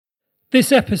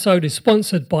This episode is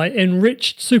sponsored by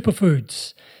Enriched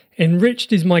Superfoods.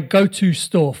 Enriched is my go-to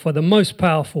store for the most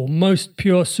powerful, most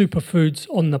pure superfoods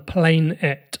on the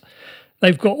planet.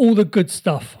 They've got all the good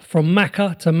stuff, from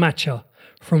maca to matcha,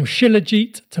 from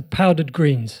shilajit to powdered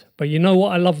greens. But you know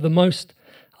what I love the most?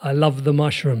 I love the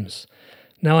mushrooms.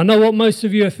 Now, I know what most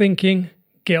of you are thinking.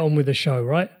 Get on with the show,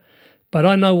 right? But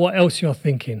I know what else you're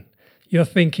thinking. You're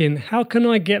thinking, how can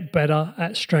I get better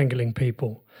at strangling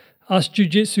people? Us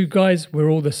jiu-jitsu guys, we're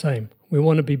all the same. We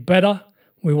want to be better.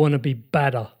 We want to be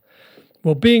badder.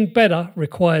 Well, being better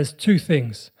requires two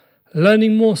things: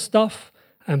 learning more stuff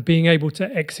and being able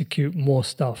to execute more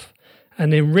stuff.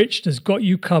 And Enriched has got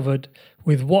you covered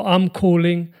with what I'm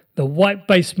calling the White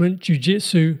Basement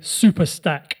Jiu-Jitsu Super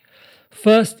Stack.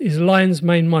 First is lion's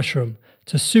mane mushroom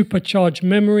to supercharge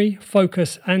memory,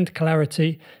 focus and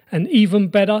clarity, and even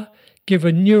better, give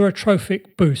a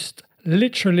neurotrophic boost,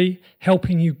 literally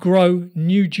helping you grow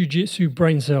new jiu-jitsu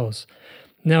brain cells.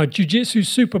 Now, a jiu-jitsu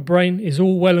super brain is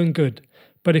all well and good,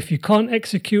 but if you can't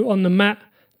execute on the mat,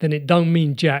 then it don't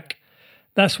mean jack.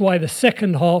 That's why the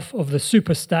second half of the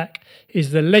super stack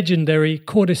is the legendary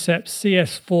Cordyceps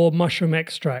CS4 mushroom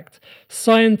extract,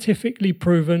 scientifically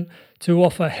proven to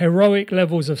offer heroic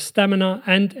levels of stamina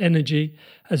and energy,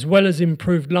 as well as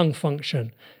improved lung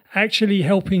function, actually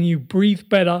helping you breathe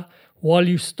better while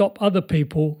you stop other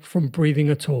people from breathing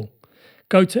at all.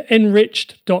 Go to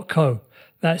enriched.co,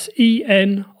 that's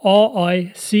enrichd.co,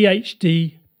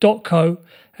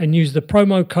 and use the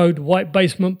promo code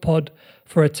WhiteBasementPod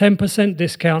for a 10%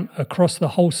 discount across the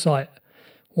whole site.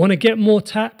 Want to get more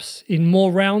taps in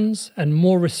more rounds and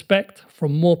more respect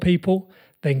from more people?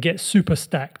 Then get super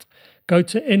stacked. Go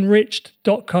to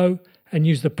enriched.co and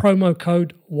use the promo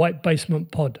code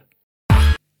WhiteBasementPod.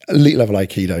 Elite level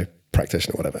Aikido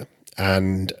practitioner, whatever.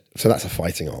 And so that's a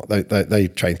fighting art. They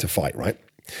train to fight, right?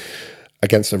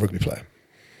 Against a rugby player.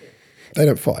 They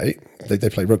don't fight. They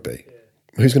play rugby.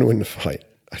 Who's going to win the fight?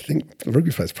 I think the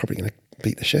rugby player's probably going to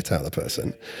beat the shit out of the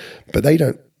person. But they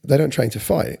don't train to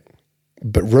fight.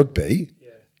 But rugby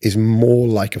is more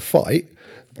like a fight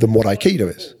than what Aikido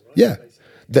is. Yeah.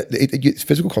 It's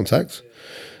physical contact.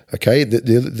 Okay.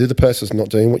 The other person's not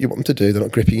doing what you want them to do. They're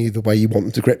not gripping you the way you want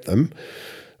them to grip them.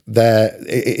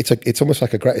 It's almost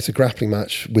like it's a grappling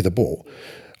match with a ball.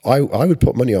 I would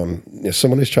put money on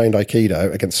someone who's trained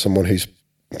Aikido against someone who's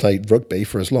played rugby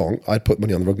for as long. I'd put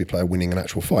money on the rugby player winning an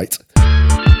actual fight.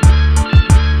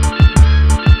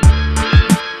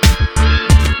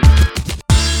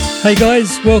 Hey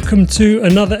guys, welcome to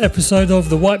another episode of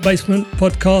the White Basement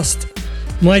podcast.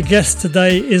 My guest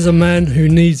today is a man who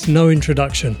needs no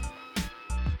introduction.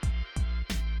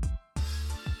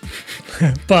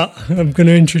 But I'm going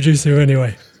to introduce him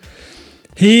anyway.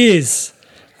 He is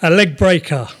a leg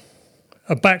breaker,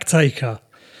 a back taker,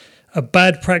 a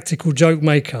bad practical joke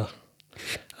maker,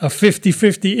 a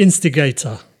 50-50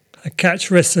 instigator, a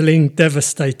catch wrestling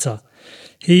devastator.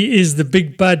 He is the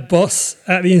big bad boss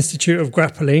at the Institute of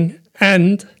Grappling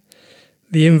and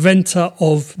the inventor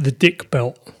of the dick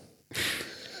belt.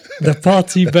 The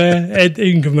party bear, Ed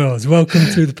Ingemels. Welcome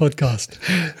to the podcast.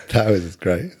 That was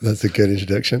great. That's a good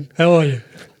introduction. How are you?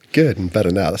 Good and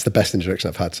better now. That's the best introduction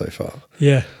I've had so far.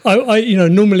 Yeah. I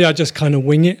normally I just kind of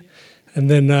wing it. And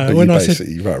then when I said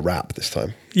you wrote a rap this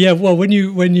time. Yeah, well, when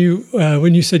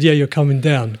you said you're coming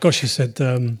down, gosh, you said,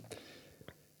 what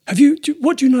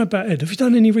do you know about Ed? Have you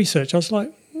done any research? I was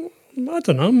like, I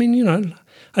don't know. I mean,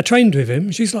 I trained with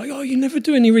him. She's like, oh, you never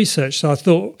do any research. So I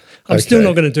thought, I'm still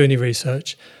not going to do any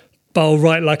research, but I'll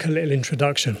write like a little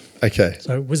introduction. Okay.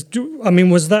 So was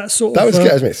that sort that of...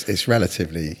 That was good. It's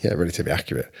relatively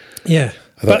accurate. Yeah.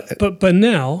 But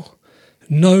now,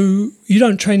 no, you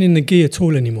don't train in the gi at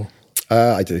all anymore.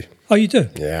 I do. Oh, you do?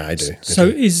 Yeah, I do. So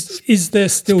is there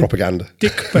still it's propaganda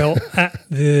dick belt at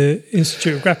the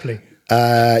Institute of Grappling?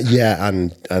 Yeah,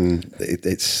 and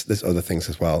there's other things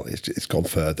as well. It's gone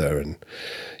further and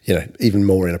even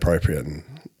more inappropriate and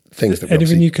things that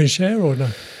anything you can share or no?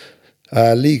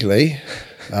 Legally,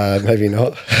 maybe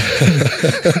not.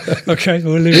 Okay,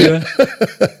 we'll leave it there.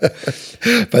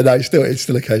 But no, it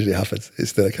still occasionally happens.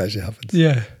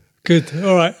 Yeah, good.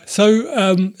 All right. So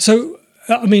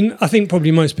I think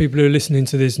probably most people who are listening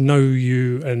to this know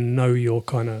you and know your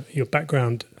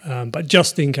background. But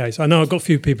just in case, I know I've got a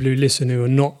few people who listen who are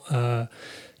not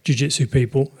jiu-jitsu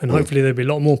people, and hopefully there'll be a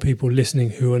lot more people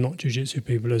listening who are not jiu-jitsu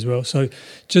people as well. So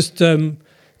just go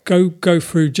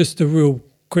through just a real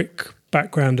quick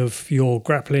background of your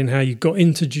grappling, how you got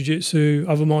into jiu-jitsu,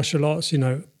 other martial arts,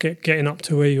 getting up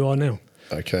to where you are now.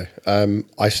 Okay.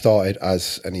 I started,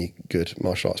 as any good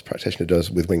martial arts practitioner does,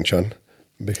 with Wing Chun,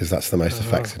 because that's the most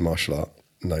effective martial art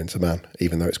known to man,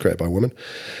 even though it's created by a woman.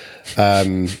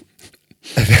 And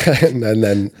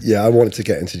then, yeah, I wanted to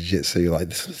get into jiu-jitsu. Like,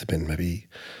 this must have been maybe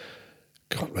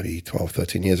 12,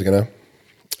 13 years ago now.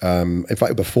 In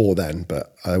fact, before then,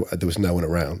 but there was no one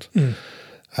around.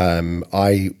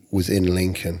 I was in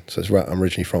Lincoln, so I'm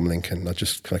originally from Lincoln. I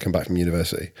just kind of come back from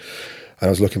university, and I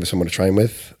was looking for someone to train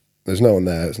with. There's no one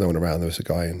there. There's no one around. There was a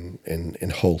guy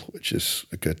in Hull, which is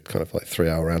a good kind of like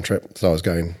 3-hour round trip. So I was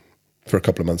going for a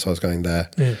couple of months. I was going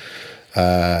there.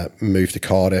 Moved to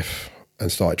Cardiff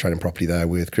and started training properly there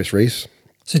with Chris Rees.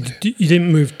 So you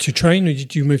didn't move to train, or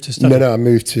did you move to study? No, I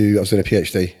was doing a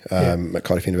PhD at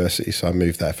Cardiff University, so I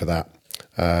moved there for that,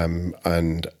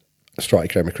 and started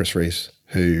training with Chris Rees,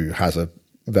 who has a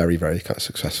very, very kind of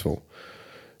successful,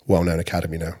 well-known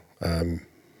academy now,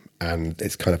 and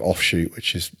it's kind of offshoot,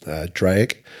 which is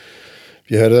Drake.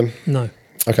 Have you heard of them? No.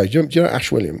 Okay, do you know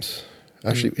Ash Williams?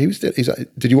 Actually,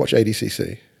 did you watch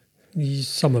ADCC?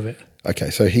 Some of it.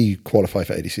 Okay, so he qualified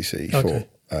for ADCC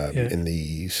in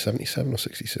the 77 or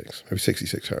 66, maybe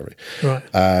 66, however. Right.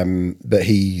 But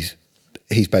he's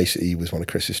basically was one of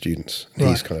Chris's students. Right.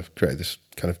 He's kind of created this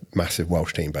kind of massive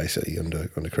Welsh team basically under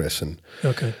Chris. And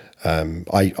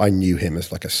I knew him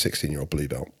as like a 16-year-old blue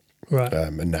belt. Right.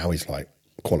 And now he's like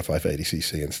qualified for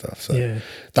ADCC and stuff. So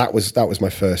that was my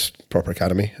first proper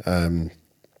academy. I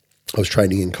was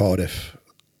training in Cardiff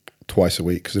twice a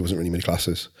week because there wasn't really many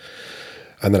classes.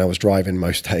 And then I was driving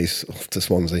most days off to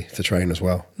Swansea to train as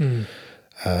well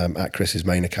at Chris's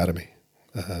main academy.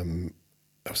 I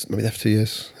was maybe there for 2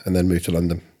 years and then moved to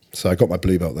London. So I got my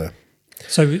blue belt there.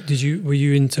 So were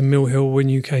you into Mill Hill when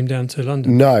you came down to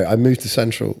London? No, I moved to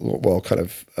Central, kind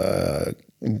of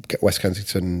West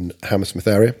Kensington, Hammersmith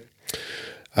area.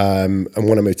 And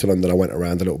when I moved to London, I went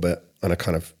around a little bit and I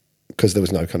kind of, because there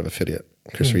was no kind of affiliate,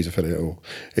 Chris Rees affiliate at all.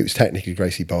 It was technically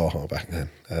Gracie Barha back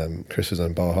then. Chris was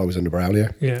on Barha, I was under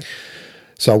Braulio. Yeah.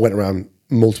 So I went around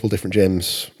multiple different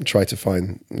gyms, tried to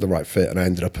find the right fit, and I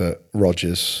ended up at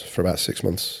Rogers for about 6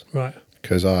 months. Right.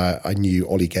 Because I knew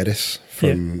Ollie Geddes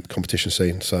from competition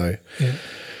scene. So trained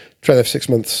there for 6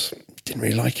 months, didn't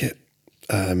really like it.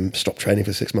 Stopped training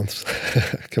for 6 months.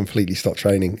 Completely stopped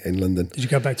training in London. Did you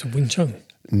go back to Wing Chun?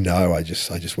 No, I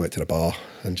just worked in a bar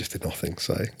and just did nothing.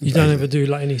 So you don't ever do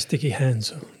like any sticky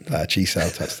hands? Chi Sao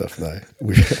type stuff, no.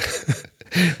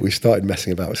 We started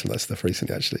messing about with some of that stuff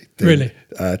recently, actually. Really?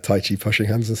 Tai Chi pushing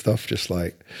hands and stuff, just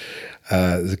like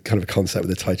there's a kind of a concept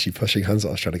with the Tai Chi pushing hands that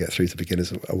I was trying to get through to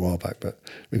beginners a while back, but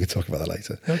we could talk about that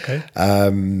later. Okay.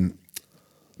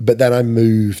 But then I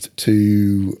moved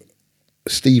to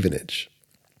Stevenage.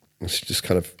 It's just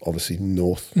kind of obviously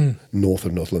north of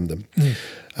North London.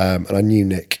 And I knew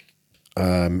Nick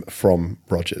from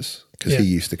Rogers because he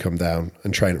used to come down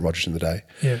and train at Rogers in the day.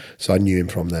 Yeah. So I knew him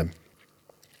from them.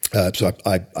 So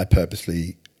I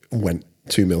purposely went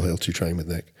to Mill Hill to train with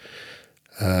Nick.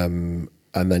 And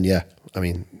then,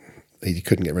 he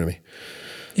couldn't get rid of me.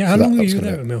 Yeah, how long were you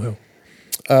there at Mill Hill?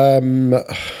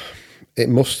 It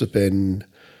must have been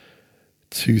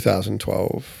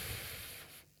 2012,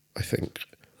 I think.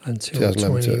 Until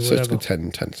 2011, 20, so it's whatever.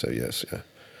 been 10 so years, yeah.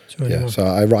 21. Yeah, so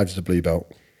I arrived as a blue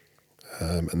belt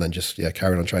and then just,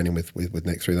 carried on training with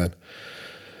Nick through then.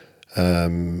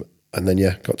 And then,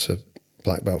 got to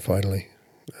black belt finally.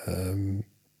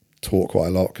 Taught quite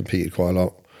a lot, competed quite a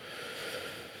lot.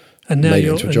 And now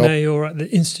you're at the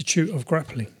Institute of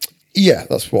Grappling. Yeah,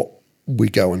 that's what we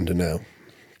go under now.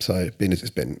 So there's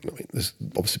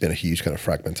obviously been a huge kind of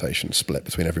fragmentation split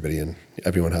between everybody, and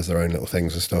everyone has their own little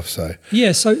things and stuff. So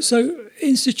yeah, so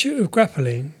Institute of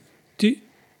Grappling, do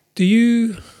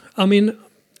you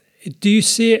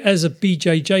see it as a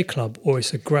BJJ club or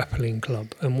it's a grappling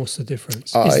club? And what's the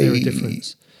difference? Is there a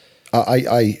difference?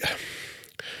 I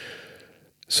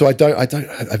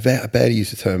barely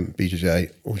use the term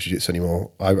BJJ or jiu-jitsu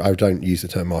anymore. I don't use the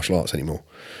term martial arts anymore.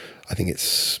 I think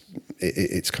it's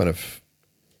kind of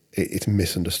it's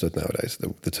misunderstood nowadays,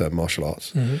 the term martial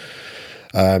arts.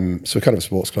 Mm-hmm. So we're kind of a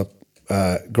sports club.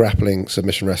 Grappling,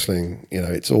 submission wrestling,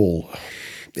 it's all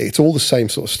the same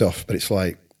sort of stuff, but it's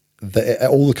like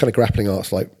all the kind of grappling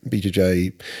arts like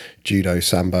BJJ, judo,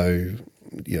 sambo,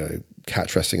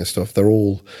 catch wrestling and stuff. They're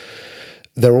all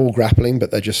grappling,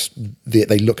 but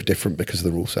they look different because of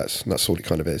the rule sets, and that's all it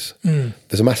kind of is.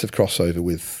 There's a massive crossover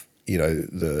with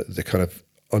the kind of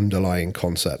underlying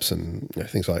concepts and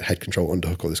things like head control,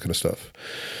 underhook, all this kind of stuff.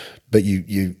 But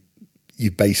you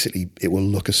basically, it will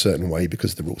look a certain way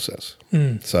because of the rule sets.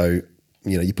 So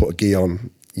you put a gi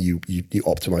on, you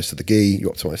optimize to the gi, you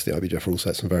optimize to the IBJJF rule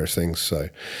sets and various things. So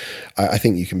I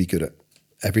think you can be good at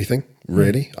everything,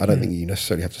 really. I don't think you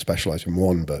necessarily have to specialize in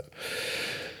one, but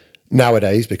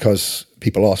nowadays, because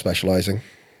people are specializing,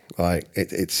 like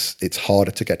it's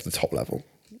harder to get to the top level.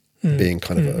 being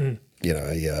kind of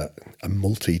a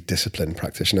multi-discipline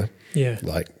practitioner. Yeah.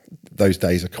 Like those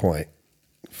days are quite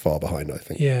far behind, I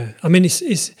think. Yeah. I mean, it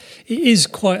is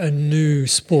quite a new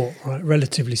sport, right?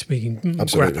 Relatively speaking,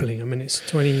 Absolutely. grappling. I mean, it's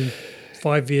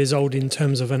 25 years old in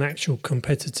terms of an actual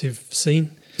competitive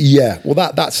scene. Yeah. Well,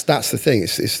 that's the thing.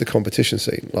 It's the competition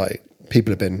scene. Like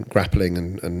people have been grappling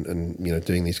and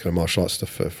doing these kind of martial arts stuff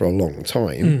for a long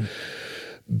time,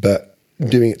 but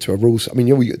doing it to a rules. I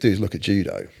mean, all you got to do is look at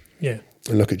judo. Yeah.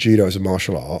 And look at judo as a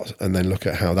martial art and then look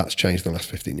at how that's changed in the last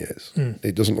 15 years.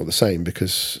 It doesn't look the same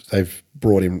because they've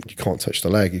brought in, you can't touch the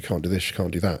leg, you can't do this, you can't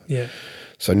do that. Yeah.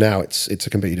 So now it's a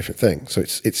completely different thing. So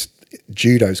it's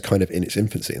judo's kind of in its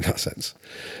infancy in that sense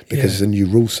because it's a new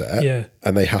rule set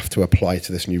and they have to apply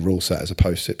to this new rule set as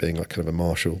opposed to it being like kind of a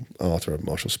martial art or a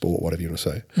martial sport, whatever you want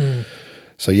to say.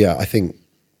 So yeah, I think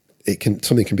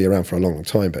something can be around for a long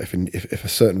time, but if a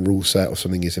certain rule set or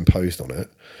something is imposed on it,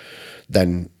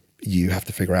 then you have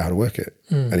to figure out how to work it,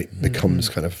 and it becomes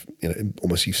kind of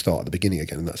almost you start at the beginning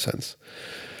again in that sense.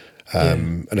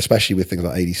 And especially with things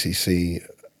like ADCC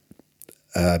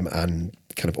and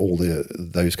kind of all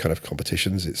those kind of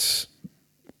competitions,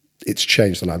 it's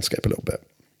changed the landscape a little bit.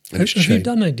 Have you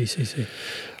done ADCC?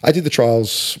 I did the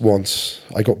trials once.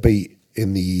 I got beat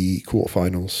in the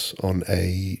quarterfinals on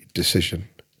a decision.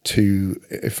 In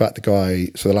fact,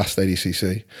 the last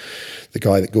ADCC, the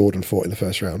guy that Gordon fought in the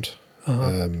first round.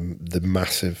 The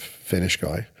massive Finnish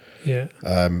guy. Yeah.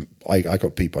 I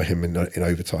got beat by him in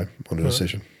overtime on a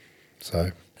decision.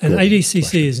 So. And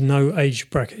ADCC is no age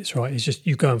brackets, right? It's just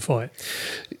you go and fight.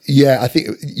 Yeah, I think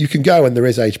you can go and there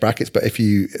is age brackets, but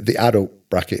the adult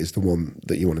bracket is the one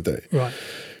that you want to do. Right.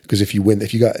 Because if you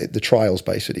go the trials,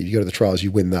 basically, if you go to the trials,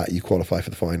 you win that, you qualify for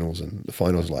the finals, and the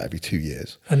finals are like every 2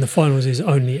 years. And the finals is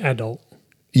only adult.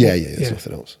 Yeah. There's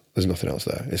nothing else. There's nothing else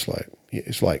there. It's like.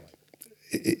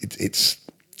 It's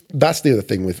that's the other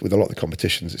thing with a lot of the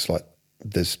competitions. It's like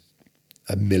there's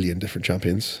a million different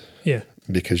champions. Yeah.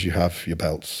 Because you have your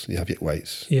belts, you have your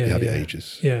weights, you have your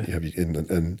ages. Yeah. You have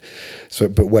and so,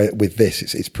 but with this,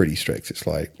 it's pretty strict. It's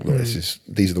like look,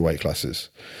 these are the weight classes,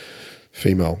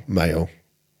 female, male.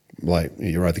 Like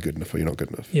you're either good enough or you're not good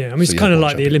enough. Yeah, I mean it's kind of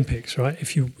like the Olympics, right?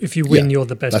 If you win, you're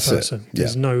the best person.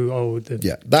 There's no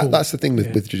that's the thing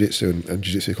with jiu-jitsu and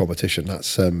jiu-jitsu competition.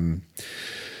 That's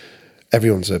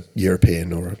everyone's a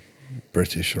European or a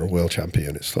British or a world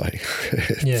champion. It's like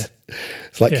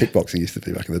it's like kickboxing used to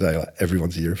be back in the day. Like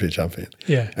everyone's a European champion.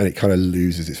 Yeah, and it kind of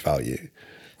loses its value.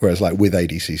 Whereas like with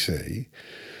ADCC,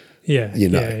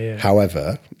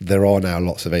 However, there are now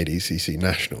lots of ADCC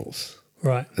nationals.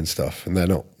 Right. And stuff, and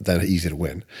they're easy to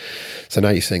win. So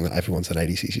now you're saying that everyone's an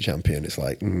ADCC champion. It's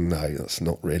like, no, that's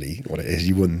not really what it is.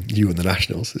 You won the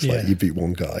nationals. It's like you beat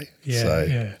one guy.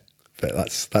 But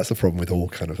that's the problem with all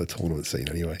kind of the tournament scene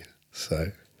anyway.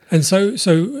 So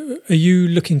are you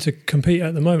looking to compete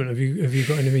at the moment? Have you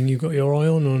got anything you got your eye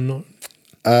on or not?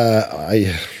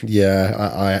 I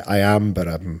am, but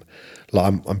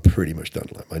I'm pretty much done.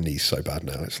 Like my knee's so bad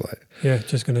now. It's like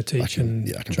just going to teach I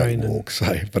can train walk.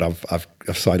 So, but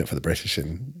I've signed up for the British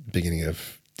in beginning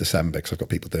of December because I've got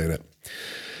people doing it.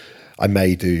 I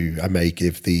may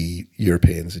give the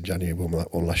Europeans in January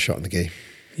one last shot in the gi.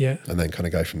 Yeah, and then kind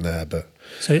of go from there. But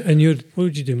what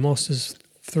would you do? Masters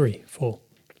 3, 4?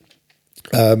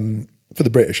 For the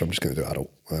British, I'm just going to do adult.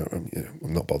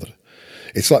 I'm not bothered.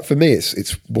 It's like for me,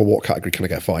 it's what category can I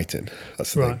get a fight in?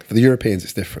 That's the thing. For the Europeans,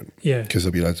 it's different. Yeah, because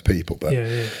there'll be loads of people. But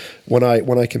when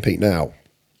I compete now,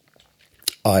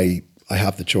 I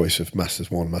have the choice of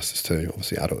Masters 1, Masters 2,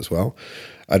 obviously adult as well,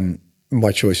 and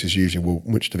my choice is usually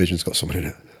which division's got someone in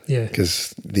it. Yeah,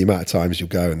 because the amount of times you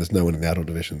go and there's no one in the adult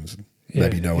divisions.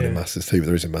 Maybe no one in Masters 2, but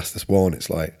there is in Masters 1. It's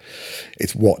like,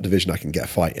 it's what division I can get a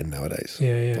fight in nowadays.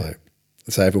 Like,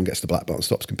 so everyone gets the black belt and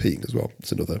stops competing as well.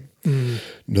 It's another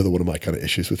one of my kind of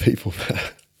issues with people.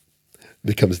 It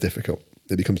becomes difficult.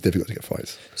 It becomes difficult to get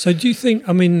fights. So do you think,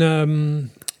 I mean,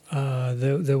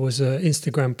 there was an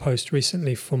Instagram post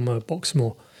recently from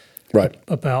Boxmore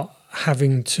about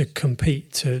having to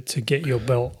compete to get your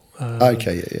belt.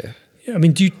 Okay. I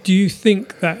mean, do you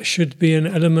think that should be an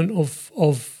element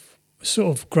of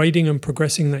sort of grading and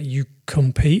progressing that you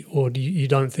compete, or you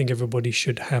don't think everybody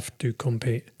should have to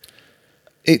compete?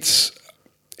 It's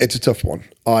a tough one.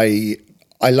 I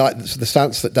like the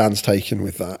stance that Dan's taken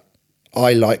with that.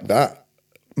 I like that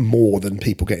more than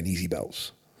people getting easy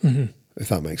belts, if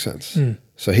that makes sense.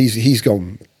 So he's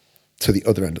gone to the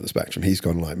other end of the spectrum. He's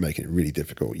gone like making it really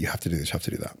difficult. You have to do this, you have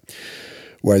to do that.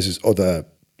 Whereas there's other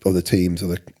teams,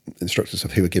 other instructors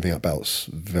who are giving out belts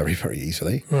very, very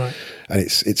easily. Right. And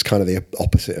it's kind of the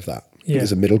opposite of that. Yeah.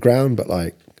 There's a middle ground, but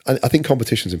like I think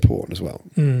competition's important as well.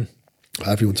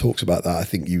 everyone talks about that. I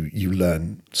think you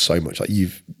learn so much. Like you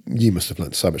must have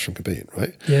learned so much from competing,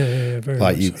 right? Yeah, very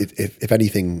like much so. if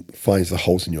anything finds the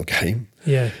holes in your game,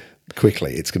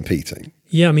 quickly, it's competing.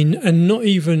 Yeah, I mean, and not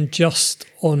even just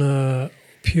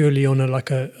purely on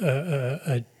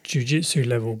a jiu-jitsu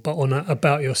level, but on a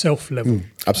about yourself level.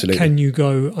 Absolutely. Can you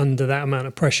go under that amount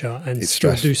of pressure and It's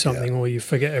still stress, do something, or you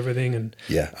forget everything? And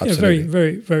absolutely.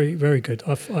 very, very, very good.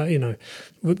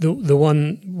 The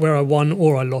one where I won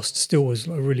or I lost still was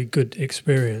a really good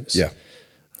experience. Yeah.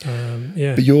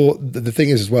 But the thing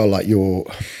is as well, like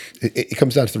it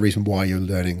comes down to the reason why you're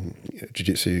learning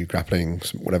jiu-jitsu, grappling,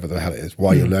 whatever the hell it is,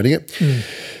 why you're learning it,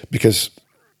 because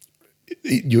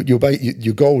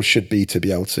your goal should be to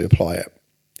be able to apply it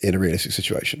in a realistic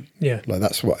situation. Yeah. Like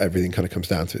that's what everything kind of comes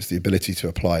down to. It's the ability to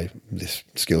apply this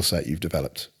skill set you've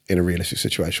developed in a realistic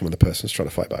situation when the person's trying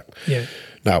to fight back. Yeah.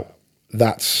 Now,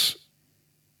 that's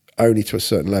only to a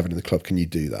certain level in the club can you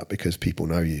do that, because people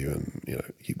know you, and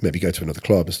you maybe go to another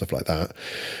club and stuff like that.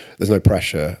 There's no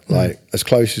pressure. Like as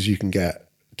close as you can get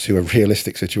to a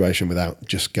realistic situation without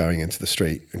just going into the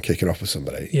street and kicking off with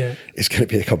somebody, it's going to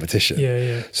be a competition.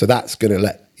 Yeah. So that's going to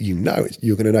let you know,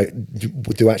 you're going to know,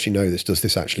 do I actually know this? Does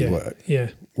this actually work? Yeah.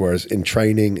 Whereas in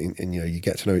training, and you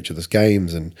get to know each other's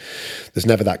games, and there's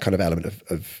never that kind of element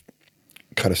of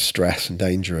kind of stress and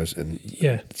danger, and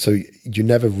so you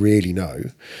never really know.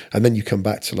 And then you come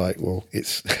back to like, well,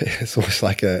 it's almost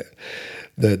like the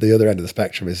other end of the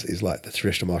spectrum is like the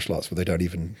traditional martial arts, where they don't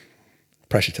even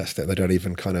pressure test it, they don't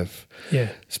even kind of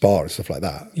spar and stuff like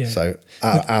that. So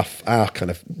our kind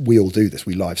of, we all do this,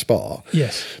 we live spar,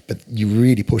 but you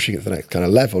really pushing it to the next kind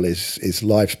of level is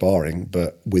live sparring,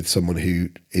 but with someone who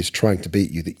is trying to beat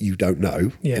you that you don't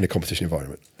know in a competition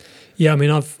environment. I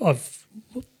mean, I've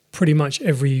pretty much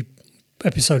every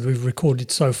episode we've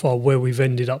recorded so far where we've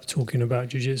ended up talking about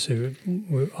jiu-jitsu,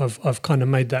 I've kind of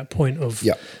made that point of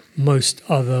most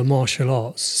other martial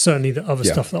arts, certainly the other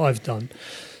stuff that I've done.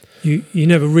 You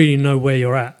never really know where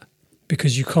you're at,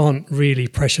 because you can't really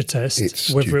pressure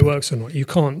test whether it works or not. You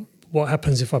can't. What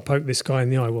happens if I poke this guy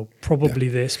in the eye? Well, probably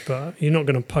this, but you're not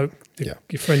going to poke your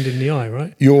friend in the eye,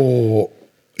 right? Your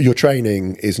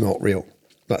training is not real.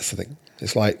 That's the thing.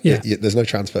 It's like there's no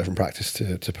transfer from practice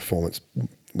to performance,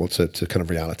 or to kind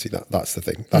of reality. That's the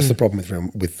thing. That's the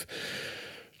problem with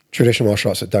traditional martial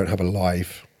arts that don't have a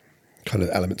live kind of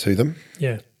element to them.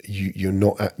 You're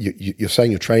not. You're saying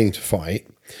you're training to fight,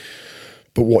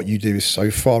 but what you do is so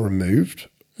far removed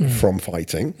from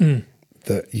fighting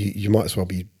that you might as well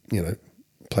be,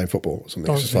 playing football or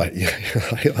something. It's just like,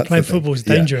 playing football is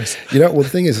dangerous. Well, the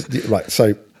thing is, like,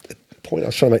 so the point I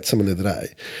was trying to make to someone the other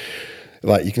day,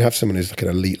 like, you can have someone who's like an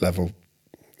elite level.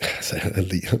 Say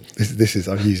elite. This is,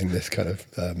 I'm using this kind of.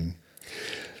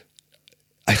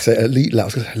 I say elite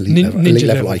level. Elite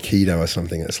level Aikido or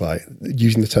something. It's like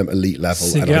using the term elite level,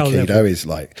 and Aikido is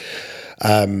like.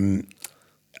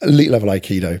 Elite level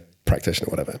Aikido practitioner,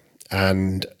 whatever,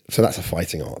 and so that's a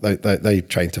fighting art. They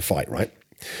train to fight, right?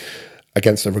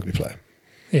 Against a rugby player.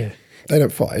 They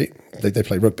don't fight. They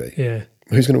play rugby.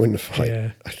 Who's going to win the fight?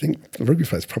 I think the rugby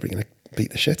player's probably going to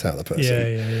beat the shit out of the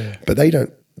person. But they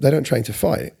don't train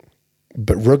train.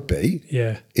 But rugby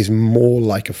is more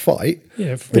like a fight.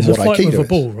 It's a fight with a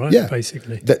ball, right?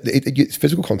 Basically, it's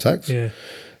physical contact.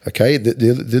 Okay,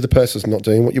 the other person's not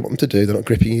doing what you want them to do. They're not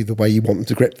gripping you the way you want them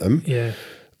to grip them.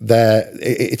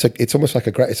 It's almost like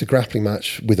it's a grappling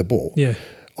match with a ball.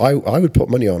 I would put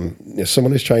money on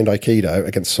someone who's trained Aikido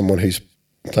against someone who's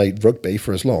played rugby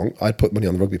for as long. I'd put money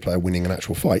on the rugby player winning an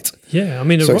actual fight. I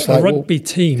mean, a rugby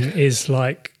team is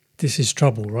like, this is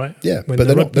trouble, right? When but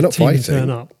they're not fighting.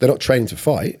 They're not training to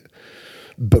fight.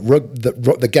 But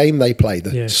the game they play,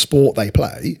 the sport they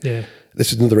play.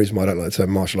 This is another reason why I don't like the term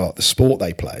martial art. The sport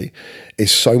they play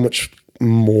is so much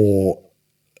more.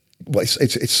 Well,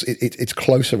 it's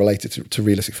closer related to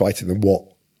realistic fighting than what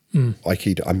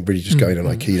Aikido. I'm really just going on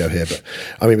Aikido here, but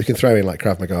I mean we can throw in like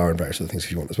Krav Maga and various other things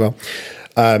if you want as well.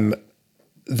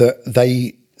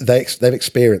 They've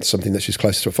experienced something that's just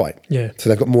closer to a fight. So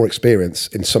they've got more experience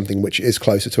in something which is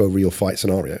closer to a real fight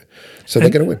scenario. So they're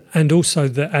going to win. And also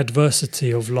the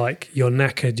adversity of like you're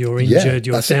knackered, you're injured,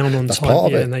 you're down on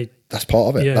time. That's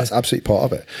part of it. That's absolutely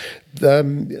part of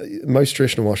it. Most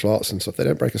traditional martial arts and stuff, they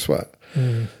don't break a sweat.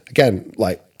 Again,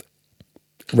 like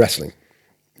wrestling,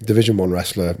 Division 1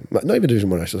 wrestler, not even Division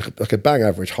 1 wrestler, like a bang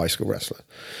average high school wrestler.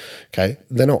 Okay,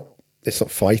 it's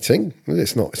not fighting.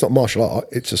 It's not martial art.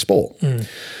 It's a sport.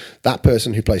 That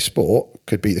person who plays sport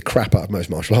could be the crap out of most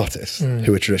martial artists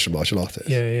who are traditional martial artists.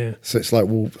 So it's like,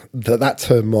 well, that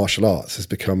term martial arts has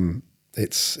become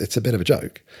it's a bit of a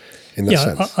joke in that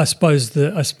sense. I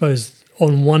suppose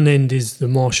on one end is the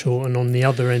martial and on the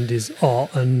other end is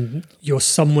art, and you're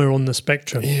somewhere on the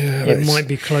spectrum. Yeah, it might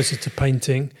be closer to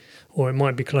painting or it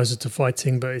might be closer to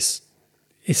fighting, but it's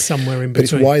somewhere in between.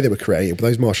 But it's why they were created.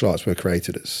 Those martial arts were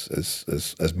created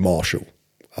as martial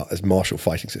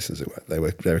fighting systems. They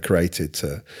were created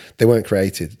to. They weren't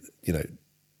created,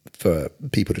 for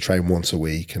people to train once a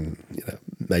week and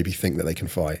maybe think that they can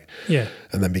fight. Yeah.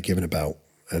 And then be given a belt.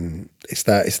 And it's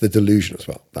the delusion as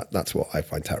well. That's what I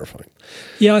find terrifying.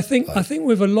 Yeah, I think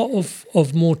with a lot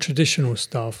of more traditional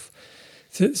stuff.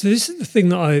 So this is the thing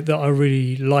that I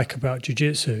really like about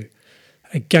jiu-jitsu,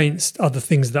 against other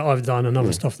things that I've done and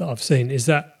other stuff that I've seen, is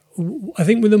that I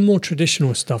think with the more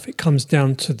traditional stuff, it comes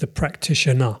down to the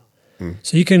practitioner.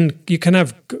 So you can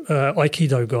have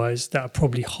Aikido guys that are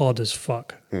probably hard as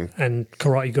fuck, and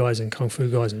karate guys and kung fu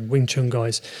guys and Wing Chun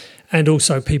guys, and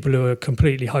also people who are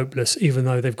completely hopeless, even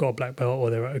though they've got a black belt or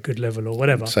they're at a good level or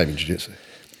whatever. Same in jiu-jitsu.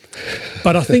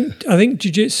 But I think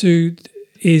jiu-jitsu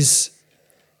is.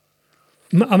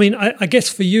 I mean, I guess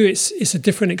for you it's a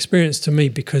different experience to me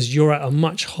because you're at a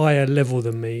much higher level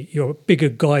than me. You're a bigger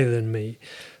guy than me.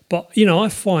 But I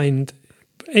find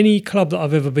any club that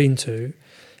I've ever been to,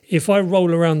 if I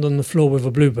roll around on the floor with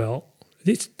a blue belt,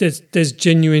 there's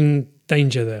genuine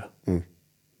danger there.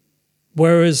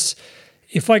 Whereas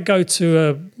if I go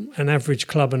to an average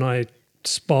club and I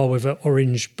spar with an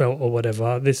orange belt or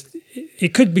whatever,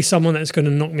 it could be someone that's going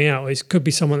to knock me out. It could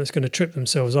be someone that's going to trip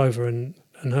themselves over and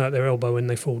hurt their elbow when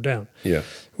they fall down. Yeah.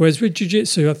 Whereas with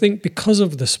jiu-jitsu, I think because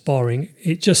of the sparring,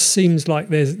 it just seems like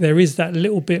there is that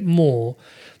little bit more.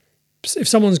 If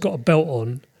someone's got a belt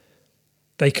on,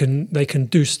 they can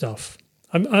do stuff.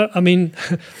 I mean,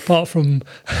 apart from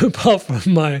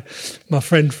my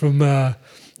friend from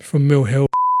Mill Hill.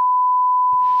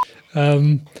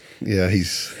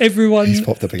 He's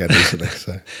popped up again recently.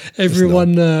 So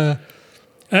everyone,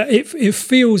 it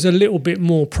feels a little bit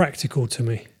more practical to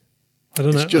me. I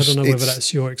don't know whether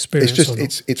that's your experience. It's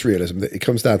just it's realism. It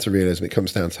comes down to realism. It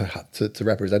comes down to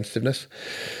representativeness.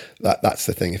 That's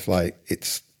the thing. If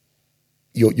it's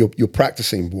you're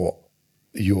practicing what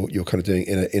you're kind of doing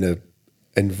in a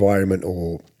environment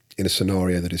or in a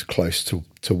scenario that is close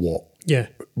to what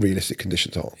realistic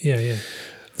conditions are. Yeah.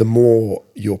 The more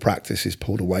your practice is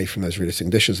pulled away from those realistic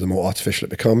conditions, the more artificial it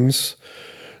becomes.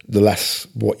 The less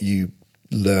what you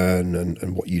learn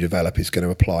and what you develop is going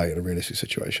to apply in a realistic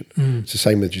situation. It's the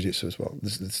same with jiu-jitsu as well.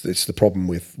 It's the problem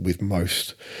with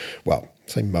most, well,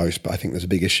 say most, but I think there's a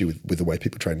big issue with the way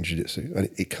people train in jiu-jitsu, and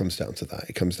it comes down to that.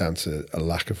 It comes down to a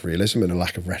lack of realism and a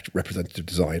lack of representative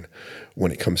design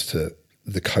when it comes to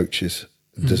the coaches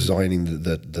designing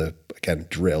the again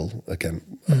drill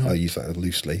again. I use that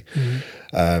loosely,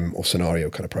 or scenario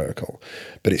kind of protocol,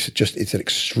 but it's an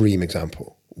extreme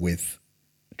example with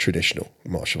traditional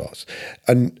martial arts,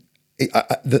 and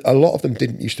a lot of them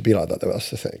didn't used to be like that though. That's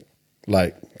the thing,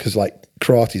 because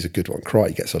karate's a good one.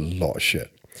 Karate gets a lot of shit,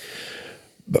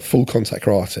 but full contact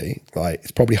karate,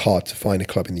 it's probably hard to find a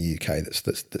club in the UK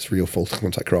that's real full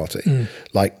contact karate.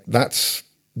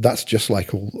 That's just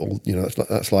like all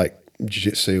that's like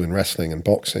jiu-jitsu and wrestling and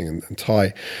boxing and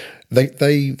Thai. They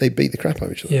beat the crap out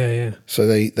of each other. Yeah. So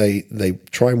they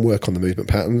try and work on the movement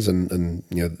patterns and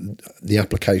the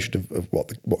application of what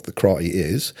the karate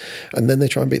is, and then they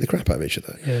try and beat the crap out of each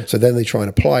other. Yeah. So then they try and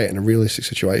apply it in a realistic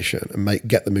situation and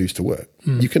get the moves to work.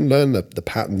 You can learn the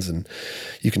patterns and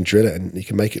you can drill it and you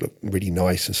can make it look really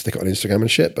nice and stick it on Instagram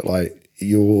and shit, but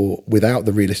you're without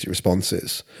the realistic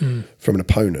responses from an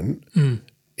opponent,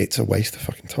 it's a waste of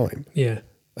fucking time. Yeah.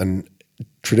 And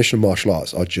traditional martial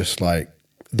arts are just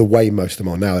the way most of them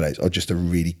are nowadays are just a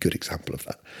really good example of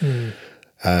that.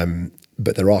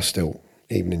 But there are still,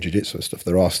 even in jiu-jitsu and stuff,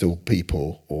 there are still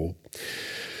people or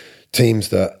teams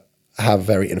that have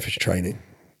very inefficient training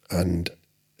and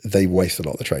they waste a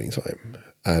lot of the training time,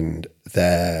 and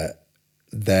their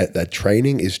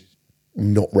training is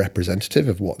not representative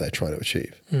of what they're trying to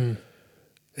achieve.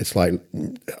 It's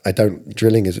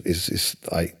drilling is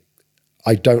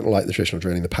I don't like the traditional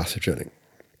drilling, the passive drilling.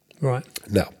 Right.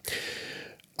 Now,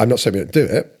 I'm not saying we don't do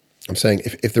it. I'm saying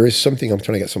if there is something I'm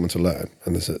trying to get someone to learn,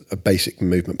 and there's a basic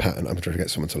movement pattern I'm trying to get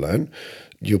someone to learn,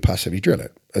 you'll passively drill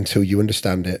it until you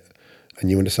understand it and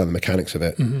you understand the mechanics of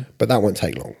it. But that won't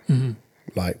take long.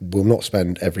 We'll not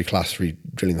spend every class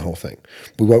drilling the whole thing.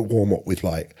 We won't warm up with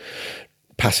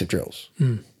passive drills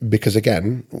because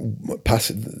again,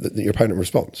 your opponent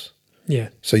responds. Yeah.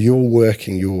 So you're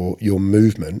working your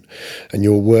movement, and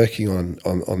you're working on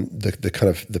the kind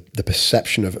of the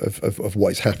perception of what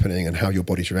is happening and how your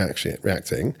body's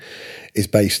reacting is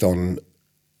based on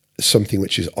something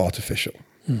which is artificial.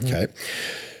 Okay.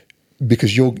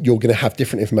 because you're going to have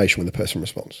different information when the person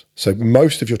responds. So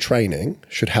most of your training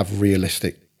should have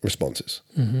realistic responses.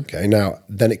 Okay, now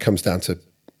then it comes down to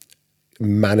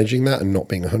managing that and not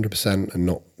being 100% and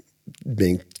not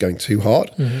going too hard.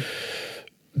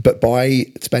 But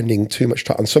by spending too much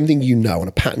time on something on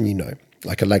a pattern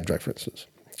like a leg drag, for instance,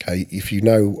 okay, if you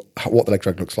know what the leg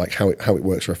drag looks like, how it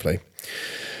works roughly,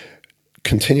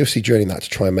 continuously journeying that to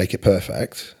try and make it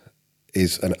perfect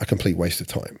is a complete waste of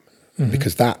time.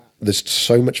 Because there's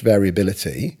so much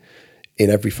variability in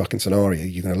every fucking scenario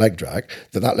you're going to leg drag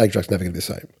that leg drag's never going to be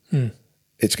the same.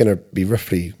 It's going to be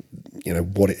roughly,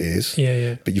 what it is,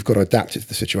 but you've got to adapt it to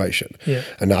the situation.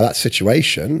 And now that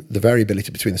situation, the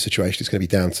variability between the situation is going to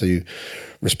be down to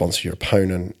response to your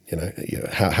opponent,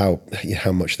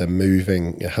 how much they're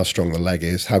moving, how strong the leg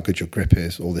is, how good your grip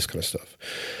is, all this kind of stuff.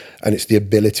 And it's the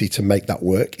ability to make that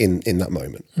work in that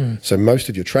moment. So most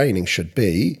of your training should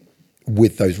be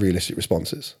with those realistic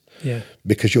responses.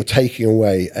 Because you're taking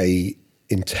away a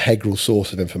integral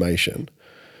source of information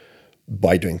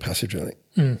by doing passive drilling.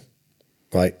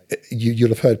 Like you'll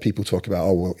have heard people talk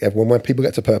about, when people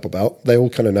get to purple belt, they all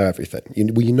kind of know everything.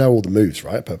 You know all the moves,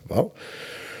 right? Purple belt.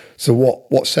 So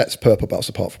what sets purple belts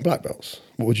apart from black belts?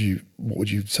 What would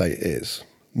you say it is?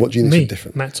 What do you think is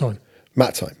different? Mat time.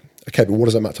 Mat time. Okay, but what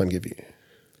does that mat time give you?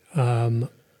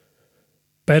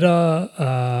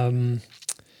 Better.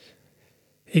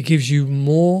 It gives you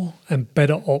more and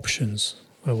better options,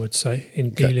 I would say,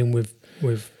 in dealing with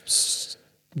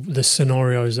the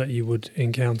scenarios that you would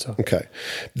encounter. Okay,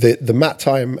 the mat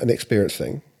time and experience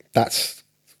thing, that's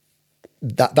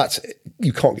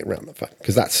you can't get around that fact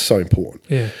because that's so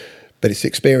important. But it's the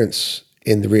experience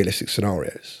in the realistic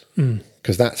scenarios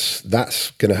because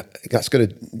that's gonna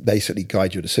basically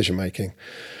guide your decision making.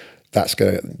 That's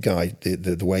gonna guide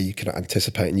the way you can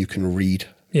anticipate and you can read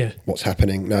what's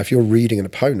happening. Now, if you're reading an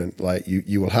opponent, like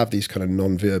you will have these kind of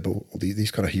non-verbal,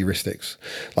 these kind of heuristics.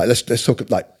 Like let's talk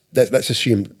like let's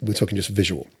assume we're talking just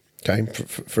visual. Okay,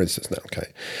 for instance, now.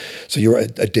 Okay, so you're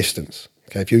at a distance.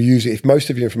 Okay, if most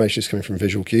of your information is coming from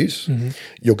visual cues,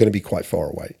 you're going to be quite far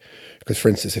away. Because, for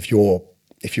instance, if you're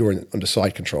under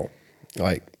side control,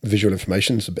 like visual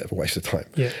information is a bit of a waste of time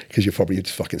because you're probably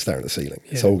just fucking staring at the ceiling.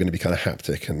 It's all going to be kind of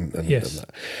haptic and that.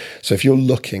 So if you're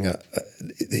looking at,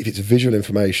 if it's visual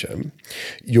information,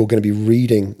 you're going to be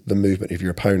reading the movement of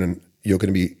your opponent. You're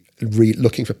going to be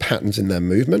looking for patterns in their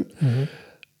movement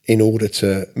in order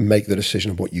to make the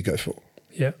decision of what you go for.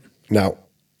 Now,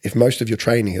 if most of your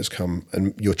training has come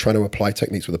and you're trying to apply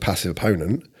techniques with a passive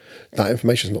opponent, that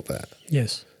information is not there.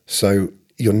 So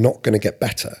you're not going to get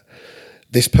better.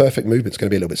 This perfect movement is going to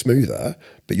be a little bit smoother,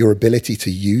 but your ability to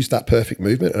use that perfect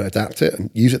movement and adapt it and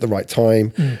use it at the right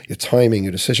time, your timing,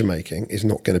 your decision-making is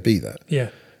not going to be there.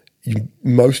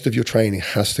 Most of your training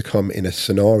has to come in a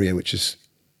scenario which is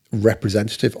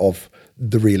representative of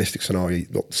the realistic scenario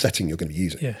setting you're going to be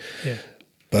using.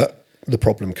 But the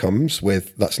problem comes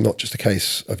with that's not just a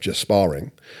case of just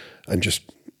sparring and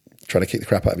just trying to kick the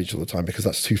crap out of each other all the time because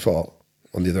that's too far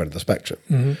on the other end of the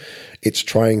spectrum. It's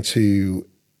trying to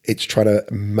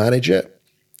manage it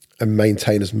and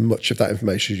maintain as much of that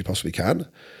information as you possibly can,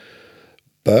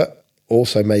 but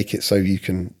also make it so you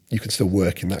can still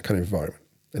work in that kind of environment.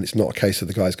 And it's not a case of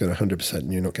the guy's going 100%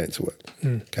 and you're not getting to work.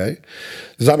 Okay,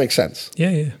 does that make sense?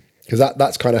 Because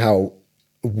that's kind of how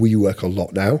we work a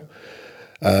lot now.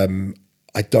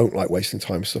 I don't like wasting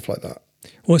time and stuff like that.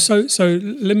 Well, so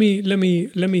let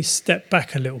me step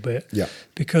back a little bit.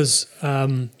 Because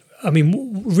I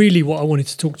mean, really, what I wanted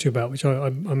to talk to you about, which I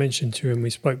mentioned to you when we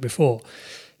spoke before,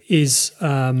 is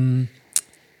when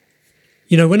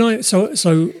I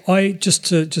just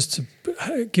to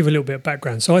give a little bit of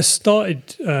background. So I started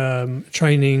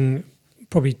training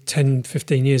probably 10,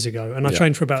 15 years ago, and I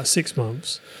trained for about 6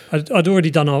 months. I'd already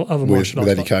done other martial arts.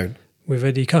 With Eddie Cohn? With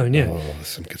Eddie Cohn, Oh, there's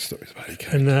some good stories about Eddie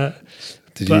Cohn. And,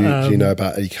 do you know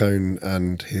about Eddie Cohn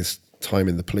and his time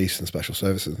in the police and special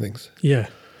services and things?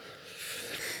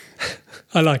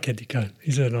 I like Eddie Cohn.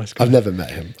 He's a nice guy. I've never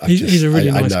met him. He's a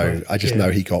really nice guy. I just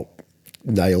know he got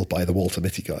nailed by the Walter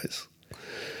Mitty guys.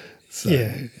 So,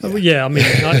 I mean,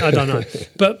 I don't know,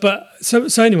 but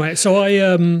so anyway, so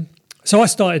I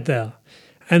started there,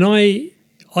 and I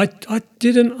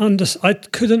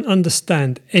couldn't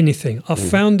understand anything. I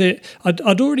found it.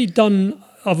 I'd already done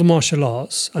other martial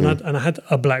arts, and I had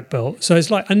a black belt, so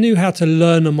it's like I knew how to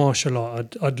learn a martial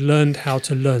art. I'd learned how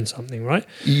to learn something, right?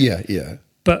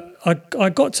 But I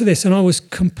got to this, and I was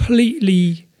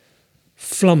completely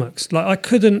flummoxed. Like I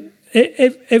couldn't.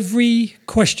 Every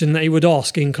question that he would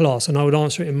ask in class, and I would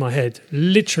answer it in my head,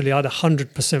 literally I had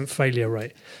 100% failure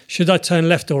rate. Should I turn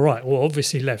left or right? Well,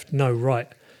 obviously left. No, right.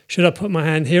 Should I put my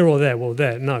hand here or there? Well,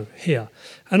 there, no, here.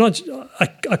 And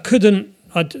I couldn't,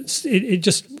 it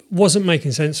just wasn't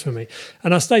making sense for me.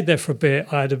 And I stayed there for a bit.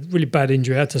 I had a really bad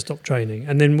injury. I had to stop training.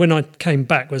 And then when I came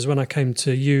back was when I came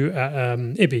to you at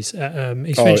Ibby's at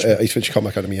East Finchley. East Finchley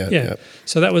Combat Academy, yeah.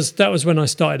 So that was when I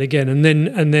started again. And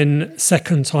then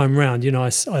second time round, I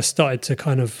started to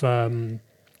kind of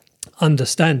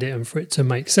understand it and for it to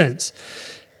make sense.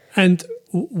 And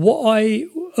what I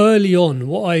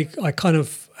kind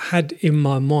of had in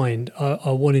my mind, I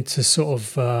wanted to sort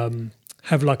of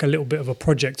have like a little bit of a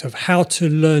project of how to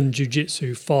learn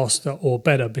jiu-jitsu faster or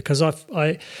better, because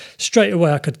I straight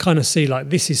away I could kind of see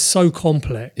like this is so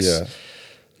complex. Yeah.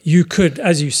 You could,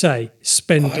 as you say,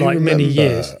 spend many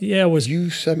years. Yeah,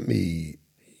 You sent me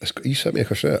a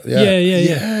questionnaire.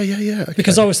 Yeah. Okay.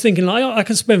 Because I was thinking like I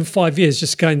could spend 5 years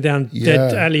just going down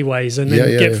dead alleyways and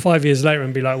then get 5 years later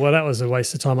and be like, well, that was a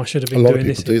waste of time. I should have been doing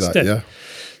this instead. That, yeah.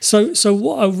 So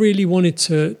what I really wanted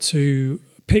to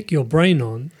pick your brain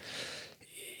on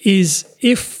is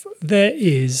if there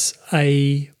is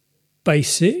a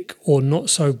basic or not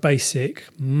so basic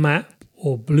map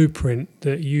or blueprint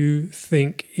that you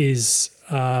think is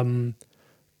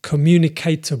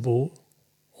communicatable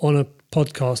on a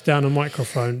podcast down a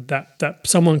microphone that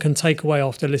someone can take away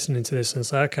after listening to this and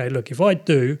say, okay, look, if I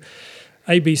do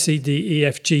A, B, C, D, E,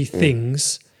 F, G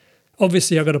things,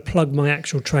 obviously I've got to plug my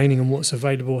actual training and what's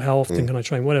available, how often can I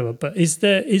train, whatever. But is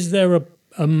there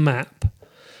a map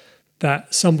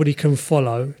that somebody can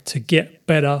follow to get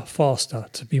better faster,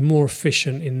 to be more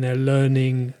efficient in their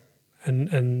learning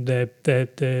and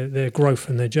their growth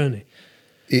and their journey?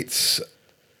 That's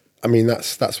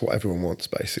what everyone wants,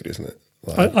 basically, isn't it?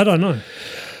 Like, I don't know.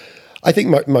 I think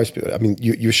most people,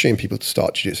 you assume people to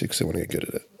start jiu-jitsu because they want to get good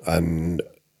at it. And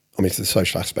it's the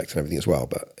social aspect and everything as well,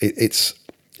 but it's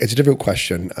a difficult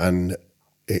question, and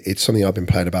it's something I've been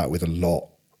playing about with a lot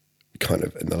kind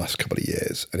of in the last couple of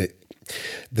years. And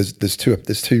there's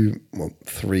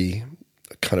three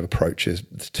kind of approaches,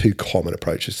 two common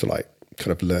approaches to like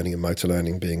kind of learning and motor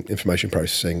learning, being information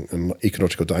processing and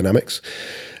ecological dynamics.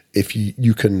 If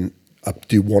you can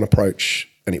do one approach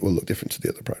and it will look different to the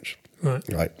other approach.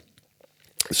 Right.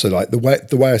 So like the way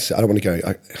I say, I don't want to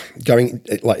go going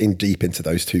like in deep into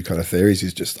those two kind of theories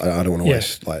is just, I don't want to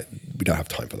waste, like, we don't have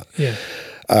time for that. Yeah.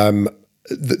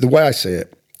 The way I see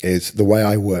it is the way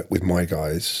I work with my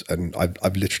guys, and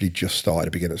I've literally just started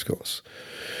a beginner's course,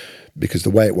 because the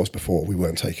way it was before, I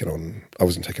wasn't taking on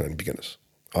any beginners.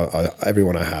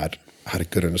 Everyone I had a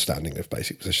good understanding of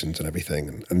basic positions and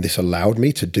everything, and this allowed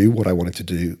me to do what I wanted to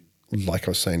do. Like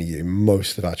I was saying to you,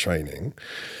 most of our training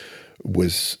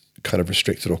was kind of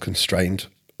restricted or constrained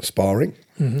sparring.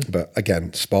 Mm-hmm. But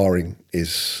again, sparring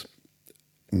is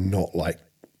not like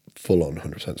full on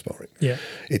 100% sparring. Yeah.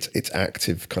 It's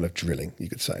active kind of drilling, you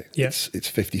could say. Yeah. It's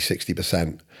 50,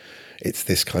 60%. It's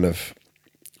this kind of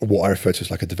what I refer to as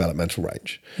like a developmental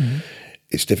range. Mm-hmm.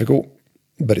 It's difficult,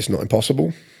 but it's not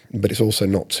impossible, but it's also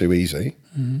not too easy.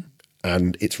 Mm-hmm.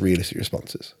 And it's realistic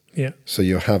responses. Yeah. So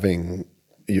you're kind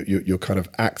of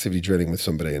actively drilling with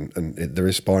somebody, and there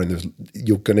is sparring.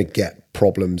 You're going to get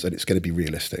problems, and it's going to be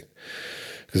realistic.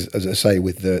 Because as I say,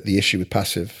 with the issue with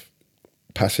passive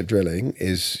drilling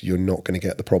is you're not going to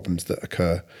get the problems that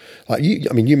occur. Like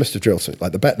you must have drilled something.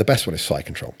 Like the best one is side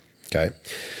control. Okay,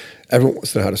 everyone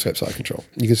wants to know how to escape side control.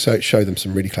 You can show them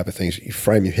some really clever things. You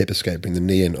frame your hip escape, bring the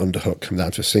knee in, underhook, come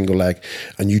down to a single leg,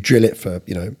 and you drill it for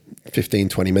 15,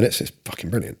 20 minutes. It's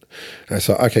fucking brilliant. And it's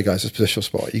like, okay, guys, this positional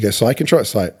spot. You go side control.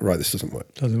 It's like, right, this doesn't work.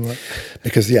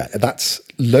 Because that's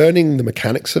learning the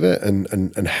mechanics of it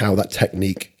and how that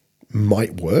technique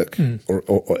might work,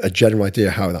 or a general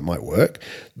idea how that might work.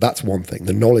 That's one thing.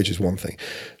 The knowledge is one thing.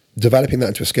 Developing that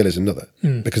into a skill is another,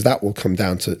 because that will come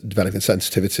down to developing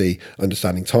sensitivity,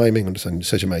 understanding timing, understanding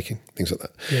decision making, things like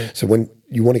that. Yeah. So when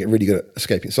you want to get really good at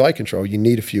escaping side control, you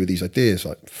need a few of these ideas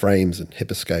like frames and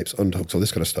hip escapes, underhooks, all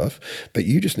this kind of stuff. But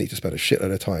you just need to spend a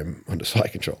shitload of time under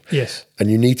side control. Yes. And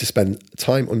you need to spend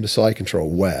time under side control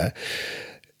where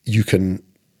you can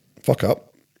fuck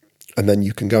up, and then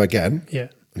you can go again. Yeah.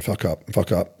 And fuck up.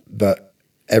 But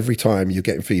every time you're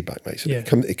getting feedback, basically.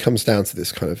 Yeah. It comes down to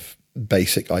this kind of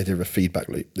basic idea of a feedback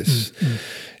loop, this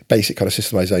basic kind of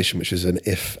systemization, which is an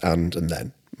if, and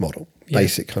then model. Yeah.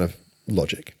 Basic kind of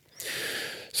logic.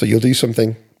 So you'll do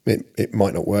something, it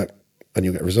might not work, and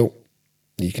you'll get a result.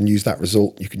 You can use that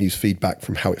result, you can use feedback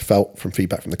from how it felt, from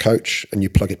feedback from the coach, and you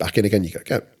plug it back in again, you go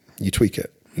again. You tweak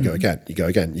it, you go again, you go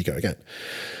again, you go again.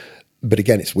 But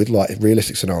again, it's with like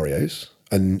realistic scenarios,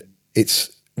 and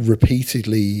it's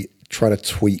repeatedly trying to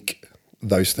tweak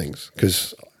those things,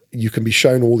 because you can be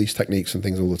shown all these techniques and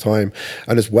things all the time.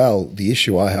 And as well, the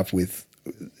issue I have with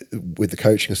with the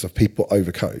coaching and stuff, people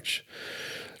overcoach.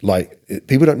 Like,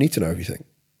 people don't need to know everything.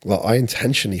 Like, I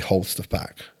intentionally hold stuff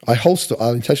back.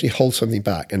 I'll intentionally hold something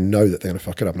back and know that they're going to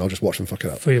fuck it up, and I'll just watch them fuck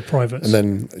it up. For your privates. And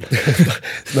then,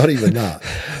 it's not even that.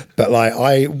 But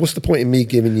like, what's the point in me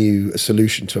giving you a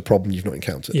solution to a problem you've not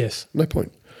encountered? Yes. No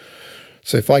point.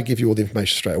 So if I give you all the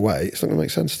information straight away, it's not going to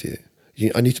make sense to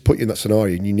you. I need to put you in that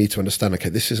scenario, and you need to understand, okay,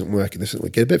 this isn't working,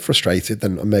 Get a bit frustrated,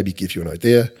 then I'll maybe give you an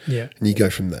idea, and you go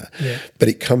from there. Yeah. But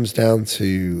it comes down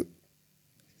to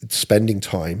spending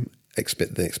time,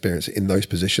 the experience in those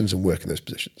positions and work in those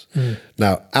positions.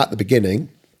 Now, at the beginning,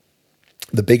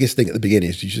 the biggest thing at the beginning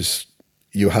is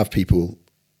you have people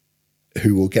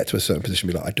who will get to a certain position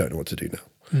and be like, I don't know what to do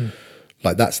now.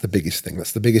 Like, that's the biggest thing.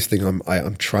 That's the biggest thing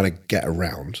I'm trying to get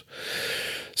around.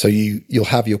 So you'll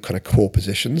have your kind of core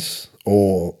positions,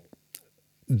 or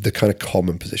the kind of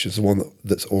common positions, the one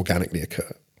that's organically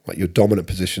occur. Like your dominant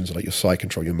positions, like your side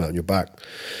control, your mount on your back,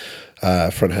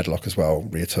 front headlock as well,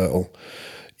 rear turtle.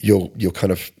 Your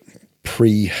kind of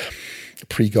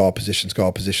pre-guard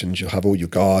positions, you'll have all your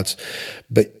guards,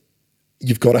 but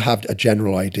you've got to have a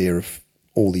general idea of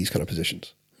all these kind of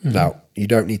positions. Now, you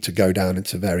don't need to go down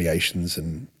into variations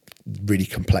and really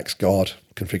complex guard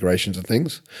configurations and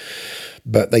things,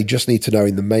 but they just need to know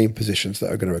in the main positions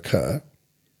that are going to occur,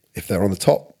 if they're on the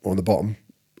top or on the bottom,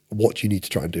 what do you need to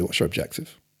try and do? What's your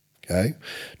objective? Okay.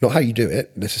 Not how you do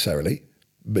it necessarily,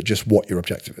 but just what your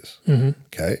objective is.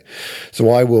 Okay.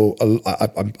 So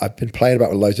I've been playing about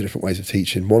with loads of different ways of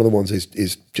teaching. One of the ones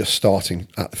is just starting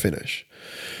at the finish.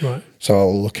 Right. So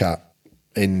I'll look at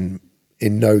in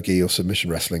no-gi or submission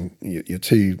wrestling, your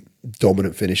two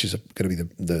dominant finishes are going to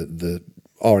be the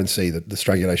RNC, the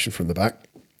strangulation from the back.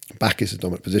 Back is the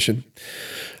dominant position.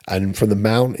 And from the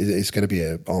mount, it's going to be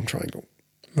an arm triangle.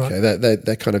 Right. Okay,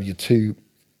 they're kind of your two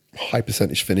high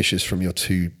percentage finishes from your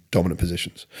two dominant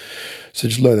positions. So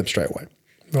just learn them straight away.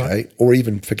 Right. Okay? Or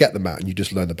even forget the mount and you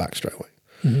just learn the back straight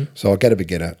away. So I'll get a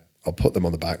beginner, I'll put them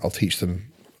on the back, I'll teach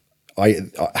them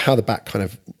how the back kind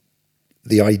of,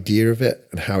 the idea of it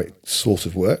and how it sort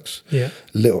of works. Yeah.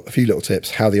 A few little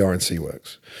tips, how the RNC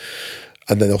works.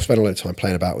 And then they'll spend a lot of time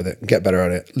playing about with it and get better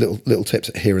at it. Little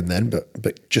tips here and then,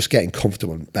 but just getting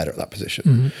comfortable and better at that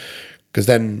position. Because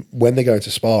then when they go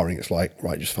into sparring, it's like,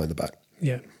 right, just find the back.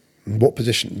 Yeah. And what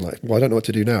position? Like, well, I don't know what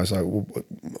to do now. It's like, well,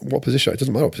 what position? It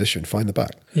doesn't matter what position, find the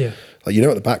back. Yeah. Like, you know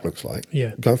what the back looks like.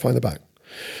 Yeah. Go and find the back.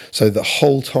 So the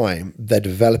whole time they're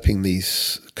developing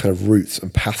these kind of routes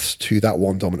and paths to that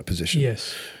one dominant position.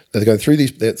 Yes. They're going through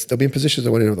these, they'll be in positions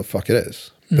they won't know what the fuck it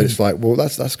is. But it's like, well,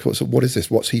 that's cool. So what is this?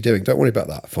 What's he doing? Don't worry about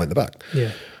that. Find the back.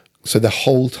 Yeah. So the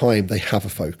whole time they have a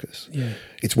focus. Yeah.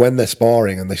 It's when they're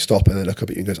sparring and they stop and they look up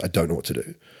at you and goes, I don't know what to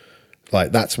do.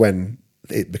 Like, that's when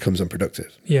it becomes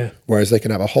unproductive. Yeah. Whereas they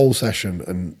can have a whole session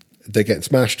and they're getting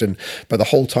smashed, but the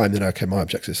whole time they know, okay, my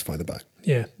objective is to find the back.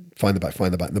 Yeah. Find the back.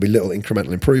 There'll be little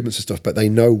incremental improvements and stuff, but they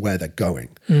know where they're going.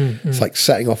 It's like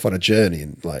setting off on a journey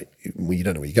and like, well, you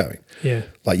don't know where you're going. Yeah.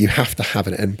 Like, you have to have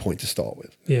an end point to start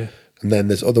with. Yeah. And then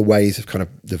there's other ways of kind of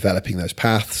developing those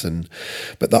paths.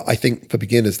 But I think for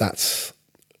beginners, that's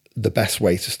the best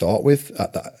way to start with,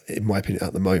 in my opinion,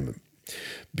 at the moment.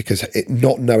 Because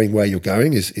not knowing where you're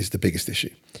going is the biggest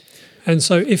issue. And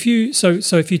so if you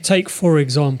take, for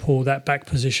example, that back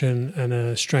position and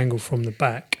a strangle from the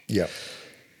back. Yeah.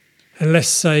 And let's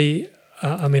say,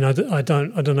 I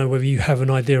don't know whether you have an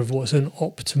idea of what's an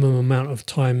optimum amount of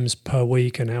times per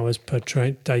week and hours per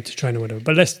day to train or whatever.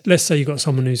 But let's say you've got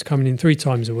someone who's coming in 3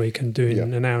 times a week and doing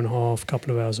an hour and a half,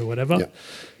 couple of hours or whatever.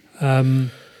 Yeah.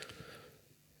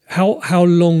 How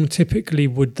long typically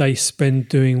would they spend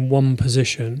doing one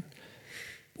position,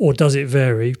 or does it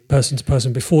vary person to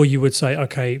person before you would say,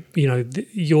 okay,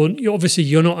 you're obviously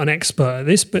you're not an expert at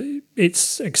this, but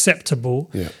it's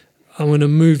acceptable. Yeah. I'm going to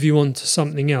move you on to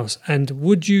something else. And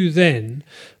would you then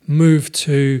move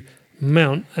to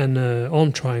mount an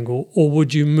arm triangle, or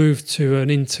would you move to an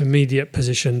intermediate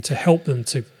position to help them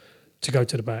to go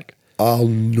to the back? I'll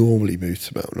normally move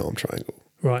to mount an arm triangle.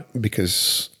 Right.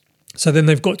 Because... So then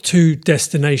they've got 2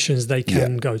 destinations they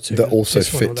can go to. That also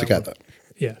fit together.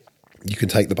 Yeah. You can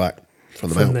take the back from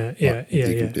the mount. There. Yeah,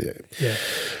 right? Yeah.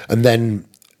 And then...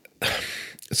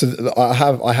 So I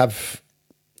have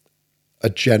a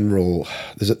general...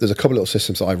 There's a couple of little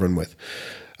systems that I run with.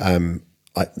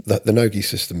 The no-gi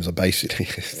systems are basically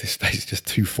just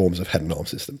 2 forms of head and arm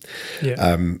system.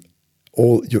 Yeah.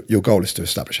 All your goal is to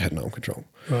establish a head and arm control.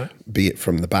 Right. Be it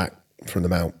from the back, from the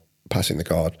mount, passing the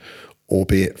guard, or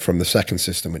be it from the second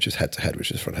system, which is head to head,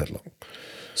 which is front headlock.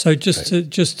 So just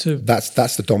to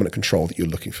that's the dominant control that you're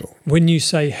looking for. When you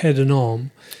say head and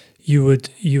arm, you would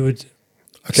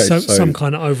some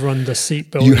kind of over under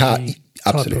seatbelt.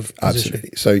 Absolutely, of position. absolutely.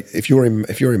 So if you're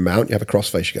in mount, you have a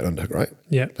crossface, you get an underhook, right?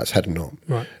 Yeah. That's head and arm.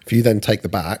 Right. If you then take the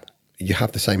back, you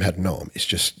have the same head and arm. It's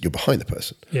just you're behind the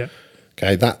person. Yeah.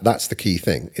 Okay, that's the key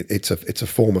thing. It's a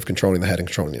form of controlling the head and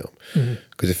controlling the arm.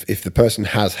 Because if the person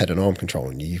has head and arm control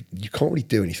on you, you can't really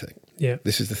do anything. Yeah.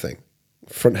 This is the thing.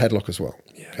 Front headlock as well.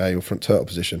 Yeah. Okay, or front turtle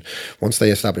position. Once they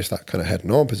establish that kind of head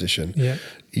and arm position, Yeah.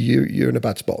 you're in a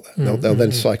bad spot there. They'll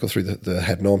then cycle through the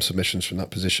head and arm submissions from that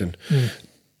position.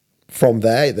 From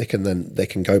there, they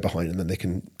can go behind and then they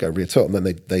can go rear turtle, and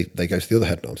then they go to the other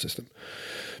head and arm system.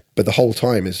 But the whole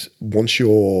time is once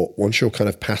you're kind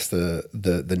of past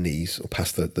the knees or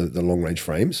past the long range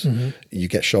frames, you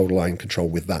get shoulder line control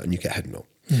with that, and you get head and arm.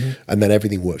 And then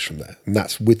everything works from there. And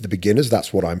that's with the beginners,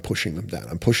 that's what I'm pushing them down.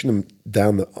 I'm pushing them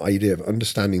down the idea of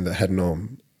understanding that head and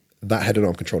arm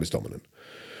control is dominant.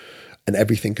 And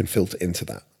everything can filter into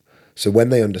that. So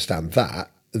when they understand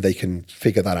that, they can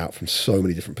figure that out from so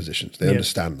many different positions. They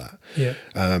understand that. Yeah.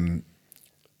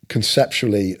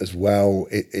 Conceptually as well,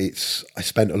 I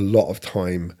spent a lot of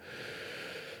time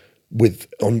with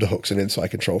underhooks and inside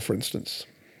control, for instance.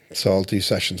 So I'll do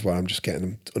sessions where I'm just getting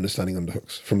them understanding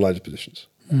underhooks from loads of positions.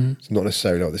 It's not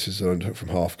necessarily, this is an underhook from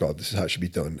half guard, this is how it should be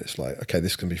done. It's like, okay,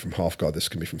 this can be from half guard, this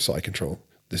can be from side control,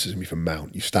 this is going to be from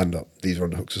mount. You stand up, these are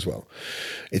underhooks as well.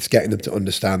 It's getting them to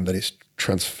understand that it's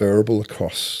transferable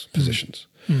across positions.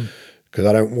 Because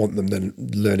I don't want them then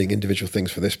learning individual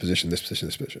things for this position, this position,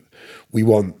 this position. We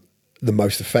want the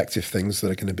most effective things that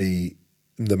are going to be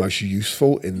the most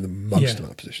useful in the most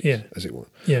amount of positions, as it were.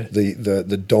 Yeah.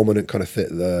 The dominant kind of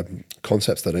the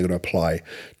concepts that are going to apply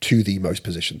to the most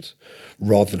positions,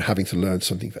 rather than having to learn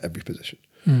something for every position.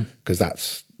 Because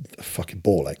that's a fucking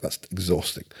ball ache. That's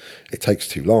exhausting. It takes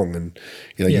too long, and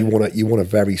you want a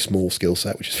very small skill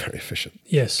set which is very efficient.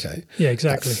 Yes. Okay. Yeah.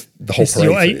 Exactly. That's the whole it's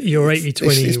Pareto. Your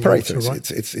 80-20 It's Pareto. water,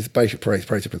 right? It's basic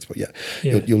Pareto principle. Yeah.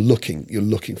 You're looking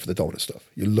for the dominant stuff.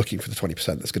 You're looking for the 20%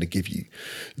 that's going to give you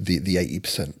the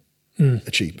 80%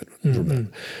 achievement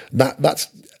from that.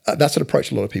 That's an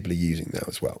approach a lot of people are using now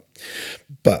as well.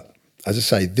 But as I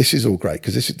say, this is all great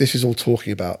because this is all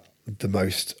talking about the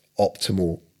most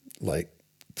optimal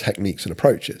techniques and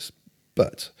approaches.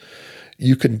 But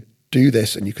you can do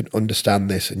this and you can understand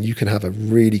this and you can have a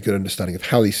really good understanding of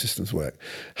how these systems work,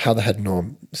 how the head and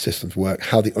arm systems work,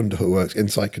 how the underhook works,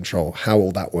 inside control, how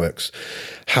all that works,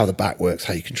 how the back works,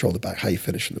 how you control the back, how you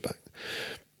finish from the back.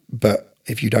 But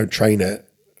if you don't train it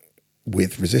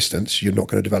with resistance, you're not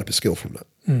going to develop a skill from that.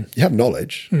 You have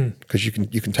knowledge because you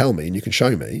can tell me and you can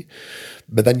show me,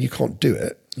 but then you can't do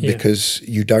it because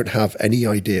you don't have any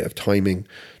idea of timing,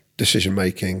 decision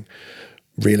making,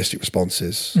 realistic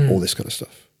responses, all this kind of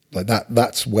stuff. Like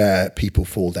that's where people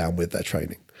fall down with their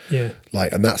training. Yeah.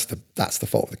 And that's the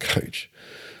fault of the coach.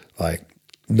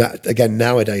 Again,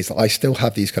 nowadays I still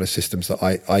have these kind of systems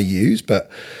that I use, but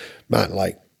man,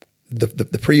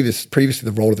 the previously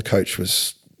the role of the coach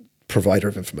was provider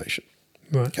of information.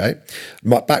 Right. Okay.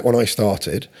 Back when I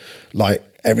started,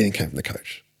 everything came from the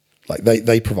coach.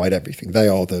 They provide everything. They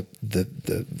are the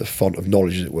font of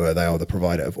knowledge, as it were. They are the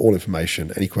provider of all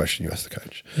information. Any question you ask the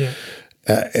coach. Yeah.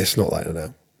 It's not like that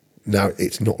now. Now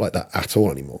it's not like that at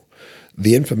all anymore.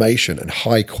 The information and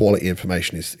high quality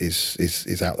information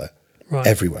is out there,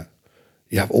 everywhere.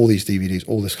 You have all these DVDs,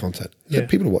 all this content. Yeah.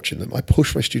 People are watching them. I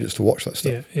push my students to watch that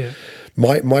stuff. Yeah.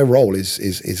 My role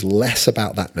is less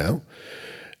about that now,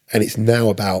 and it's now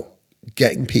about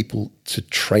getting people to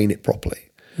train it properly.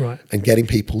 Right. And getting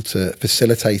people to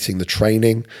facilitating the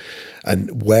training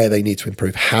and where they need to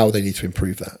improve, how they need to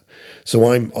improve that.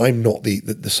 So I'm not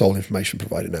the sole information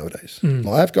provider nowadays.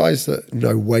 I have guys that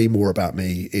know way more about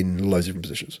me in loads of different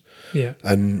positions. Yeah.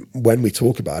 And when we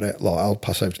talk about it, I'll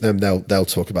pass over to them. They'll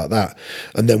talk about that,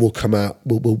 and then we'll come out.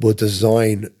 We'll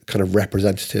design kind of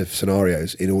representative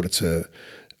scenarios in order to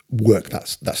work that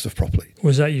stuff properly.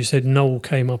 Was that you said Noel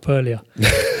came up earlier?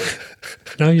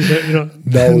 No, you don't. You're not.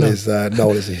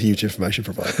 Noel is a huge information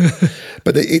provider,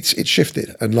 but it's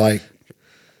shifted, and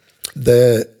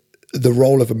the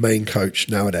role of a main coach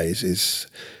nowadays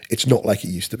it's not like it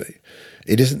used to be.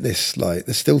 It isn't this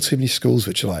there's still too many schools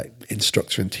which are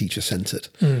instructor and teacher centered.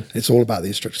 It's all about the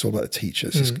instructor, it's all about the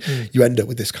teachers. You end up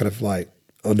with this kind of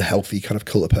unhealthy kind of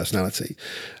cult of personality,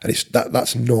 and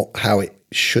that's not how it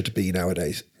should be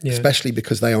nowadays. Especially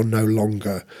because they are no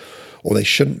longer, or they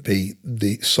shouldn't be,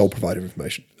 the sole provider of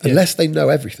information unless they know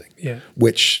everything. Yeah.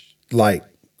 Which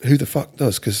who the fuck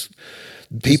does? Because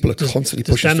people are constantly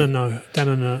pushing. Dana knows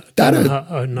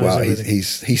everything.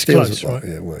 He feels close, right?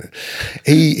 Yeah, well,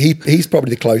 he's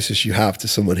probably the closest you have to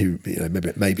someone who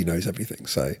maybe knows everything.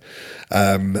 So,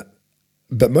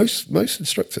 but most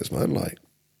instructors, man,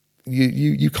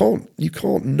 you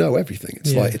can't know everything.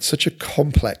 It's like it's such a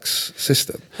complex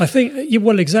system. I think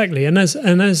well, exactly, and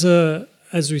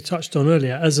as we touched on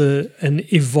earlier, as an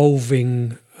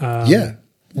evolving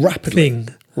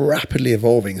rapidly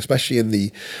evolving, especially in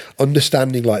the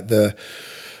understanding like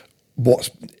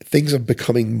things are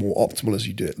becoming more optimal as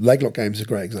you do it. Leg lock games is a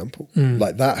great example.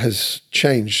 Like that has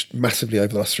changed massively over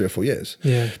the last 3 or 4 years.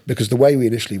 Because the way we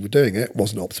initially were doing it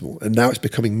wasn't optimal, and now it's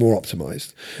becoming more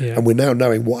optimized. And we're now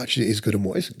knowing what actually is good and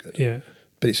what isn't good.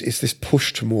 But it's this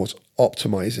push towards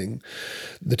optimizing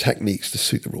the techniques to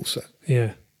suit the rule set.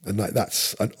 And like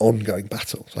that's an ongoing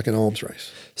battle. It's like an arms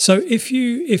race. So if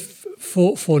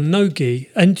for no gi,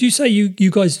 and do you say you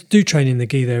guys do train in the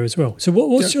gi there as well? So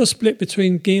what's your split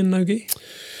between gi and no gi,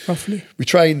 roughly? We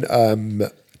train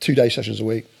 2 day sessions a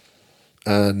week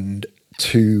and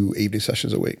 2 evening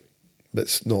sessions a week.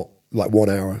 That's not like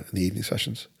 1 hour in the evening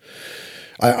sessions.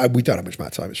 We don't have much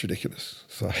mat time. It's ridiculous.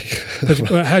 So,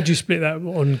 but how do you split that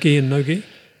on gi and no gi?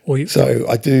 So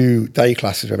I do day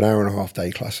classes. We have an hour and a half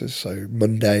day classes. So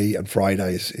Monday and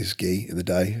Friday is gi in the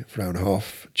day for an hour and a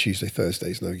half. Tuesday, Thursday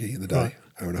is no gi in the day,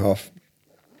 hour and a half.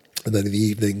 And then in the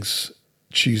evenings,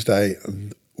 Tuesday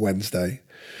and Wednesday,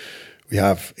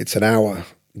 it's an hour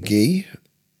gi,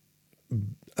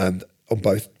 and on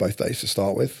both days to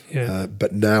start with.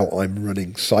 But now I'm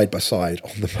running side by side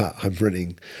on the mat. I'm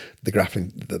running the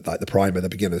grappling, the primer, the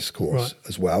beginners course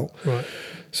as well.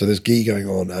 So there's gi going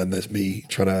on, and there's me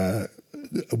trying to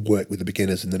work with the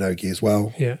beginners in the no gi as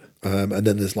well. And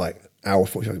then there's like hour,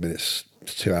 45 minutes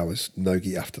to 2 hours no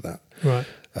gi after that.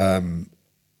 I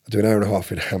do an hour and a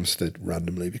half in Hampstead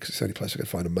randomly because it's the only place I can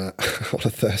find a mat on a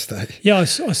Thursday. Yeah, I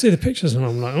see the pictures and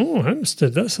I'm like, oh,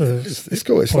 Hampstead, it's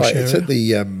cool. It's like area. It's at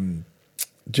the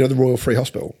do you know the Royal Free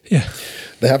Hospital?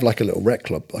 They have like a little rec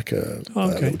club, like a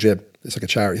little gym. It's like a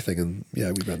charity thing, and we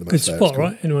ran the good spot,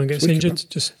 right? Anyone gets injured,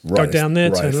 just go down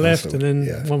there, turn left, and then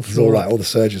one floor. All the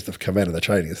surgeons that have come in and they're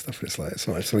training and stuff. And it's like, it's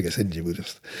all right, if someone gets injured, we'll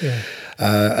just.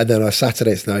 And then on a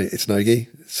Saturday, it's no-gi.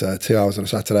 It's 2 hours on a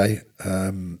Saturday.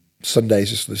 Sunday is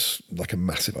just this like a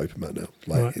massive open mat now.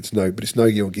 Like it's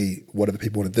no-gi or gi, whatever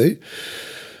people want to do.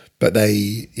 But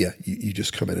you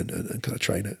just come in and kind of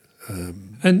train it.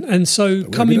 And so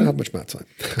we don't have much mat time.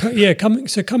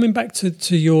 Coming back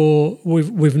to your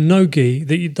with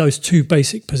no-gi, those 2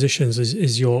 basic positions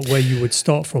is your where you would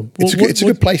start from. It's a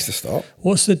good place to start.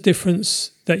 What's the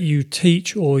difference that you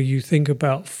teach or you think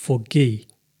about for gi?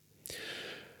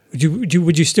 Would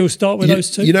you still start with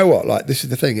those 2? You know what? Like this is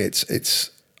the thing.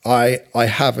 I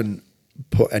haven't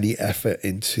put any effort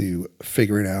into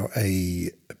figuring out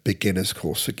a beginner's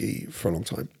course for gi for a long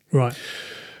time.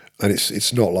 And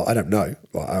it's not like I don't know.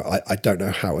 Like I don't know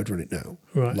how I'd run it now.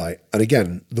 Like, and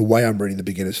again, the way I'm running the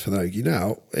beginners for no-gi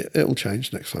now, it'll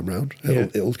change next time round.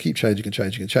 It'll keep changing and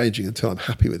changing and changing until I'm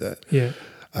happy with it.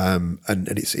 And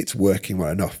it's working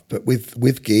well enough. But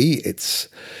with gi,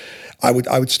 I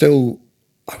would still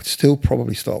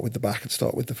probably start with the back and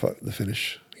start with the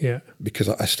finish. Because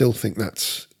I still think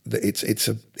it's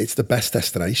the best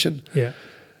destination.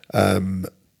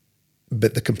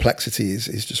 But the complexity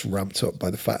is just ramped up by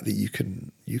the fact that you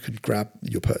can grab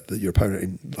your opponent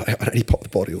in like, on any part of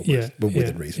the body almost, but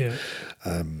within reason.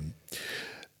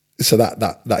 So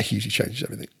that hugely changes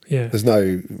everything. There's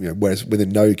no, whereas within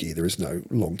no-gi there is no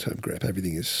long-term grip.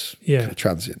 Everything is kind of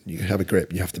transient. You have a grip,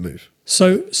 and you have to move.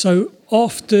 So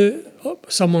after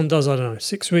someone does, I don't know,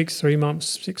 6 weeks, 3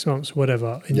 months, 6 months,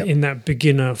 whatever, in that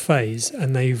beginner phase,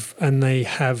 and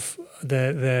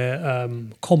they're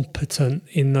competent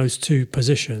in those 2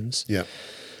 positions.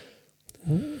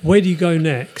 Where do you go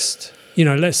next?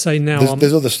 Let's say now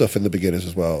there's other stuff in the beginners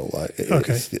as well. Like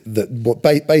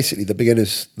basically the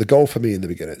beginners. The goal for me in the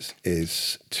beginners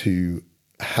is to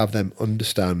have them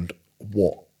understand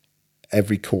what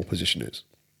every core position is,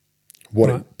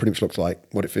 what it pretty much looks like,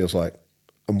 what it feels like,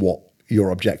 and what your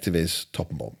objective is,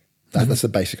 top and bottom. That's the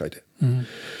basic idea.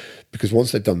 Because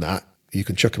once they've done that, you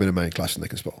can chuck them in a main class and they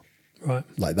can spar.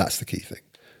 Like that's the key thing.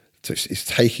 So it's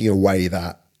taking away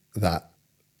that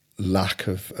lack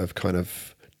of kind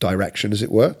of direction, as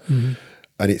it were, and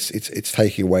it's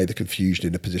taking away the confusion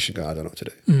in the position. I don't know what to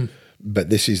do. But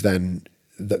this is then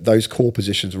those core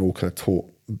positions are all kind of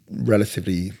taught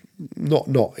relatively not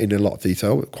in a lot of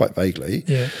detail, but quite vaguely.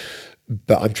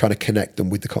 But I'm trying to connect them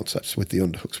with the concepts, with the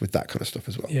underhooks, with that kind of stuff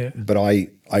as well. But I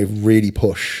really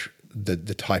push the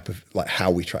type of like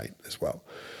how we train as well.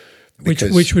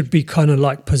 Which would be kind of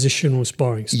like positional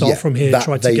sparring. Start from here,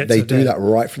 try to get to there. They do that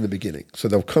right from the beginning. So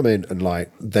they'll come in and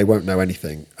like they won't know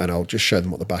anything, and I'll just show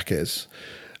them what the back is,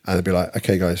 and they'll be like,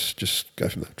 "Okay, guys, just go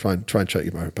from there. Try and choke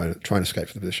your opponent. Try and escape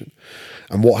from the position."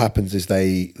 And what happens is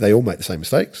they all make the same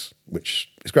mistakes.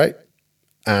 which is great.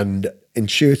 And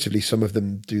intuitively, some of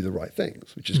them do the right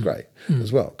things, which is great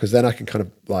as well. Because then I can kind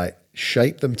of like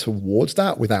shape them towards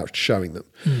that without showing them.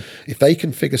 If they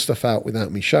can figure stuff out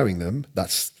without me showing them,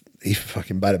 that's even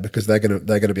fucking better, because they're gonna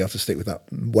be able to stick with that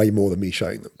way more than me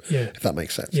showing them. Yeah. If that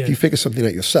makes sense. Yeah. If you figure something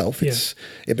out yourself, it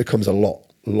becomes a lot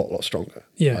stronger.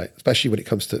 Yeah. Right? Especially when it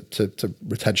comes to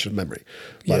retention of memory.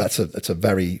 Like that's a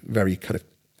very, very kind of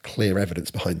clear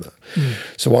evidence behind that.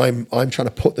 So I'm trying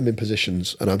to put them in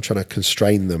positions, and I'm trying to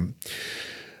constrain them,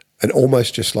 and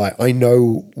almost just like, I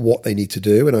know what they need to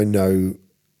do, and I know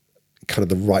kind of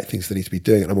the right things they need to be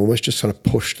doing, and I'm almost just trying to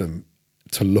push them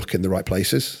to look in the right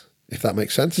places, if that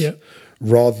makes sense. Yeah.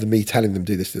 Rather than me telling them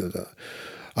do this, do that.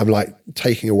 I'm like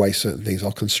taking away certain things.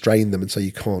 I'll constrain them and say,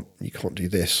 you can't do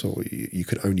this, or you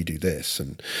can only do this,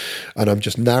 and I'm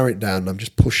just narrowing it down, and I'm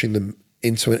just pushing them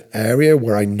into an area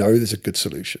where I know there's a good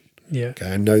solution. Yeah.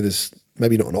 Okay. I know there's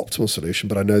maybe not an optimal solution,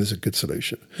 but I know there's a good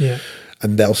solution. Yeah.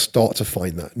 And they'll start to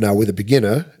find that. Now, with a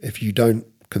beginner, if you don't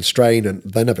constrain, and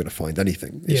they're never going to find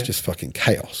anything. It's just fucking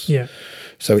chaos. Yeah.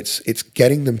 So it's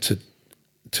getting them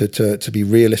to be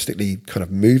realistically kind of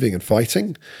moving and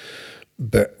fighting,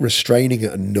 but restraining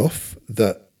it enough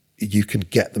that you can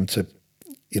get them to,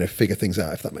 figure things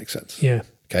out, if that makes sense. Yeah.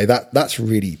 Okay, that's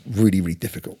really, really, really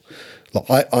difficult.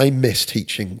 Like I miss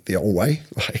teaching the old way,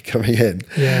 like coming in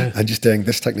and just doing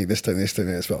this technique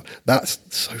as well. That's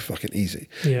so fucking easy.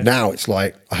 Yeah. Now it's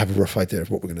like, I have a rough idea of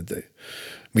what we're going to do.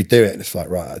 We do it, and it's like,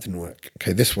 right, that didn't work.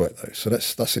 Okay, this worked though, so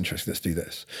that's interesting. Let's do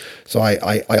this. So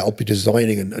I'll be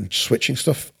designing and switching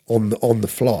stuff on the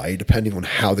fly, depending on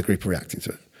how the group are reacting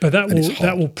to it. But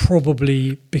that will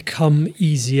probably become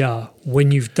easier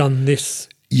when you've done this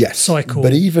cycle.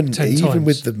 But even times.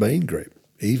 with the main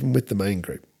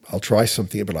group, I'll try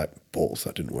something and be like, balls,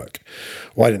 that didn't work.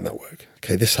 Why didn't that work?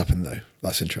 Okay, this happened though.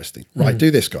 That's interesting. Right,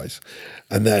 do this, guys.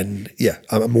 And then,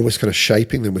 I'm always kind of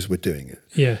shaping them as we're doing it.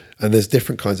 Yeah. And there's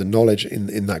different kinds of knowledge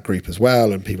in that group as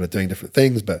well, and people are doing different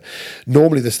things. But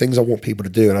normally there's things I want people to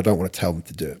do, and I don't want to tell them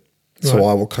to do it. So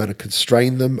I will kind of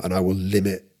constrain them, and I will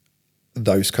limit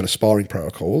those kind of sparring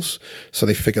protocols so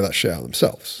they figure that shit out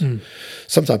themselves.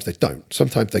 Sometimes they don't.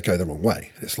 Sometimes they go the wrong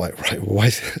way. It's like, right, well, why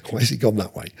has he gone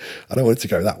that way? I don't want it to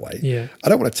go that way. Yeah. I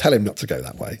don't want to tell him not to go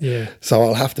that way. Yeah. So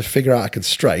I'll have to figure out a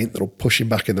constraint that'll push him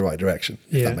back in the right direction,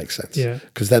 if that makes sense. Yeah.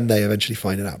 Because then they eventually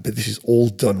find it out. But this is all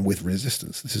done with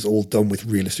resistance. This is all done with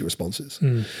realistic responses.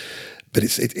 But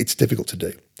it's difficult to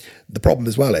do. The problem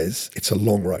as well is it's a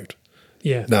long road.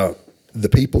 Yeah. Now, the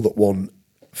people that want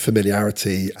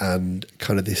familiarity and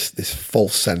kind of this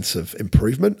false sense of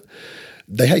improvement,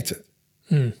 they hate it.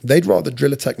 They'd rather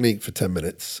drill a technique for 10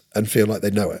 minutes and feel like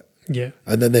they know it. Yeah.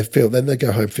 And then they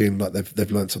go home feeling like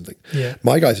they've learned something. Yeah.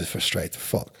 My guys are frustrated to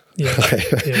fuck. Yeah.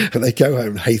 And they go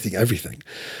home hating everything.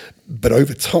 But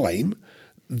over time,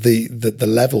 the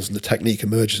levels and the technique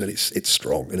emerges, and it's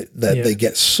strong, and they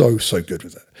get so good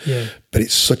with it. Yeah. But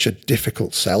it's such a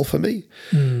difficult sell for me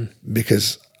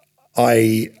because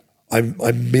I'm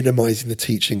minimizing the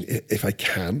teaching if I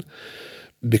can,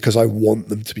 because I want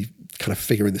them to be kind of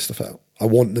figuring this stuff out. I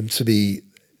want them to be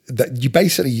that you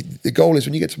basically, the goal is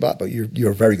when you get to black belt,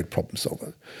 you're a very good problem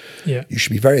solver. Yeah. You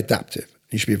should be very adaptive.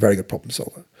 You should be a very good problem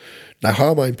solver. Now,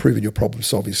 how am I improving your problem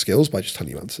solving skills? By just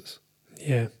telling you answers.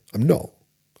 Yeah. I'm not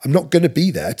going to be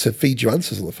there to feed you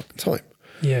answers all the fucking time.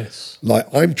 Yes. Like,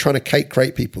 I'm trying to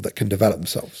create people that can develop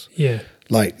themselves. Yeah.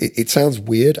 Like, it sounds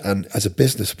weird, and as a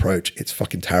business approach, it's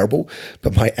fucking terrible,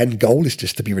 but my end goal is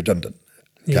just to be redundant.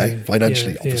 Okay,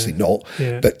 financially, obviously not,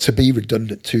 but to be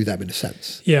redundant to them in a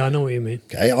sense. Yeah, I know what you mean.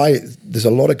 Okay, there's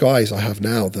a lot of guys I have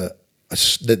now that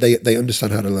they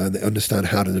understand how to learn, they understand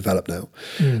how to develop now,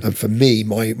 and for me,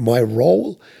 my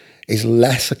role is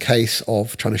less a case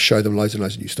of trying to show them loads and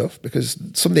loads of new stuff, because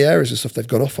some of the areas and stuff they've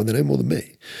gone off on, they know more than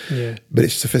me. Yeah. But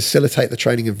it's to facilitate the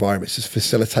training environment, it's to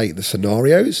facilitate the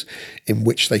scenarios in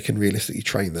which they can realistically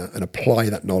train that and apply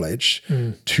that knowledge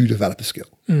to develop a skill.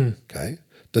 Okay.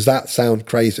 Does that sound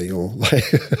crazy or like?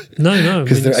 No.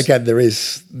 Because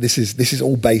this is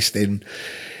all based in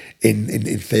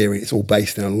theory. It's all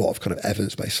based in a lot of kind of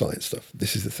evidence-based science stuff.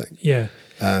 This is the thing. Yeah.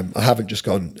 I haven't just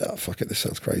gone, oh, fuck it, this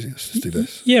sounds crazy, let's just do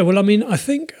this. Yeah, well, I mean, I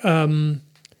think,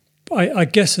 I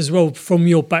guess as well, from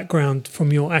your background,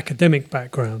 from your academic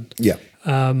background, you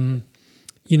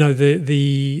know,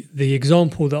 the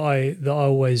example that I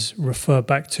always refer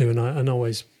back to, and I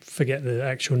always forget the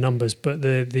actual numbers, but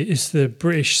it's the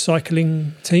British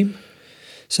cycling team.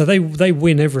 So they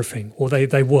win everything, or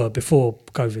they were before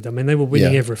COVID. I mean, they were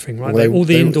winning everything, right? Well, all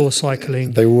the indoor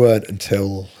cycling. They weren't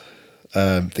until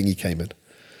thingy came in.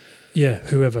 Yeah,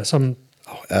 whoever. It's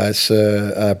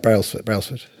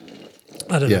Brailsford.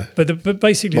 I don't know, but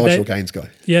basically, marginal gains guy.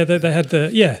 Yeah, they had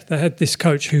this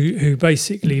coach who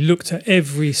basically looked at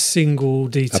every single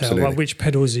detail, like which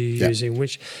pedals are you using,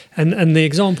 which, and the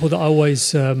example that I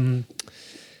always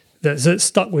that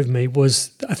stuck with me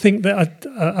was, I think that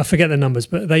I forget the numbers,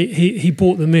 but he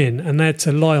brought them in and they had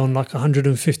to lie on like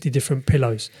 150 different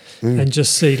pillows and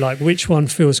just see like which one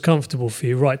feels comfortable for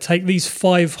you. Right, take these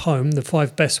 5 home, the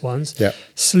 5 best ones,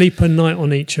 sleep a night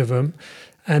on each of them.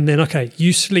 And then, okay,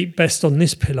 you sleep best on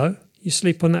this pillow. You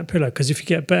sleep on that pillow because if you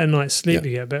get a better night's sleep,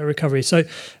 you get a better recovery. So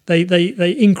they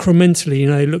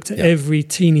incrementally, looked at every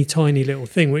teeny tiny little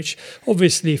thing. Which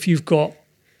obviously, if you've got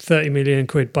 30 million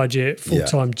quid budget,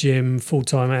 full-time gym,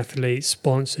 full-time athlete,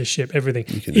 sponsorship, everything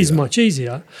is much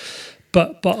easier.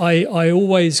 But I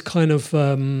always kind of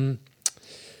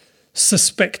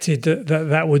suspected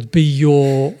that would be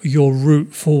your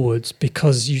route forwards,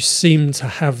 because you seem to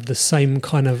have the same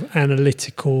kind of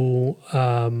analytical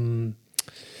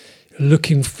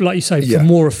looking, like you say, for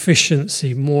more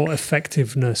efficiency, more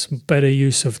effectiveness, better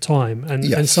use of time,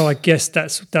 and so I guess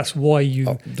that's why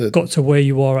you got to where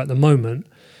you are at the moment.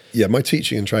 Yeah, my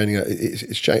teaching and training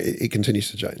it continues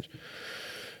to change.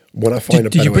 When I find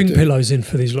did you bring pillows in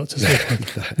for these lots of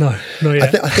sleep? No, not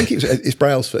yet. I think it's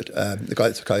Brailsford, the guy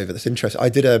that took over. That's interesting. I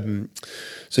did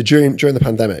so during the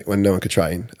pandemic when no one could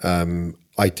train,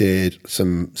 I did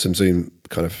some Zoom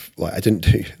kind of, like, I didn't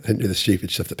do the stupid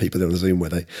stuff that people do on Zoom where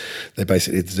they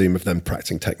basically did Zoom of them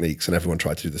practicing techniques and everyone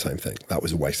tried to do the same thing. That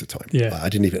was a waste of time. Yeah. Like, I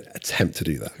didn't even attempt to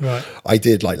do that. Right. I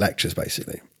did like lectures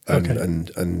basically.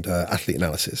 And athlete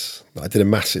analysis. I did a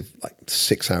massive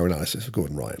 6-hour analysis of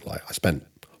Gordon Ryan. Like, I spent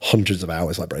hundreds of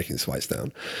hours breaking his fights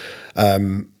down.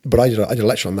 But I did a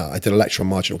lecture on that. I did a lecture on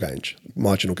marginal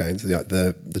gains,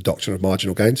 the doctrine of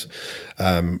marginal gains,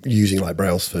 using like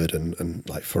Brailsford and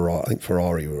like Ferrari. I think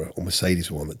Ferrari or Mercedes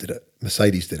were one that did it.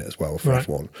 Mercedes did it as well for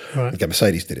F1. Right. Again,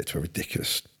 Mercedes did it to a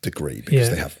ridiculous degree because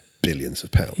they have billions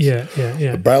of pounds. Yeah.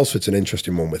 But Brailsford's an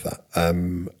interesting one with that.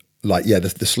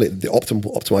 The sleep, the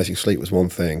optimizing sleep was one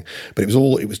thing, but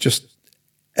it was just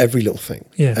every little thing,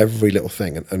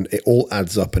 and it all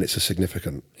adds up, and it's a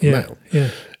significant amount.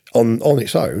 Yeah. On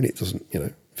its own, it doesn't.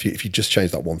 If you just change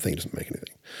that one thing, it doesn't make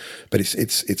anything. But it's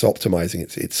optimizing.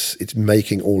 It's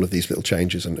making all of these little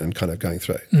changes and kind of going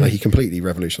through. Like, he completely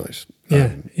revolutionised.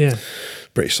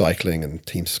 British cycling and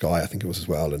Team Sky, I think it was as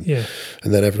well, and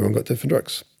then everyone got different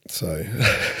drugs. So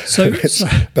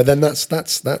but then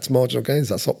that's marginal gains.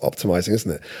 That's optimizing,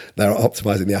 isn't it? They're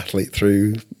optimizing the athlete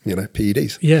through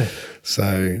PEDs. Yeah.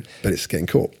 So, but it's getting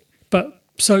caught. But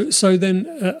so then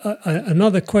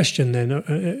another question then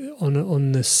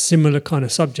on the similar kind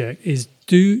of subject is: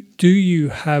 do you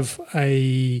have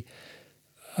a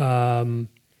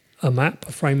map,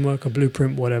 a framework, a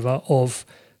blueprint, whatever, of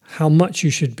how much you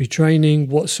should be training,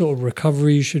 what sort of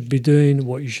recovery you should be doing,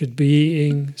 what you should be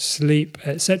eating, sleep,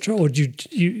 etc., or do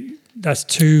you that's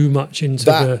too much into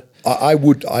that? I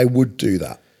would do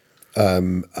that,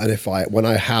 and when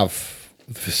I have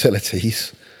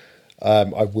facilities,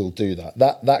 I will do that.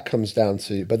 That comes down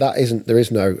to, but there is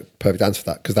no perfect answer for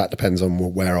that, because that depends on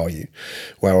where are you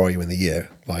in the year.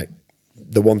 Like,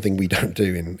 the one thing we don't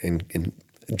do in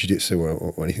jiu-jitsu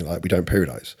or anything like that, we don't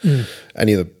periodize.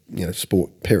 Any of the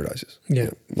sport periodizes.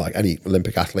 Like any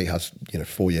Olympic athlete has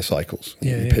 4-year cycles.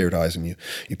 You periodize, and you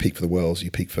peak for the worlds,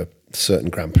 you peak for certain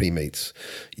Grand Prix meets,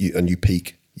 you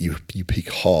peak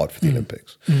hard for the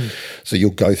Olympics. So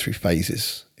you'll go through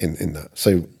phases in that.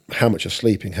 So how much you're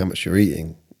sleeping, how much you're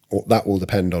eating, that will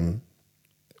depend on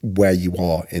where you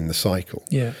are in the cycle.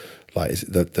 Like, is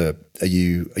it are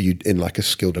you in like a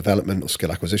skill development or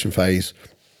skill acquisition phase?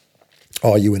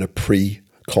 Are you in a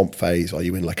pre-comp phase? Are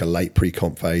you in like a late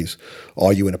pre-comp phase?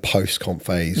 Are you in a post-comp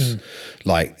phase?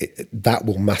 Like, that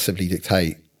will massively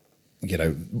dictate,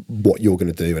 what you're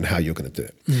going to do and how you're going to do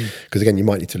it. Because again, you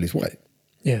might need to lose weight.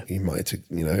 Yeah. You might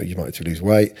need to lose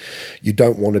weight. You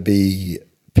don't want to be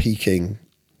peaking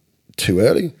too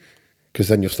early, because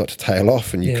then you'll start to tail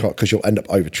off, and because you'll end up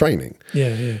overtraining.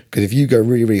 Because if you go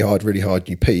really, really hard, and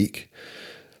you peak,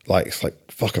 like, it's like,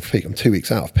 fuck, I've peaked. I'm 2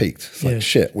 weeks out. I've peaked. It's like,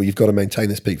 shit. Well, you've got to maintain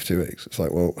this peak for 2 weeks. It's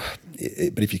like, well,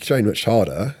 but if you train much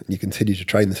harder and you continue to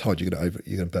train this hard, you're going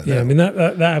to burn out. Yeah, I mean,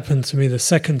 that happened to me the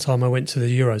second time I went to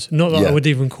the Euros. Not that I would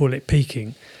even call it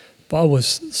peaking, but I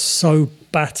was so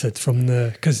battered from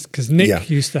because Nick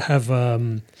used to have, I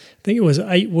think it was an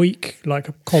 8-week like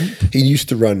a comp. He used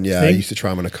to run, he used to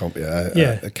try him on a comp,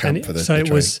 a camp for the so the it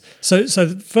training. was so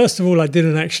first of all, I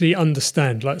didn't actually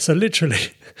understand. Like, so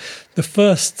literally, the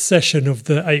first session of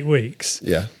the 8 weeks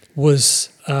was,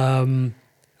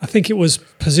 I think it was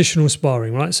positional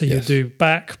sparring, right? So you do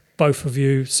back, both of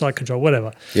you, side control,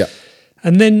 whatever. Yeah.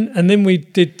 And then we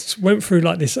went through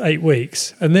like this 8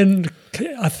 weeks, and then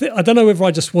I don't know whether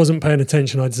I just wasn't paying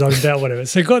attention, I zoned out, whatever.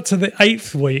 So it got to the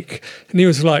 8th week, and he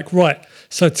was like, right,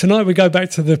 so tonight we go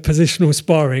back to the positional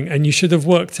sparring, and you should have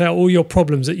worked out all your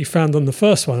problems that you found on the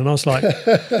first one. And I was like,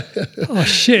 oh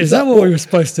shit, is that what we were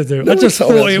supposed to do? I just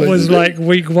thought it was like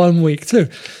week 1, week 2.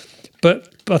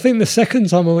 But I think the second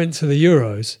time I went to the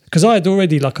Euros, because I had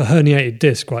already like a herniated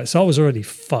disc, right? So I was already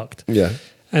fucked. Yeah.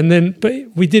 And then, but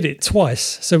we did it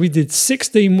twice. So we did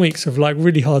 16 weeks of like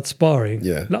really hard sparring.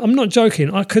 Yeah. Like, I'm not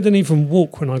joking. I couldn't even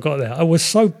walk when I got there. I was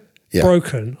so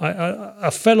broken. I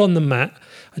fell on the mat.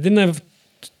 I didn't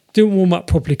warm up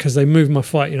properly because they moved my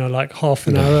fight, like half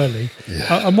an hour early.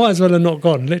 Yeah. I might as well have not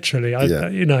gone, literally.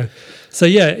 So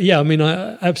yeah. I mean,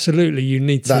 absolutely, you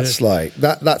need to. That's like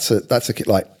that. That's a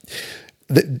like.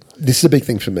 This is a big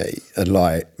thing for me, and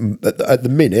like at the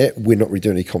minute we're not really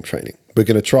doing any comp training. We're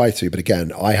going to try to, but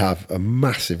again, I have a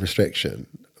massive restriction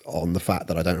on the fact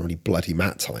that I don't have any bloody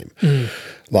mat time.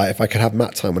 Like if I could have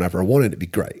mat time whenever I wanted, it'd be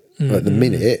great. But at the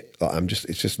minute, like,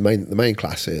 it's just the main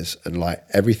classes, and like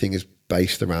everything is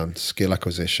based around skill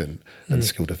acquisition and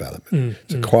skill development.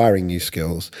 It's acquiring new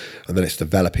skills, and then it's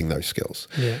developing those skills.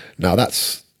 Yeah. Now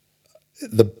that's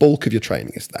the bulk of your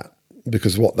training is that.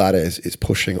 Because what that is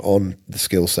pushing on the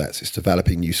skill sets, it's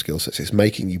developing new skill sets, it's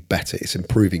making you better, it's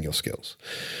improving your skills.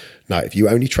 Now, if you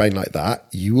only train like that,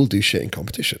 you will do shit in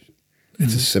competition.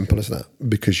 It's as simple as that,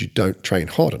 because you don't train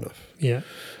hard enough. Yeah.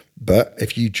 But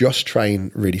if you just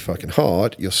train really fucking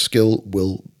hard, your skill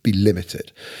will be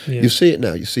limited. Yeah. You'll see it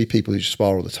now. You see people who just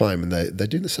spar all the time, and they're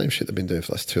doing the same shit they've been doing for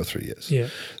the last 2 or 3 years. Yeah.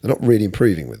 They're not really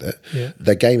improving with it. Yeah.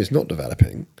 Their game is not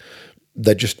developing.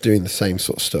 They're just doing the same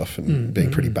sort of stuff and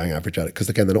being pretty bang average at it, because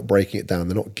again, they're not breaking it down.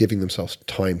 They're not giving themselves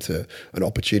time to an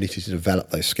opportunity to develop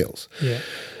those skills. Yeah.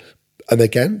 And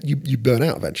again, you burn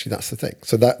out eventually. That's the thing.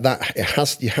 So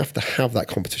you have to have that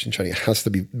competition training. It has to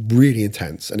be really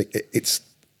intense. And it's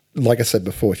like I said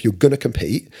before, if you're going to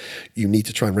compete, you need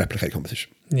to try and replicate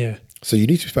competition. Yeah. So you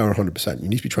need to be fair 100%. You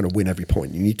need to be trying to win every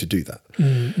point. You need to do that.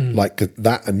 Like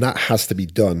that, and that has to be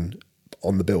done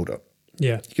on the build up.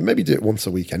 Yeah. You can maybe do it once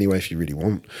a week anyway if you really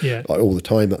want. Yeah. Like all the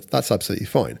time, that's absolutely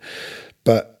fine.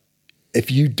 But if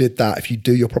you did that, if you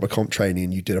do your proper comp training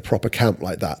and you did a proper camp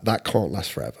like that, that can't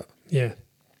last forever. Yeah.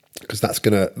 Because that's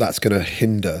gonna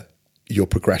hinder your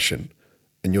progression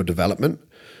and your development,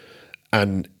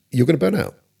 and you're gonna burn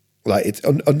out. Like it's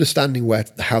understanding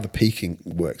how the peaking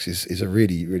works is a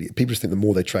really, really, people just think the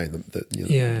more they train,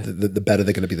 the better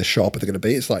they're going to be, the sharper they're going to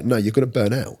be. It's like, no, you're going to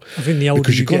burn out. I think the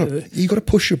older you get, you got to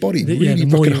push your body really the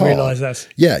more you hard. realise that's...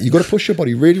 Yeah, you got to push your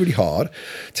body really, really hard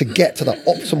to get to that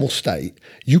optimal state.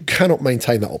 You cannot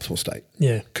maintain that optimal state.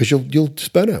 Yeah, because you'll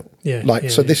just burn out. Yeah,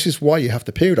 so this is why you have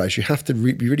to periodize. You have to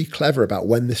be really clever about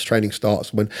when this training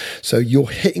starts. So you're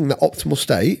hitting the optimal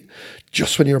state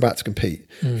just when you're about to compete.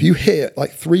 If you hit it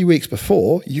like 3 weeks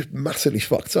before, you've massively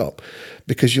fucked up,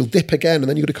 because you'll dip again and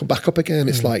then you've got to come back up again.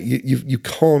 It's like you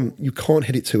can't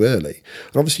hit it too early,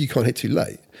 and obviously you can't hit too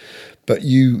late. But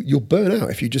you'll burn out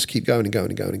if you just keep going and going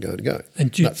and going and going and going.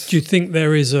 And do you think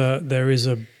there is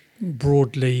a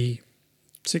broadly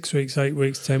 6 weeks, 8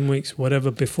 weeks, 10 weeks,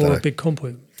 whatever before a big comp?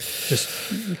 Just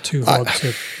too hard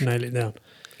to nail it down.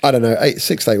 I don't know.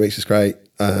 6 to 8 weeks is great.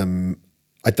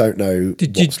 I don't know.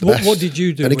 What did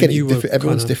you do? And again,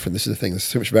 everyone's different. This is the thing. There's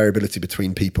so much variability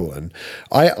between people. And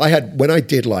I had, when I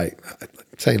did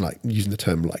using the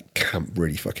term like camp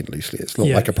really fucking loosely, it's not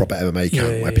like a proper MMA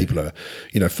camp where people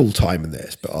are, full time in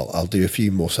this, but I'll do a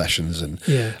few more sessions, and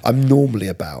I'm probably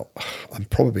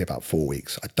about 4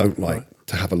 weeks. I don't like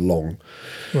to have a long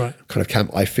kind of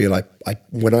camp. I feel like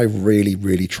when I really,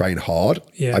 really train hard,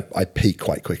 I peak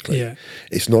quite quickly. Yeah.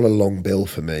 It's not a long build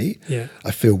for me. Yeah.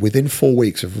 I feel within 4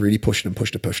 weeks of really pushing,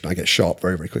 I get sharp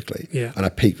very, very quickly. Yeah. And I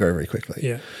peak very, very quickly.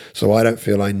 Yeah. So I don't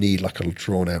feel I need like a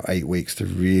drawn out 8 weeks to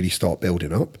really start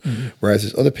building up. Mm-hmm. Whereas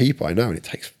there's other people I know, and it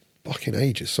takes fucking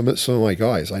ages. Some of my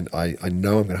guys, I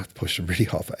know I'm going to have to push them really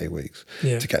hard for 8 weeks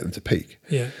to get them to peak.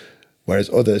 Yeah.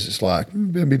 Whereas others, it's like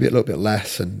maybe a little bit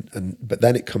less, but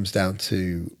then it comes down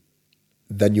to,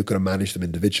 then you're going to manage them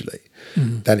individually.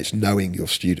 Mm-hmm. Then it's knowing your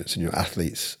students and your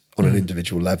athletes on an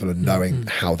individual level, and knowing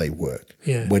how they work.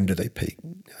 Yeah. When do they peak?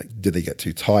 Do they get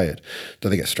too tired? Do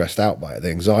they get stressed out by it?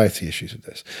 The anxiety issues of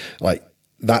this, like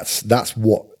that's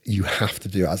what you have to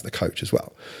do as the coach as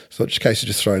well. It's not just a case of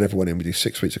just throwing everyone in. We do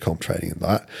 6 weeks of comp training and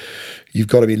that. You've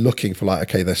got to be looking for like,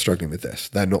 okay, they're struggling with this.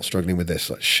 They're not struggling with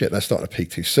this. Like shit, they're starting to peak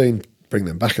too soon. Bring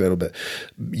them back a little bit.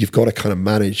 You've got to kind of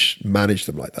manage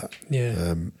them like that.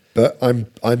 Yeah. But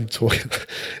I'm talking.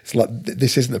 It's like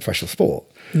this isn't a professional sport.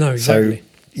 No, exactly. So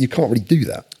you can't really do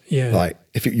that. Yeah. Like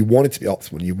if you wanted to be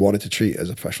optimal, you wanted to treat it as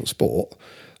a professional sport,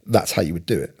 that's how you would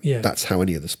do it. Yeah. That's how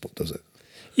any other sport does it.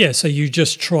 Yeah, so you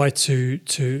just try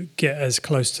to get as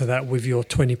close to that with your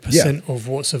 20% of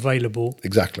what's available.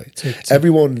 Exactly.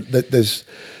 Everyone, there's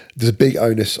a big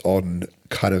onus on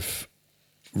kind of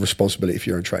responsibility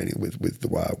for your own training with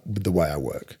the way I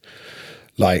work.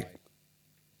 Like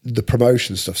the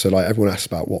promotion stuff. So like everyone asks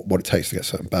about what it takes to get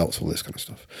certain belts, all this kind of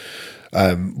stuff.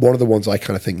 One of the ones I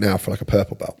kind of think now for like a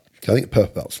purple belt. I think a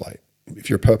purple belt's like, if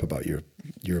you're a purple belt, you're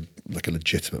like a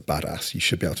legitimate badass. You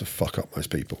should be able to fuck up most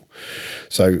people.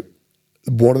 So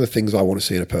one of the things I want to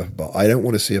see in a purple belt, I don't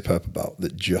want to see a purple belt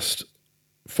that just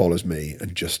follows me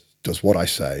and just does what I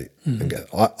say. And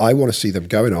I want to see them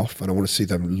going off, and I want to see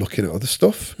them looking at other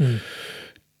stuff,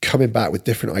 coming back with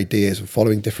different ideas and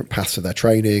following different paths of their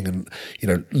training,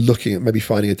 and looking at maybe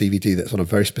finding a DVD that's on a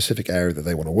very specific area that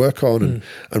they want to work on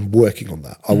and working on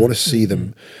that. I want to see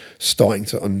them starting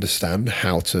to understand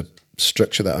how to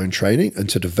structure their own training and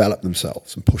to develop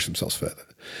themselves and push themselves further.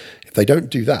 If they don't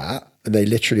do that, and they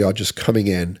literally are just coming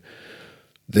in,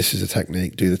 this is a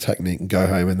technique, do the technique and go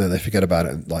home, and then they forget about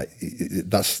it, and like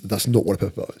that's not what a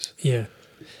purple belt is. Yeah.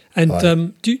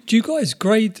 And do you guys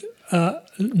grade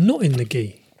not in the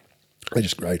gi? I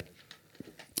just grade.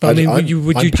 But would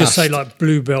you just say like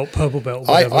blue belt, purple belt?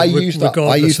 Whatever, I use that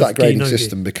grading gi, no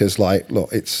system gi? because like,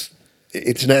 look, it's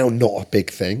now not a big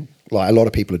thing. Like a lot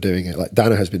of people are doing it. Like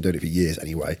Dana has been doing it for years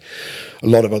anyway. A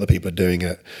lot of other people are doing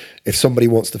it. If somebody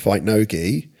wants to fight no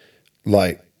gi,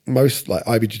 like most like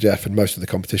IBJJF and most of the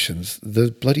competitions,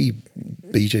 the bloody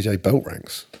BJJ belt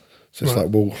ranks. So it's like,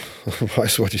 well, why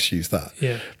should I just use that?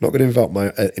 Yeah. I'm not going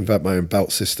to invent my own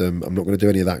belt system. I'm not going to do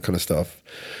any of that kind of stuff.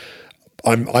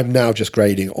 I'm now just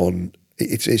grading on.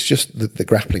 It's just the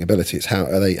grappling ability. It's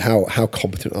how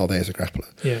competent are they as a grappler?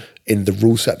 Yeah. In the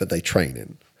rule set that they train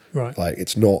in. Right. Like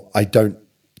it's not. I don't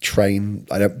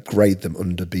grade them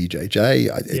under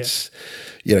BJJ. It's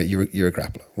you're a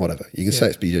grappler. Whatever. You can say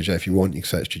it's BJJ if you want. You can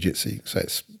say it's jiu-jitsu. You can say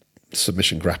it's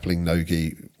submission grappling, no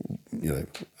gi.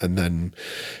 And then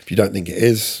if you don't think it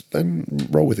is, then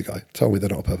roll with the guy. Tell me they're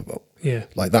not a purple belt. Yeah.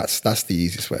 Like that's the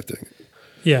easiest way of doing it.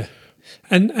 Yeah.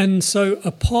 And so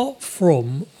apart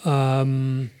from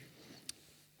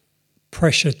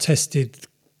pressure tested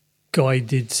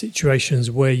guided situations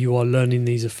where you are learning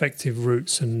these effective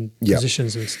routes and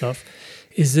positions and stuff,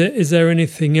 is there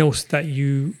anything else that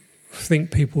you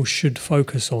think people should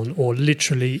focus on, or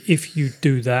literally if you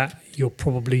do that you're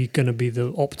probably going to be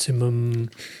the optimum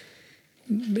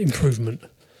improvement?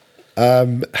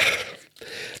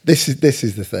 This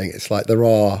is the thing. It's like there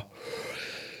are.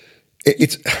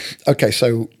 It's okay.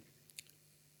 So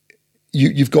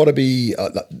you've got to be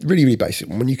really, really basic.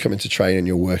 When you come into train and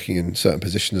you're working in certain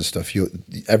positions and stuff,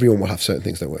 everyone will have certain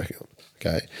things they're working on.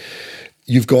 Okay,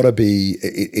 you've got to be.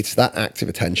 It's that active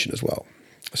attention as well.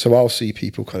 So I'll see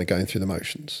people kind of going through the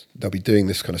motions. They'll be doing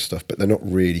this kind of stuff, but they're not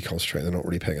really concentrating. They're not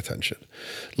really paying attention.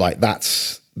 Like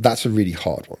that's a really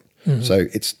hard one. Mm-hmm. So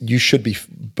you should be,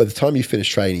 by the time you finish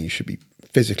training, you should be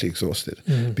physically exhausted,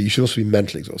 but you should also be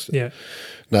mentally exhausted. Yeah.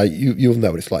 Now you'll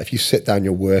know what it's like. If you sit down,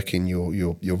 you're working,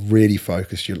 you're really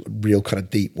focused, you're real kind of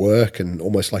deep work and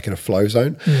almost like in a flow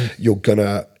zone. You're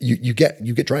gonna you get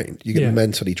drained. You get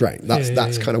mentally drained.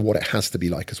 That's kind of what it has to be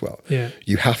like as well. Yeah.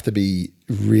 You have to be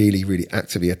really, really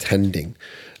actively attending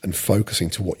and focusing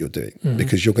to what you're doing,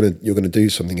 because you're gonna do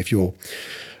something. If you're,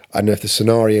 I don't know, if the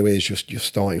scenario is you're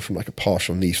starting from like a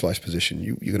partial knee slice position,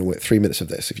 you're going to work 3 minutes of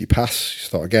this. If you pass, you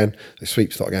start again. They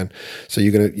sweep, start again. So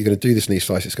you're going to do this knee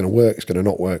slice. It's going to work. It's going to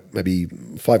not work. Maybe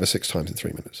 5 or 6 times in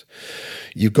 3 minutes.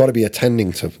 You've got to be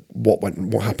attending to what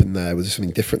happened there. Was there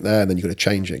something different there? And then you've got to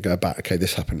change it and go back. Okay,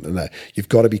 this happened and there. You've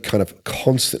got to be kind of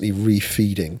constantly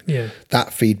refeeding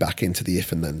that feedback into the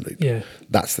if and then loop. Yeah,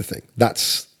 that's the thing.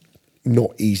 That's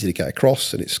not easy to get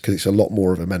across, and it's because it's a lot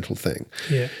more of a mental thing.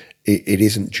 Yeah. It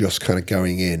isn't just kind of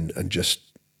going in and just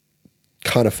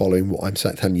kind of following what I'm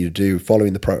telling you to do,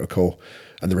 following the protocol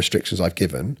and the restrictions I've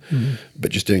given, but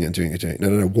just doing it and doing it.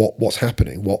 No. What's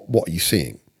happening? What are you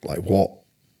seeing? Like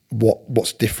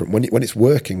what's different when it's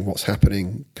working? What's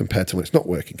happening compared to when it's not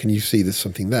working? Can you see there's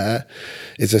something there?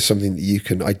 Is there something that you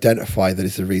can identify that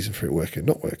is the reason for it working,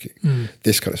 not working?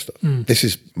 This kind of stuff. This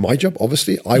is my job.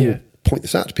 Obviously, I will point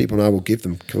this out to people and I will give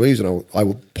them clues and I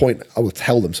will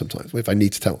tell them sometimes if I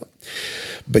need to tell them.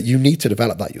 But you need to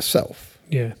develop that yourself.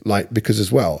 Yeah. Like, because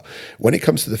as well, when it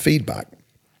comes to the feedback,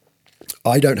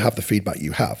 I don't have the feedback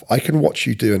you have. I can watch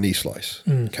you do a knee slice.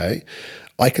 Okay.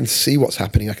 I can see what's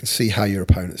happening. I can see how your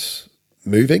opponent's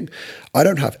moving. I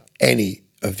don't have any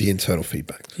of the internal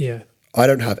feedback. Yeah. I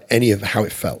don't have any of how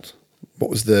it felt. What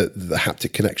was the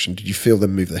haptic connection? Did you feel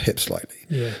them move their hips slightly?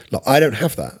 Yeah. Like, I don't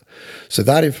have that. So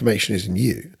that information is in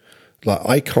you. Like,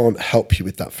 I can't help you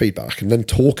with that feedback. I can then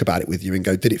talk about it with you and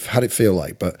go, how did it feel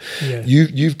like? But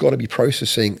you've got to be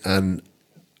processing and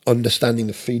understanding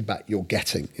the feedback you're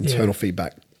getting, internal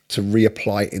feedback, to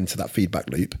reapply it into that feedback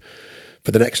loop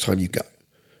for the next time you go.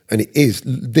 And it is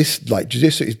this, like,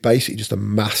 jiu-jitsu is basically just a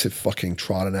massive fucking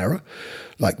trial and error.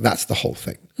 Like, that's the whole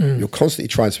thing. You're constantly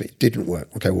trying something. It didn't work.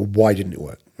 Okay, well, why didn't it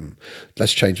work?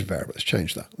 Let's change the variable. Let's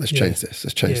change that. Let's change this.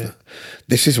 Let's change that.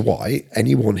 This is why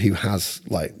anyone who has,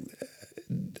 like,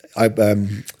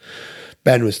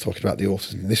 Ben was talking about the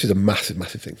autism. This is a massive,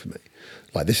 massive thing for me.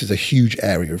 Like, this is a huge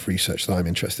area of research that I'm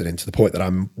interested in, to the point that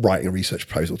I'm writing a research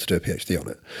proposal to do a PhD on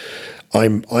it.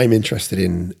 I'm interested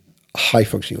in high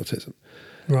functioning autism.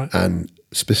 Right. And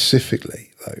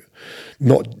specifically, though,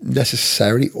 not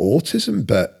necessarily autism,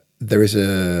 but there is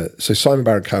so Simon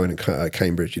Baron-Cohen at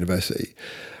Cambridge University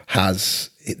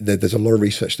there's a lot of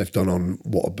research they've done on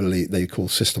what I believe they call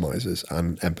systemizers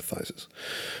and empathizers.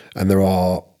 And there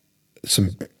are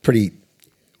some pretty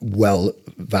well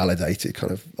validated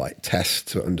kind of like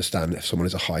tests to understand if someone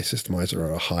is a high systemizer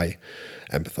or a high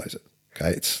empathizer.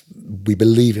 Okay, we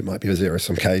believe it might be a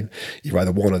zero-sum game. You're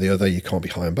either one or the other. You can't be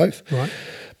high on both. Right.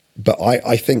 But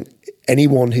I think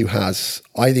anyone who has,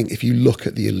 I think if you look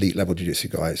at the elite level jiu-jitsu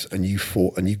guys and you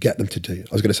get them to do,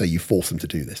 I was going to say you force them to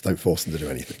do this. Don't force them to do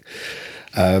anything.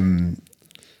 I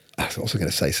was also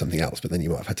going to say something else, but then you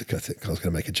might have had to cut it because I was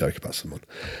going to make a joke about someone.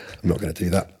 I'm not going to do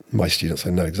that. My students,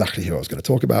 I know exactly who I was going to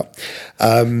talk about.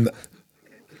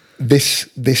 This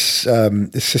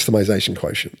systemization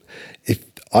quotient, if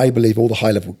I believe all the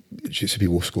high level jiu-jitsu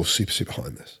people will score super, super high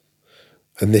on this.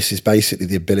 And this is basically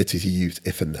the ability to use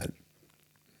if and then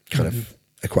kind of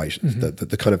equations,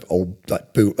 the kind of old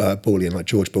like Boolean, like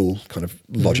George Boole kind of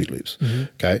logic loops.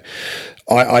 Okay,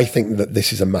 I think that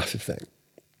this is a massive thing.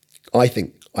 I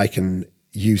think I can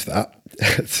use that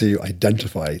to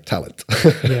identify talent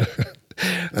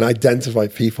and identify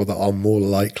people that are more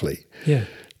likely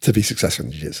to be successful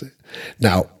in jiu-jitsu.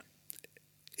 Now,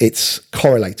 it's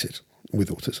correlated with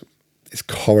autism. It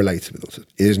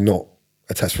is not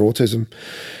a test for autism,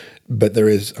 but there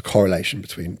is a correlation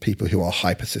between people who are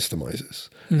hyper systemizers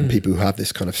and people who have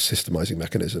this kind of systemizing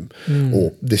mechanism,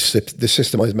 or this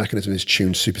systemizing mechanism is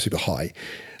tuned super, super high,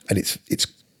 and it's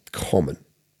common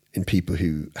in people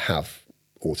who have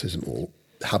autism or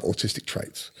have autistic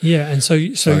traits. Yeah, and so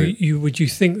would you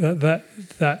think that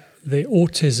the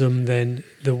autism, then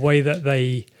the way that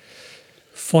they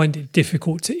find it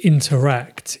difficult to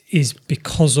interact is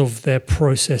because of their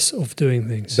process of doing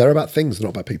ththings? They're about things, not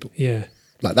about people. Yeah.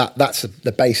 Like that's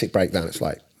the basic breakdown. It's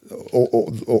like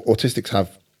autistics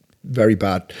have very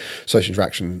bad social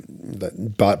interaction,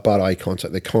 bad eye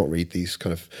contact. They can't read these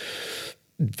kind of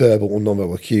verbal or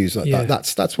non-verbal cues.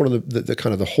 That's one of the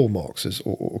kind of the hallmarks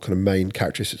or kind of main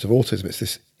characteristics of autism. It's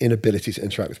this inability to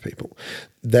interact with people.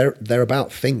 They're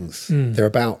about things. They're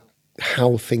about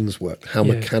how things work, how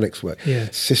mechanics work,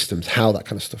 systems, how that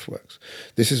kind of stuff works.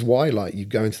 This is why, like, you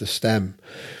go into the STEM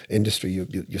industry,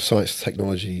 your science,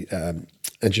 technology,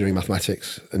 engineering,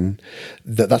 mathematics, and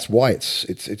that's why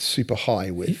it's super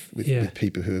high with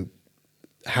people who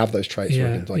have those traits or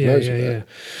have been diagnosed with it,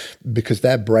 because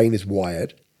their brain is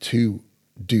wired to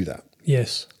do that.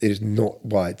 Yes, it is not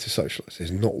wired to socialize. It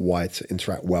is not wired to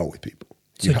interact well with people.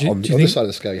 So on the other side of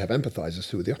the scale, you have empathizers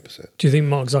who are the opposite. Do you think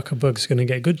Mark Zuckerberg's going to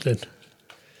get good then?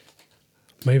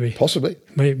 Maybe. Possibly.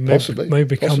 Maybe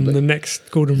become the next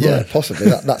Gordon Ryan. Yeah, possibly.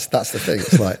 That's the thing.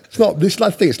 It's like, it's not this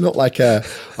like thing. It's not like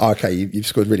okay, you've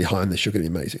scored really high on this, you're going to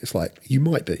be amazing. It's like, you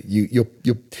might be. You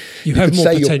have more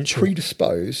potential. You're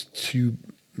predisposed to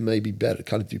maybe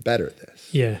do better at this.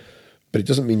 Yeah. But it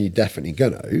doesn't mean you're definitely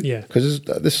gonna. Yeah. Because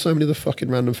there's so many other fucking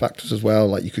random factors as well.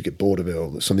 Like, you could get bored of it,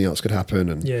 or that something else could happen.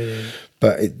 And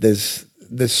But there's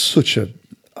such a.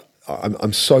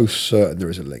 I'm so certain there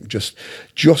is a link. Just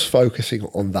focusing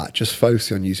on that, just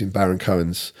focusing on using Baron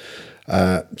Cohen's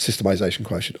systemization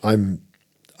quotient. I'm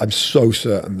so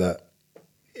certain that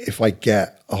if I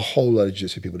get a whole load of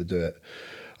jiu-jitsu people to do it,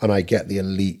 and I get the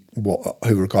elite,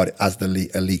 who regard it as the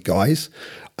elite guys,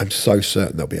 I'm so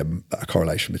certain there'll be a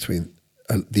correlation between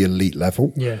the elite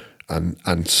level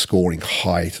and scoring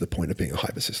high to the point of being a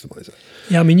hyper systemizer.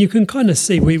 Yeah, I mean, you can kind of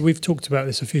see, we've talked about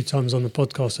this a few times on the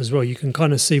podcast as well, you can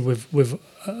kind of see with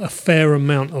a fair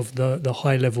amount of the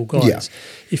high level guys,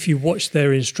 if you watch their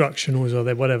instructionals or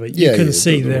their whatever, you can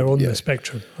see they're on the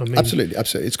spectrum. I mean, absolutely.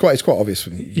 It's quite obvious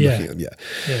when looking at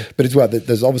them. But as well,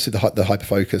 there's obviously the hyper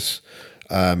focus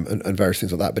and various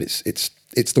things like that, but it's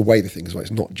it's the way they think as well.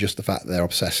 It's not just the fact that they're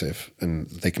obsessive and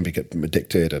they can get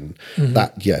addicted, and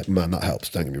that helps.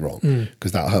 Don't get me wrong,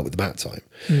 because that'll help with the mat time.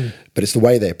 But it's the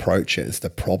way they approach it. It's the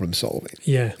problem solving.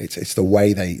 Yeah, it's the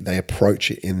way they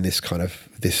approach it in this kind of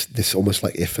this almost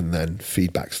like if and then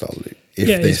feedback style loop.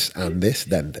 If this and this,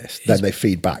 then this, then they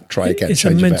feed back. Try again. It's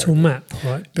a mental map,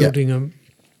 right? Building a.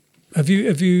 Have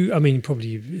you? I mean,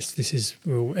 probably this is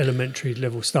real elementary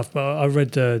level stuff, but I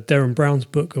read Darren Brown's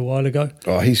book a while ago.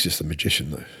 Oh, he's just a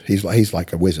magician, though. He's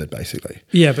like a wizard, basically.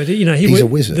 Yeah, but he's a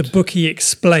wizard. The book he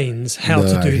explains how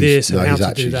to do this and how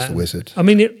to do that. He's a wizard. I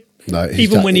mean,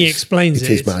 even when he explains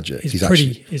it's magic.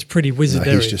 It's pretty wizardary.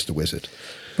 No, he's just a wizard.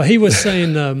 But he was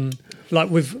saying. Like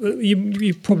with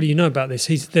you probably know about this.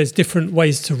 There's different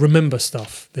ways to remember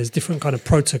stuff. There's different kind of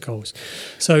protocols.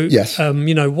 So yes.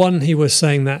 One he was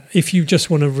saying that if you just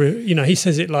want to, he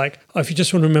says it like if you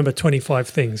just want to remember 25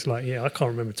 things. Like I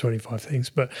can't remember 25 things,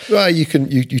 but you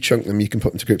can you chunk them. You can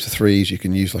put them to groups of threes. You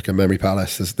can use like a memory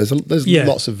palace. There's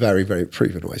lots of very very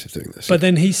proven ways of doing this. But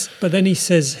then he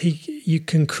says you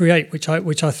can create, which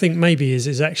I think maybe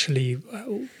is actually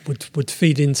would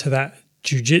feed into that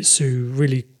jiu-jitsu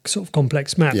really sort of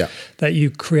complex map that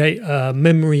you create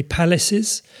memory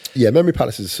palaces. Memory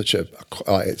palaces is such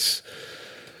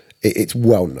it's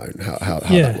well known how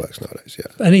that works nowadays.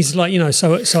 And he's like,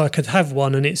 so I could have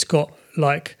one and it's got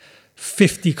like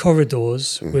 50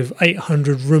 corridors with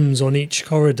 800 rooms on each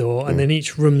corridor, and then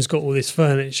each room's got all this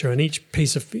furniture, and each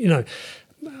piece of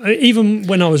even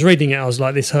when I was reading it I was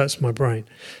like, this hurts my brain,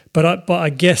 but I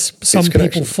guess some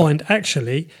people find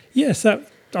actually that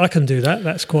I can do that.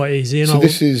 That's quite easy, and I'll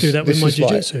do that with my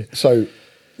jiu-jitsu. So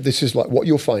this is like what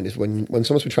you'll find is when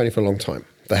someone's been training for a long time,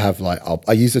 they have like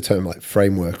I use the term like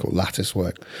framework or lattice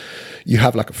work. You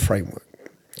have like a framework.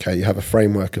 Okay, you have a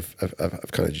framework of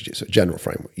kind of jiu-jitsu, general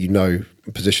framework.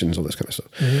 Positions, all this kind of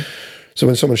stuff. Mm-hmm. So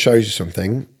when someone shows you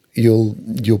something, you'll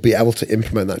be able to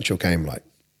implement that into your game like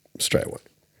straight away,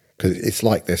 because it's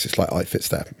like this. It's like it fits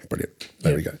there. Brilliant.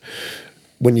 There we go.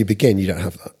 When you begin, you don't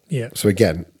have that. Yeah. So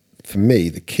again, for me,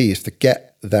 the key is to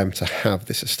get them to have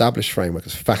this established framework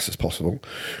as fast as possible,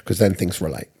 because then things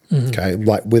relate. Mm-hmm. Okay,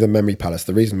 like with a memory palace,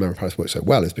 the reason memory palace works so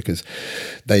well is because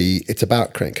it's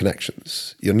about creating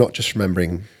connections. You're not just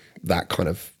remembering that kind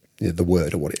of the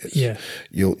word or what it is. Yeah,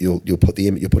 you'll put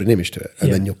you'll put an image to it,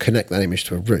 and then you'll connect that image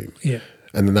to a room. Yeah,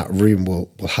 and then that room will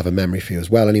have a memory for you as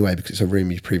well anyway, because it's a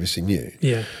room you previously knew.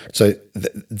 Yeah, so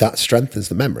that strengthens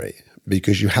the memory,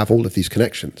 because you have all of these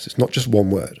connections. It's not just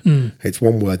one word. It's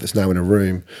one word that's now in a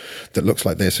room that looks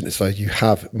like this, and it's like you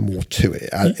have more to it.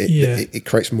 It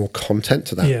creates more content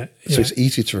to that. So it's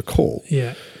easier to recall.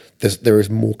 Yeah. There is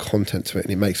more content to it,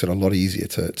 and it makes it a lot easier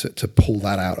to pull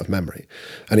that out of memory.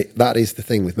 And that is the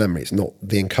thing with memory. It's not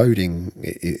the encoding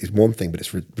is one thing, but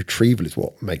it's retrieval is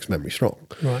what makes memory strong.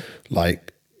 Right.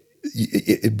 Like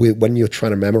when you're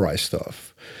trying to memorize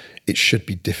stuff, it should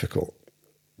be difficult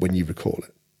when you recall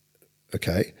it.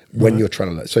 Okay, when you're trying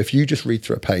to learn. So if you just read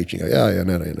through a page, and you go,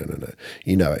 no,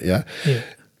 you know it, yeah.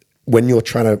 When you're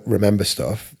trying to remember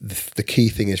stuff, the key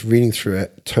thing is reading through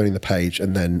it, turning the page,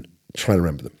 and then trying to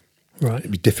remember them. Right, it'd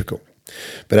be difficult,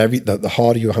 but the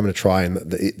harder you're having to try, and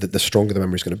the stronger the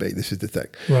memory is going to be. This is the thing,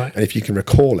 right? And if you can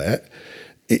recall it,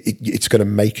 it's going to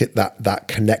make it that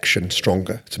connection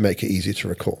stronger, to make it easier to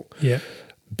recall. Yeah.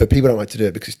 But people don't like to do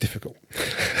it because it's difficult.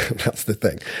 That's the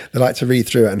thing. They like to read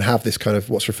through it and have this kind of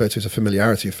what's referred to as a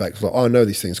familiarity effect. It's like, I know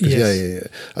these things because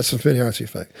that's a familiarity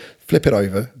effect. Flip it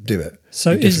over, do it.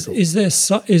 So is there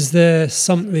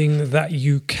something that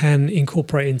you can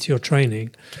incorporate into your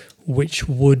training which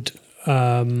would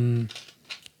allow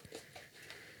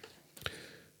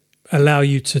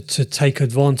you to take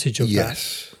advantage of that?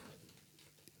 Yes.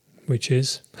 Which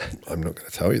is? I'm not going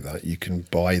to tell you that. You can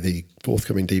buy the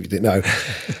forthcoming DVD. No.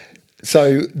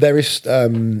 So there is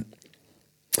something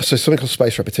called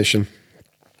spaced repetition,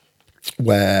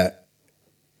 where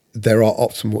there are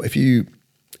optimal. If you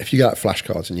get out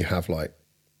flashcards and you have like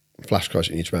flashcards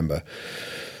you need to remember,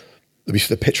 there'll be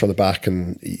the picture on the back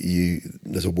and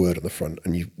there's a word on the front,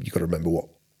 and you got to remember what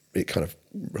it kind of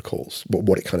recalls,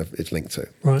 what it kind of is linked to.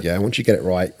 Right. Yeah. Once you get it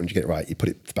right, you put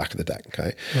it at the back of the deck.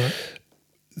 Okay. Right.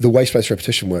 The way spaced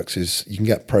repetition works is you can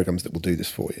get programs that will do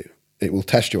this for you. It will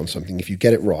test you on something. If you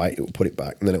get it right, it will put it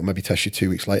back, and then it will maybe test you 2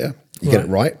 weeks later. You get it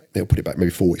right, it will put it back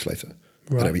maybe 4 weeks later,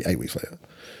 and maybe 8 weeks later.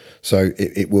 So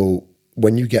it will,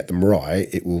 when you get them right,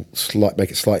 it will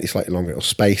make it slightly longer. It will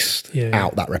space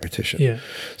out that repetition. Yeah.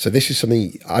 So this is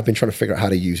something I've been trying to figure out how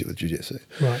to use it with jiu-jitsu.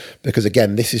 Right. Because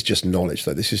again, this is just knowledge,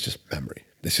 though. This is just memory.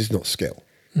 This is not skill.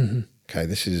 Mm-hmm. Okay,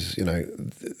 this is,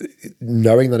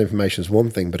 knowing that information is one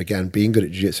thing, but again, being good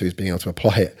at jiu-jitsu is being able to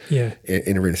apply it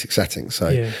in a realistic setting.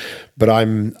 So, but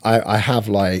I have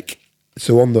like,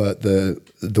 so on the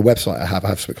website I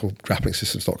have something called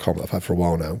grapplingsystems.com that I've had for a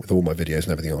while now with all my videos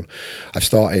and everything on. I've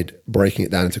started breaking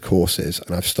it down into courses,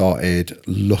 and I've started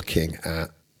looking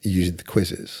at using the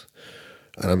quizzes,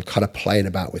 and I'm kind of playing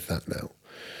about with that now.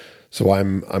 So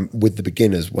I'm with the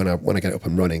beginners, when I get up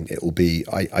and running, it will be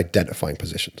identifying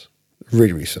positions.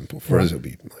 Really, really simple. For us, it'll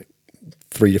be like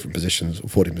 3 different positions or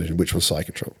 4 different positions, which was side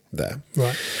control there.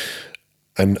 Right.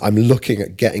 And I'm looking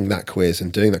at getting that quiz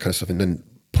and doing that kind of stuff, and then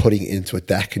putting it into a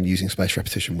deck and using spaced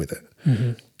repetition with it,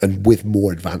 and with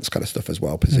more advanced kind of stuff as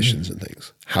well, positions and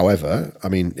things. However, I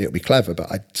mean, it'll be clever,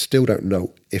 but I still don't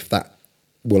know if that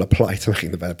will apply to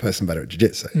making the person better at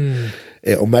jiu-jitsu.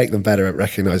 It'll make them better at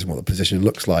recognizing what the position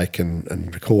looks like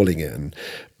and recalling it.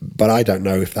 But I don't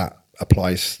know if that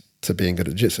applies to being good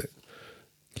at jiu-jitsu.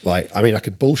 Like, I mean, I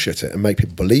could bullshit it and make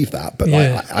people believe that, but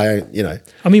I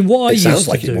mean, what I it used sounds to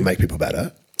like do, it will make people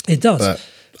better. It does. But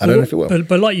I don't know if it will.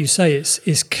 But like you say,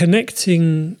 it's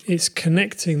connecting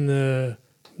the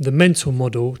mental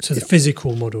model to the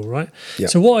physical model, right? Yeah.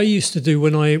 So what I used to do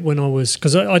when I was,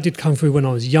 because I did Kung Fu when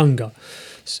I was younger,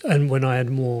 and when I had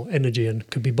more energy and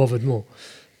could be bothered more.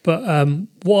 But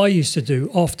what I used to do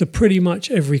after pretty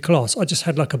much every class, I just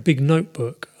had like a big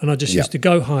notebook, and I just used to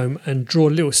go home and draw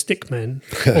little stick men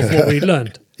of what we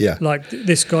learned. Yeah. Like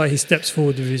this guy, he steps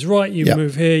forward with his right, you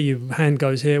move here, your hand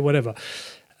goes here, whatever.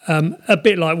 A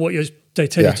bit like what they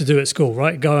tell you to do at school,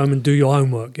 right? Go home and do your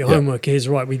homework. Your homework is,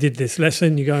 right, we did this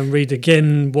lesson. You go and read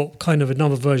again what kind of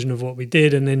another version of what we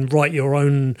did, and then write your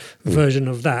own version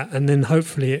of that. And then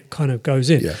hopefully it kind of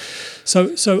goes in. Yeah.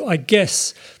 So I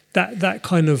guess that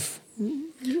kind of,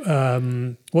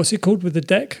 what's it called with the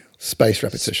deck? Spaced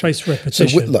repetition. Spaced repetition.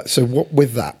 So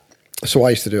with that, so I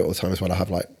used to do it all the time as well. I have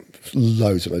like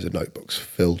loads of notebooks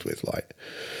filled with like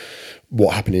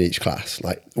what happened in each class.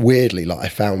 Like weirdly, like I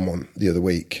found one the other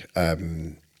week,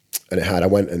 and I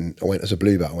went as a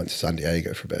blue belt. I went to San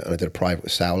Diego for a bit, and I did a private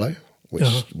with Saulo, which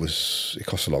it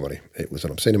cost a lot of money. It was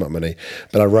an obscene amount of money,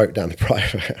 but I wrote down the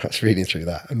private. I was reading through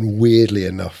that, and weirdly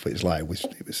enough, it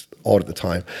was odd at the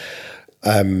time.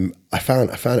 I found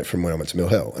it from when I went to Mill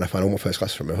Hill, and I found all my first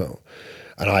classes from Mill Hill,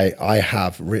 and I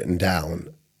have written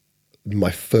down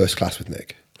my first class with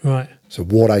Nick. Right. So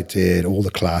what I did, all the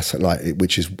class, and it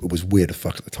was weird as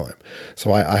fuck at the time.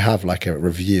 So I have like a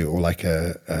review or like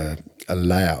a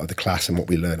layout of the class and what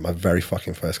we learned in my very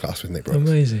fucking first class with Nick Brooks.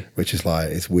 Amazing. Which is like,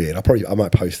 it's weird. I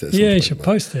might post it. You should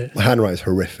post it. My handwriting is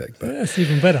horrific. But that's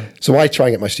even better. So I try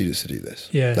and get my students to do this.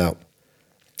 Yeah. Now,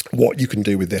 what you can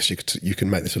do with this, you can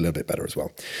make this a little bit better as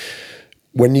well.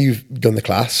 When you've done the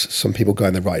class, some people go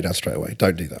and they write it down straight away.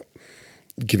 Don't do that.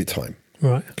 Give it time.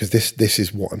 Right. Because this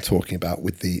is what I'm talking about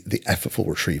with the effortful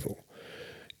retrieval.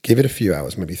 Give it a few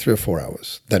hours, maybe 3 or 4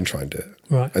 hours, then try and do it.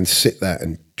 Right. And sit there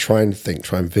and try and think,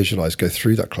 try and visualize, go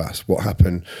through that class, what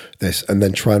happened, this, and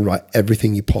then try and write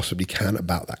everything you possibly can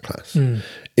about that class.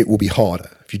 It will be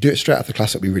harder. If you do it straight after the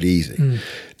class, it'll be really easy.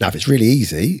 Now, if it's really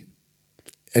easy,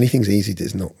 anything's easy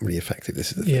is not really effective.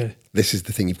 This is the thing. Yeah. This is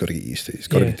the thing you've got to get used to. It's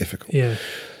got to be difficult. Yeah.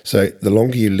 So the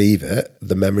longer you leave it,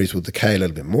 the memories will decay a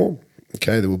little bit more.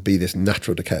 Okay, there will be this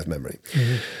natural decay of memory.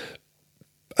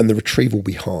 And the retrieval will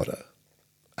be harder.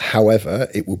 However,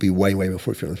 it will be way, way more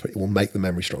fruitful. It will make the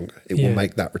memory stronger. It will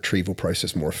make that retrieval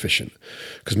process more efficient.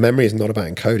 Because memory is not about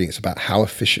encoding. It's about how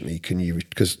efficiently can you...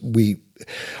 Because we,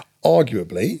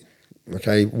 arguably,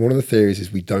 okay, one of the theories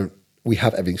is we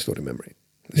have everything stored in memory.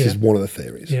 This is one of the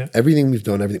theories. Yeah. Everything we've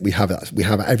done, we have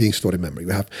everything stored in memory.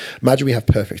 Imagine we have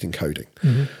perfect encoding.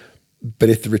 But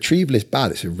if the retrieval is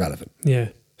bad, it's irrelevant. Yeah.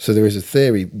 So there is a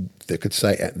theory that could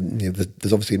say,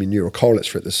 there's obviously going to be neural correlates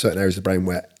for it. There's certain areas of the brain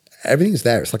where everything's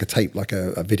there. It's like a tape, like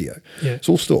a video. Yeah. It's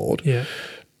all stored. Yeah.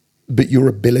 But your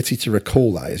ability to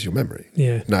recall that is your memory.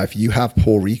 Yeah. Now, if you have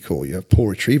poor recall, you have poor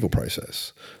retrieval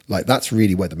process, like that's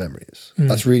really where the memory is.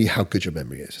 That's really how good your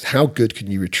memory is. How good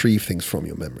can you retrieve things from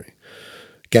your memory?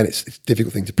 Again, it's a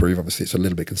difficult thing to prove. Obviously, it's a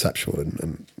little bit conceptual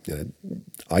and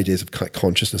ideas of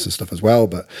consciousness and stuff as well.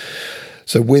 But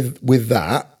so with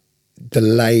that,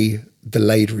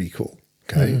 delayed recall.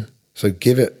 Okay. So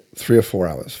give it 3 or 4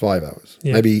 hours, 5 hours,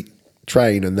 maybe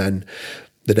train, and then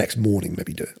the next morning,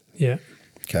 maybe do it. Yeah.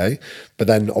 Okay. But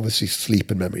then obviously sleep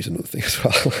and memory is another thing as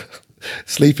well.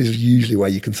 Sleep is usually where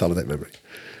you consolidate memory.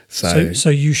 So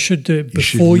you should do it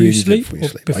before you sleep?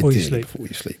 Before you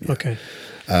sleep. Yeah. Okay.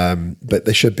 But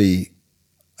there should be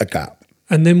a gap.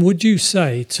 And then would you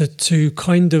say to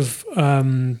kind of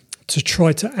to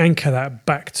try to anchor that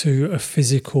back to a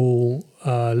physical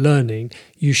learning,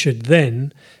 you should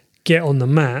then get on the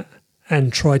mat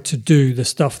and try to do the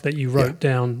stuff that you wrote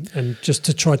down, and just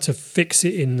to try to fix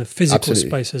it in the physical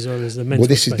space as well as the mental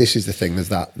space. This is the thing. There's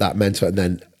that mental, and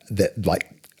then that,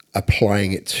 like,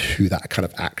 applying it to that kind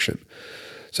of action.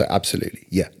 So absolutely,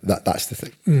 that's the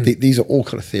thing. These are all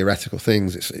kind of theoretical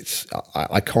things.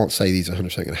 I can't say these are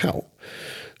 100% going to help.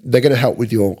 They're going to help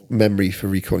with your memory for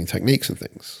recalling techniques and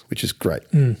things, which is great.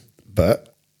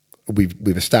 But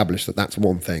we've established that that's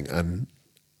one thing, and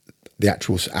the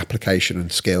actual application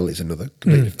and skill is another.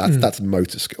 That's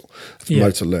motor skill. That's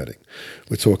motor learning.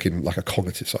 We're talking like a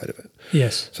cognitive side of it.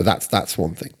 Yes. So that's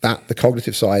one thing. That the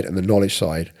cognitive side and the knowledge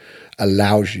side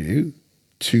allows you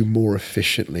to more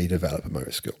efficiently develop a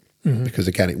motor skill, because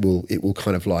again, it will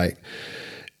kind of like,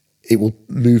 it will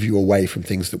move you away from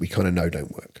things that we kind of know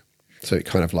don't work. So it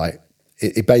kind of like,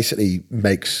 it basically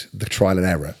makes the trial and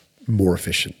error more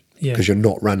efficient. Because you're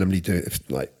not randomly doing it.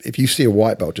 If you see a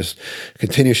white belt just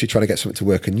continuously trying to get something to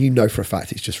work, and you know for a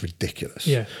fact it's just ridiculous,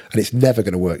 and it's never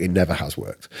going to work, it never has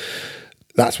worked,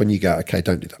 that's when you go, okay,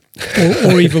 don't do that.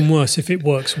 or even worse, if it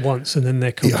works once and then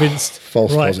they're convinced.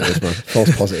 False positives, man.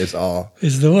 False positives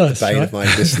is the worst. The bane of my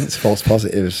existence. False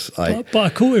positives. But I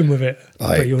caught him with it.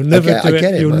 But you'll never do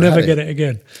it. You'll never get it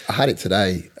again. I had it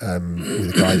today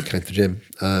with a guy that came to the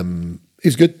gym.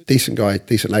 He's good, decent guy,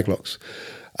 decent leg locks.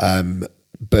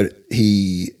 But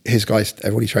his guys,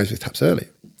 everybody trains with taps early.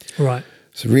 Right.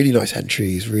 So really nice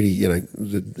entries, really,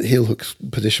 the heel hook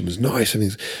position was nice. I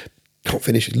mean, can't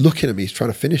finish it. Looking at me, he's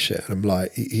trying to finish it. And I'm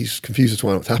like, he's confused as to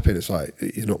why I'm not tapping. It's like,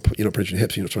 you're not bridging your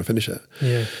hips, you're not trying to finish it.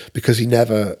 Yeah. Because he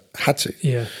never had to.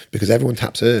 Yeah. Because everyone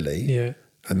taps early. Yeah.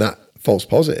 And that false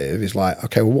positive is like,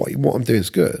 okay, well, what I'm doing is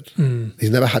good.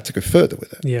 He's never had to go further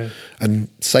with it. Yeah. And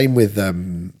same with,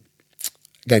 again,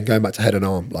 going back to head and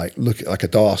arm, like look at like a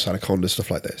Darce, Anaconda, stuff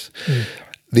like this.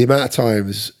 The amount of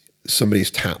times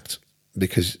somebody's tapped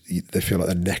because they feel like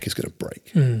their neck is going to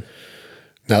break. Now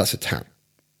that's a tap.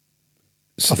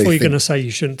 So I thought you were going to say you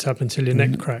shouldn't tap until your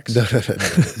neck cracks. No.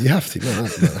 You have to. No,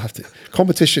 I have to.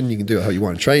 Competition, you can do it how you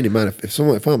want. Training, man, if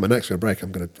my neck's going to break,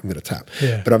 I'm going to tap.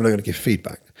 Yeah. But I'm not going to give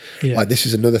feedback. Yeah. Like, this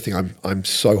is another thing I'm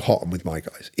so hot on with my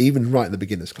guys. Even right in the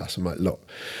beginners class, I'm like, look,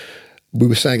 we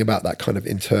were saying about that kind of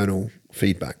internal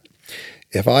feedback.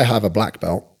 If I have a black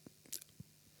belt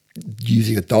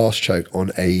using a Darce choke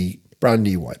on a brand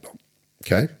new white belt,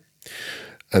 okay,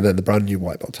 and then the brand new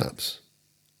white belt taps,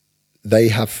 they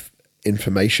have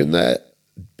information there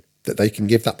that they can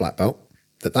give that black belt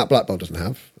that black belt doesn't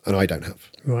have and I don't have.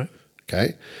 Right.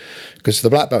 Okay. Because the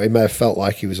black belt, it may have felt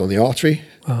like he was on the artery.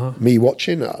 Me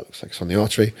watching, it looks like it's on the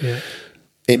artery. Yeah.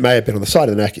 It may have been on the side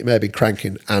of the neck. It may have been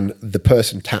cranking, and the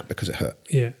person tapped because it hurt.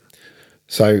 Yeah.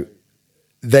 So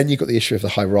then you've got the issue of the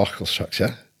hierarchical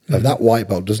structure. Of that white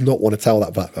belt does not want to tell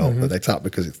that black belt that they tap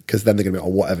because then they're going to be, oh,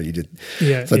 whatever you did.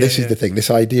 Yeah. So this is the thing.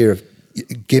 This idea of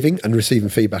giving and receiving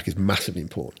feedback is massively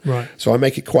important. Right. So I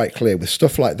make it quite clear with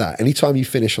stuff like that. Anytime you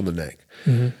finish on the neck,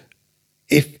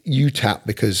 if you tap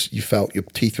because you felt your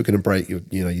teeth were going to break,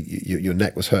 your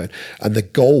neck was hurt, and the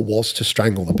goal was to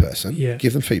strangle the person,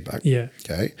 give them feedback. Yeah.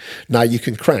 Okay. Now you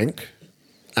can crank,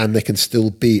 and there can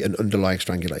still be an underlying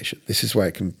strangulation. This is where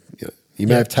it can. You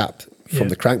may have tapped from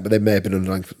the crank, but there may have been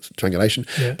underlying strangulation.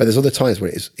 Yeah. But there's other times where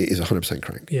it is 100%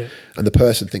 crank. Yeah. And the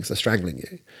person thinks they're strangling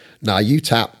you. Now you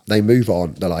tap, they move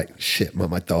on. They're like, shit, my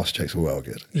Darce chokes were well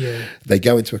good. Yeah. They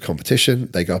go into a competition.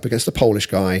 They go up against a Polish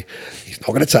guy. He's not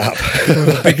going to tap.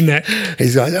 Big neck.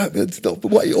 He's like, no, it's not,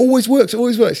 but it always works. It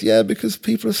always works. Yeah, because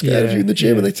people are scared of you in the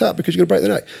gym and they tap because you're going to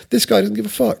break their neck. This guy doesn't give a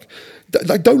fuck.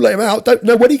 Like, don't let him out.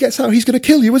 When he gets out, he's going to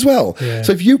kill you as well. Yeah.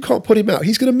 So if you can't put him out,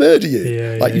 he's going to murder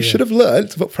you. You should have learned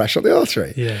to put pressure on the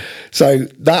artery. Yeah. So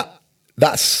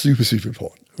that's super, super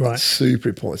important. Right. That's super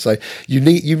important. So you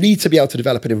need to be able to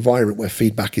develop an environment where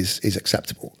feedback is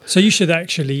acceptable. So you should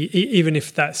actually, even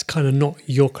if that's kind of not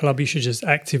your club, you should just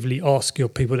actively ask your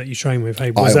people that you train with,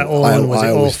 hey, was that on?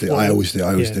 Was it off? I always do.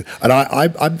 And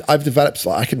I've developed,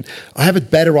 I have a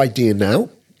better idea now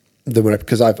than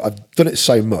because I've done it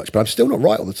so much, but I'm still not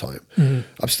right all the time.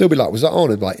 I've still be like, was that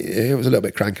on? And like, it was a little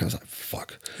bit cranky. I was like,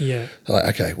 fuck. Yeah. Like,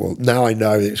 okay, well now I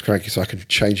know that it's cranky, so I can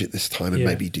change it this time and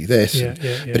maybe do this. But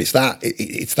it's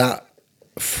that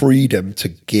freedom to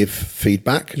give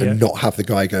feedback and not have the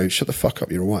guy go, shut the fuck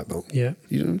up, you're a white belt. Yeah.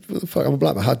 What the fuck, I'm a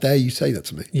black belt. How dare you say that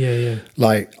to me? Yeah.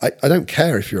 Like, I don't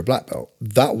care if you're a black belt.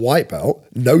 That white belt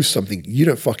knows something you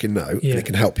don't fucking know and it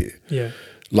can help you. Yeah.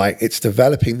 Like, it's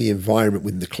developing the environment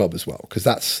within the club as well, because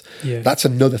that's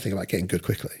another thing about getting good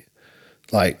quickly.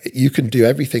 Like, you can do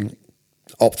everything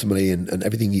optimally and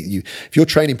everything if your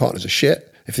training partners are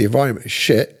shit, if the environment is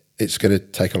shit, it's going to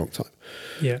take a long time.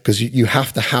 Yeah. Because you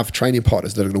have to have training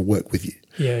partners that are going to work with you.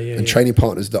 And training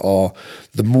partners that are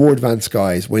the more advanced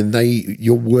guys, when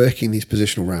you're working these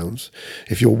positional rounds,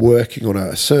 if you're working on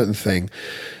a certain thing,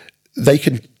 they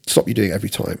can stop you doing it every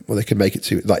time, or they can make it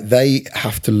to, like, they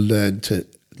have to learn to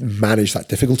manage that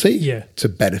difficulty to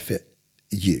benefit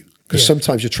you. Because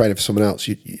sometimes you're training for someone else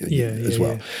as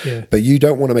well. But you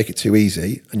don't want to make it too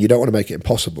easy, and you don't want to make it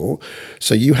impossible.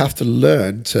 So you have to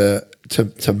learn to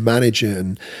manage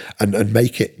it and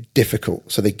make it difficult.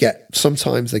 So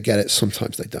sometimes they get it,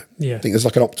 sometimes they don't. I think there's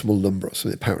like an optimal number or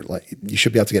something. Apparently, like, you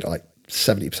should be able to get it like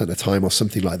 70% of the time or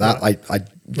something like that. Right. I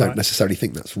don't necessarily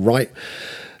think that's right.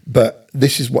 But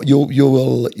this is what you'll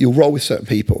roll with certain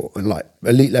people, and like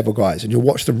elite level guys, and you'll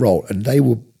watch them roll, and they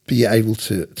will be able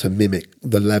to mimic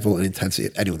the level and intensity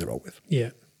of anyone they roll with.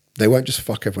 They won't just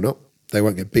fuck everyone up. They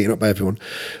won't get beaten up by everyone,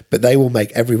 but they will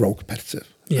make every roll competitive,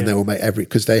 and they will make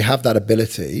because they have that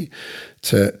ability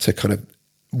to kind of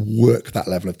work that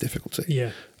level of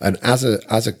difficulty. And as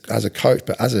a coach,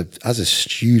 but as a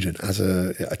student, as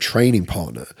a training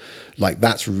partner, like,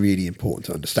 that's really important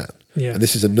to understand. And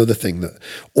this is another thing that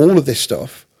all of this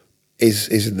stuff is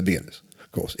in the beginners.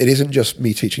 Of course, it isn't just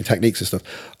me teaching techniques and stuff.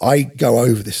 I go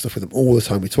over this stuff with them all the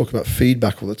time. We talk about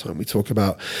feedback all the time. We talk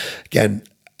about, again,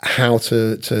 how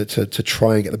to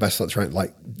try and get the best out of the train,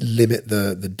 like limit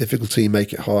the difficulty,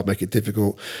 make it hard, make it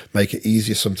difficult, make it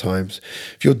easier sometimes.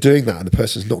 If you're doing that and the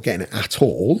person's not getting it at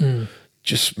all,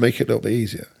 just make it a little bit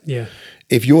easier.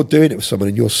 If you're doing it with someone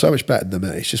and you're so much better than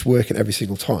them, it's just working every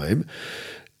single time,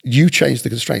 you change the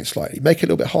constraints slightly, make it a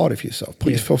little bit harder for yourself,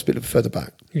 put yourself a bit further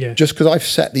back. Just because I've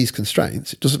set these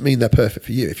constraints, it doesn't mean they're perfect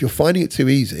for you. If you're finding it too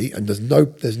easy and there's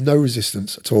no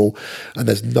resistance at all and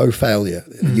there's no failure,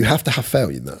 you have to have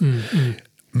failure in that.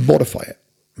 Modify it,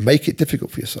 make it difficult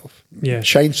for yourself.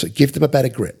 Change it, give them a better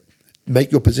grip,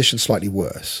 make your position slightly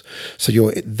worse, so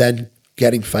you're then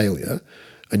getting failure,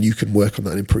 and you can work on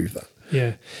that and improve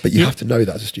that. But you have to know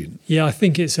that as a student. I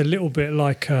think it's a little bit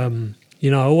like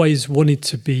I always wanted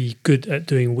to be good at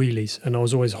doing wheelies, and I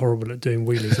was always horrible at doing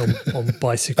wheelies on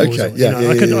bicycles.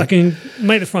 I can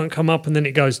make the front come up and then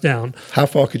it goes down. How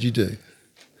far could you do?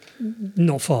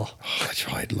 Not far. Oh, I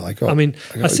tried.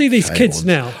 I see these kids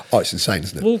now. Oh, it's insane,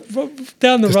 isn't it? Well,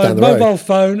 down the road, mobile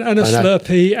phone and a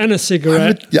Slurpee and a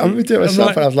cigarette. I remember doing it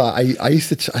myself, and I was like, I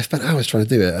spent hours trying to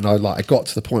do it, and I got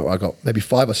to the point where I got maybe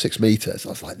 5 or 6 meters. I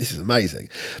was like, this is amazing.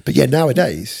 But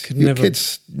nowadays,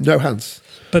 kids, no hands.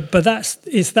 But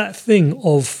it's that thing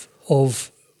of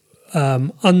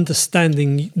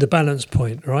understanding the balance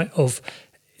point, right? Of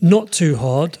not too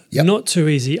hard, not too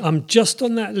easy. I'm just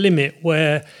on that limit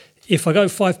where if I go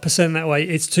 5% that way,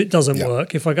 it doesn't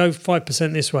work. If I go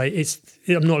 5% this way,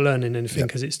 I'm not learning anything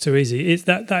because it's too easy. It's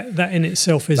that in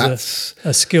itself is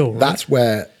a skill. Right?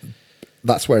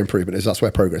 That's where improvement is. That's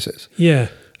where progress is.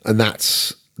 And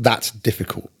that's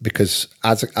difficult because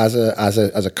as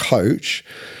a coach,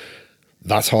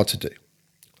 that's hard to do.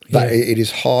 It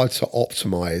is hard to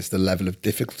optimize the level of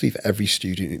difficulty for every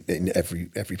student in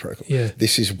every program.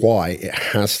 This is why it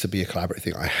has to be a collaborative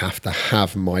thing. I have to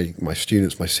have my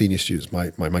students, my senior students,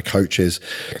 my coaches,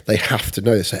 they have to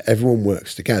know this, that everyone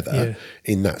works together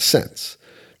in that sense,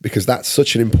 because that's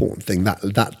such an important thing,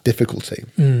 that difficulty.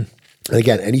 And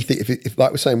again, anything, if like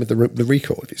we're saying with the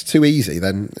recall, if it's too easy,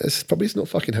 then it's not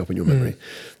fucking helping your memory.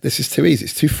 This is too easy.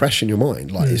 It's too fresh in your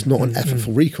mind. Like, it's not an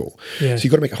effortful recall. So you've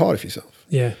got to make it harder for yourself.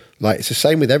 Like, it's the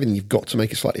same with everything. You've got to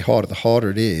make it slightly harder. The harder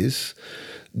it is,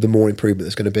 the more improvement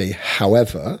there's going to be.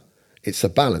 However, it's a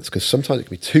balance, because sometimes it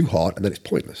can be too hard and then it's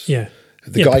pointless.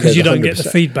 The guy because goes you don't get 100%. the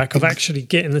feedback of actually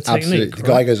getting the technique. Absolutely. The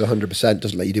guy goes 100%,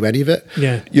 doesn't let you do any of it.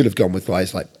 You'll have gone with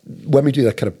guys like, when we do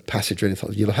that kind of passage or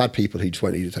anything, you'll have had people who just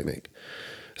won't let you do technique.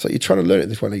 It's like, you're trying to learn it,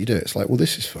 this won't let you do it. It's like, well,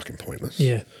 this is fucking pointless.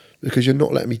 Because you're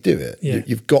not letting me do it.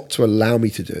 You've got to allow me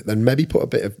to do it. Then maybe put a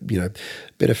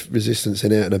bit of resistance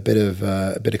in it and a bit of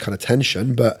kind of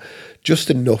tension, but just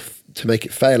enough to make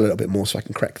it fail a little bit more, so I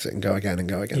can correct it and go again and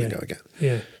go again and go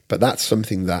again. But that's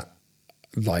something that,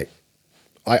 like,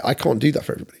 I can't do that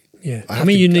for everybody. I have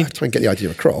to try and get the idea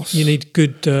across. You need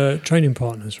good training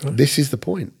partners, right? This is the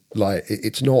point. Like,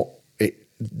 it's not.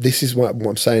 This is what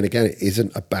I'm saying again. It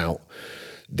isn't about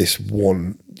this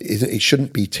one. It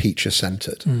shouldn't be teacher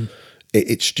centered.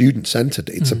 It's student centered.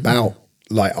 It's about,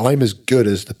 like, I'm as good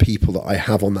as the people that I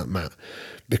have on that mat,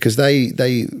 because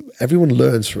everyone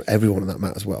learns from everyone on that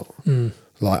mat as well.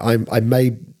 Like, I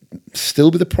may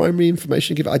still be the primary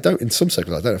information giver. In some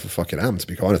circles, I don't know if I fucking am, to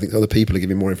be quite honest. I think other people are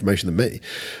giving more information than me.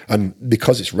 And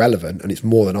because it's relevant and it's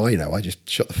more than I know, I just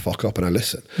shut the fuck up and I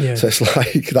listen. So it's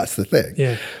like, that's the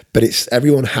thing. But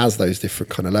everyone has those different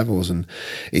kind of levels, and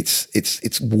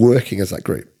it's working as that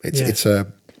group. It's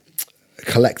a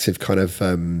collective kind of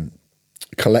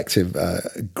collective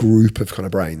group of kind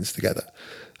of brains together.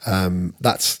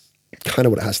 That's kind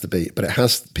of what it has to be. But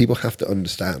people have to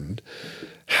understand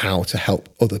how to help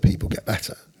other people get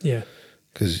better. Yeah.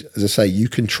 Because, as I say, you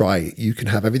can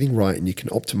have everything right, and you can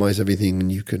optimize everything,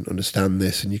 and you can understand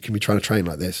this, and you can be trying to train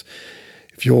like this.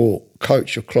 If your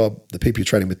coach, your club, the people you're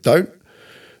training with don't,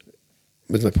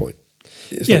 there's no point.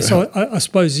 So I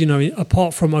suppose,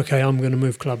 apart from, okay, I'm going to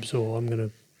move clubs, or I'm going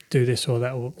to do this or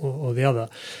that or the other,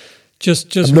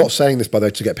 just I'm not saying this, by the way,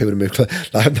 to get people to move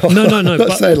clubs. Like, I'm not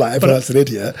but, saying like everyone's an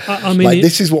idiot. I mean, like,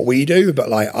 this is what we do, but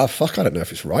like, I don't know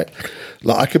if it's right.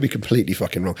 Like, I could be completely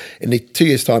fucking wrong. In 2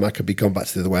 years' time, I could be gone back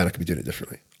to the other way, and I could be doing it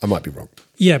differently. I might be wrong.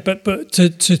 Yeah, but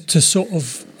to sort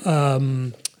of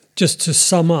just to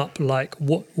sum up, like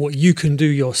what you can do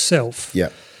yourself. Yeah.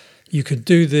 You could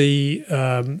do the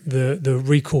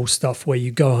recall stuff where you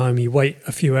go home, you wait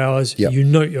a few hours, you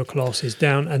note your classes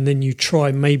down, and then you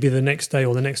try maybe the next day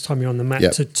or the next time you're on the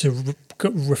mat to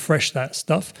refresh that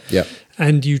stuff. Yeah.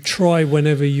 And you try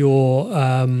whenever you're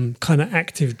kind of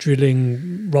active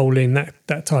drilling, rolling,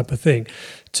 that type of thing,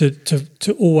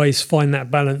 to always find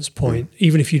that balance point,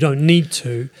 even if you don't need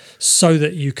to, so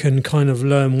that you can kind of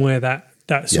learn where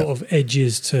that sort of edge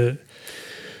is to.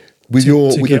 With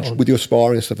your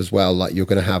sparring and stuff as well, like, you're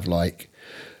going to have, like,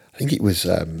 I think it was,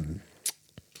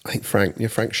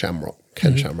 Frank Shamrock,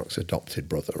 Ken Shamrock's adopted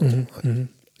brother, or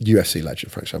UFC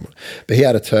legend, Frank Shamrock. But he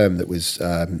had a term that was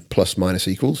plus minus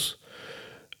equals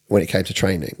when it came to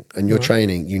training. And your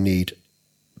training, you need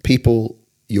people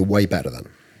you're way better than.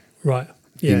 Right.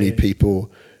 You need people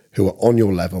who are on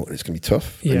your level, and it's going to be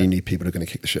tough. And you need people who are going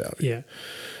to kick the shit out of you. Yeah.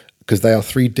 Because they are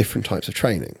 3 different types of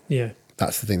training. Yeah.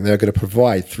 That's the thing. They're going to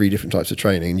provide 3 different types of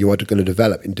training, and you are going to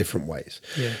develop in different ways.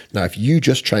 Yeah. Now, if you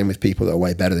just train with people that are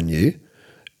way better than you,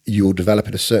 you will develop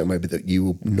in a certain way, but that you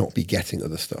will not be getting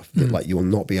other stuff. That, like, you will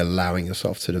not be allowing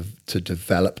yourself to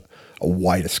develop a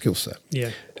wider skill set.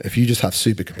 Yeah. If you just have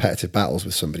super competitive battles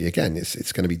with somebody, again,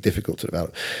 it's going to be difficult to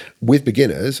develop. With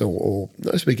beginners, or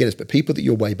not just beginners, but people that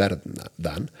you're way better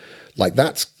than like,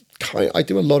 that's I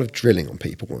do a lot of drilling on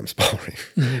people when I'm sparring,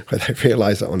 whether they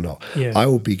realise that or not. Yeah. I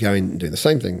will be going and doing the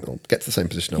same thing. I'll get to the same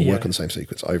position. I'll work on the same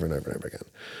sequence over and over and over again.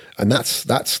 And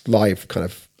that's live kind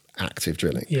of active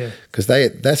drilling. Yeah. Because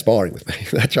they're sparring with me.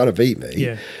 They're trying to beat me.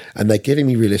 Yeah. And they're giving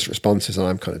me realistic responses, and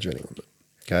I'm kind of drilling on them.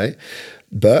 Okay.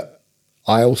 But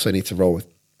I also need to roll with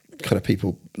kind of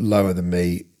people lower than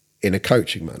me in a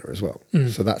coaching manner as well.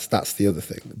 So that's the other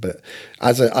thing. But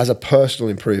as a personal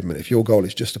improvement, if your goal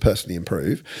is just to personally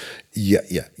improve, you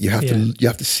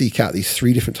have to seek out these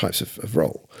 3 different types of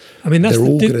role. I mean, they're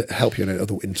all going to help you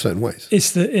in certain ways.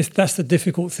 That's the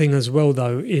difficult thing as well,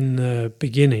 though, in the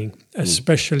beginning,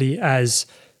 especially as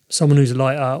someone who's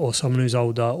lighter or someone who's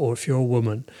older, or if you're a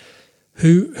woman.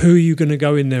 Who are you going to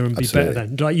go in there and be better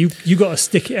than? Like, you got to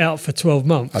stick it out for 12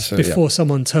 months before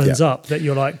someone turns up that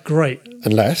you're like, great.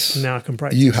 Unless now I can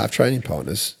practice. You have training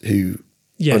partners who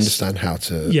understand how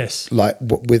to. Yes. Like,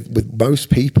 with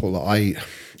most people, I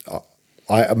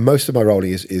most of my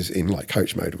rolling is in like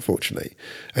coach mode, unfortunately,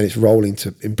 and it's rolling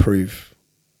to improve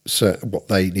what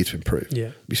they need to improve.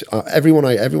 Yeah. Everyone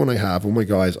I have, all my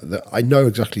guys, I know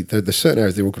exactly there's certain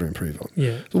areas they're all going to improve on.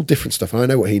 Yeah. It's all different stuff, and I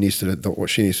know what he needs to do, what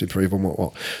she needs to improve on,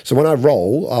 what. So when I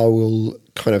roll, I will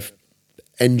kind of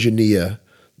engineer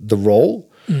the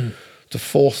roll to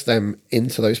force them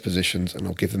into those positions, and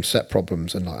I'll give them set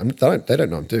problems, and they don't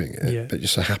know I'm doing it, but it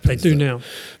just so happens they do now.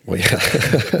 Well,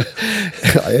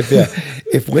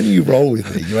 if when you roll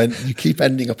with me, you keep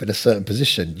ending up in a certain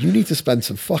position, you need to spend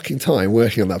some fucking time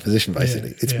working on that position.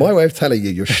 Basically, it's my way of telling you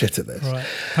you're shit at this. Right.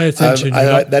 Pay attention.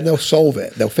 Then they'll solve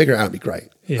it. They'll figure it out and be great,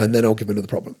 and then I'll give them another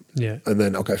problem. Yeah, and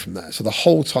then I'll go from there. So the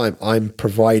whole time I'm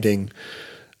providing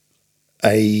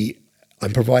a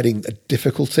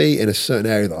difficulty in a certain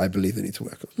area that I believe they need to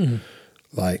work on.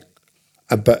 Like,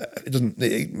 but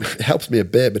it helps me a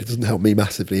bit, but it doesn't help me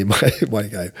massively in my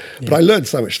game. But I learned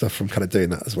so much stuff from kind of doing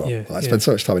that as well. I spend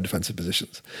so much time in defensive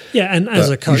positions. Yeah, and as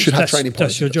a coach, you should have training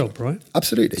partners. That's your job, right?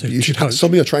 Absolutely. You should have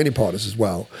some of your training partners as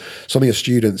well. Some of your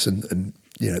students and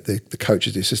the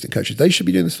coaches, the assistant coaches, they should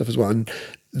be doing this stuff as well. And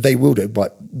they will do,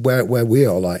 but where we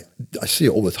are, like, I see it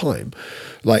all the time.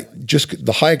 Like, just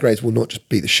the higher grades will not just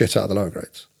beat the shit out of the lower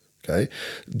grades. Okay,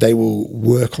 they will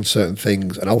work on certain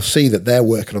things, and I'll see that they're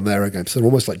working on their own game. So they're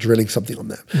almost like drilling something on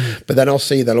them. But then I'll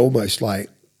see they'll almost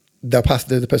like the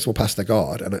person will pass their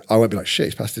guard, and I won't be like, shit,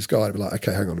 he's passed his guard. I'll be like,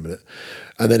 okay, hang on a minute,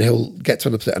 and then he'll get to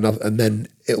another, and then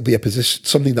it'll be a position,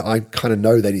 something that I kind of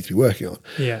know they need to be working on.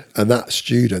 Yeah, and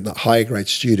that higher grade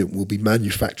student will be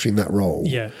manufacturing that role.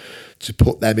 Yeah. to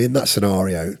put them in that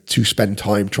scenario to spend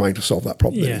time trying to solve that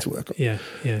problem they need to work on. Yeah.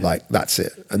 Like that's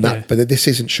it. And that, but this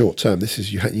isn't short term. This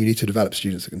is you need to develop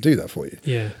students that can do that for you.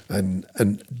 Yeah.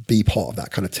 And be part of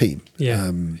that kind of team.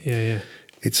 Yeah.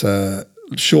 It's a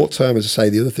short term, as I say.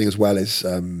 The other thing as well is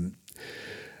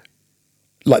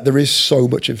like there is so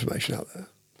much information out there.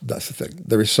 That's the thing.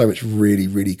 There is so much really,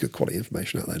 really good quality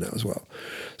information out there now as well.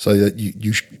 So that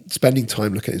you spending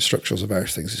time looking at instructionals of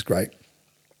various things is great.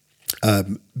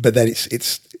 But then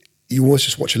it's you always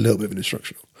just watch a little bit of an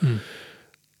instructional,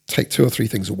 take 2 or 3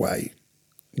 things away,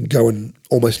 go and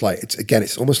almost like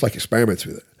it's almost like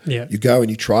experimenting with it. Yeah. You go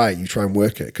and you try and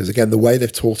work it because again the way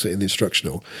they've taught it in the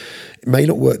instructional, it may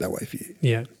not work that way for you.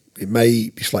 Yeah. It may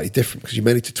be slightly different because you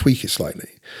may need to tweak it slightly.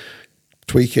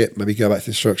 Tweak it, maybe go back to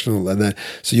the instructional, and then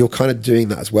so you're kind of doing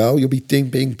that as well. You'll be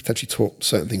being potentially taught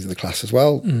certain things in the class as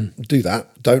well. Do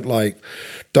that.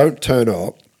 Don't turn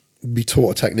up, be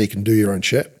taught a technique and do your own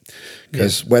shit.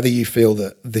 Because whether you feel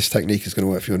that this technique is going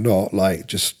to work for you or not, like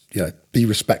just be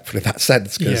respectful in that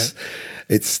sense. Because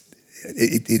it's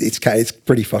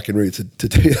pretty fucking rude to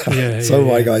do that. Some of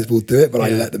my guys will do it, but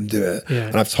I let them do it,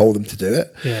 and I've told them to do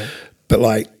it. Yeah. But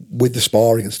like with the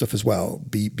sparring and stuff as well,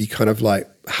 be kind of like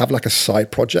have like a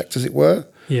side project, as it were,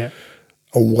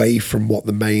 away from what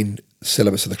the main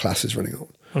syllabus of the class is running on.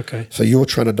 Okay. So you're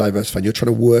trying to diversify, and you're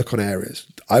trying to work on areas.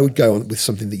 I would go on with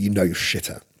something that you're shit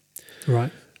at.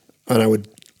 Right. And I would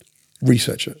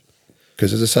research it.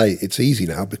 Because as I say, it's easy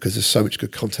now because there's so much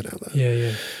good content out there.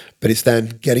 Yeah. But it's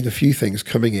then getting a few things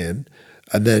coming in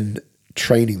and then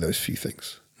training those few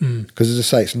things. Because as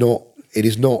I say, it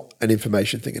is not an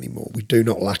information thing anymore. We do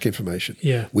not lack information.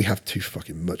 Yeah. We have too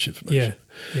fucking much information.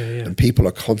 Yeah. And people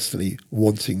are constantly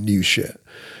wanting new shit.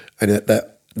 And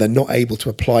they're not able to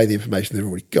apply the information they've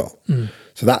already got.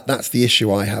 So that's the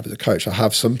issue I have as a coach. I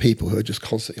have some people who are just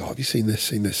constantly, have you seen this,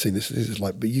 seen this, seen this? This is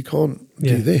like, but you can't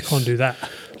do this. Can't do that.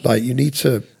 Like you need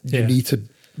to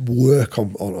work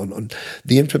on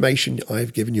the information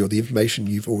I've given you or the information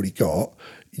you've already got.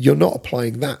 You're not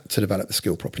applying that to develop the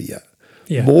skill properly yet.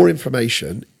 Yeah. More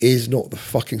information is not the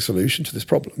fucking solution to this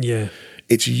problem. Yeah.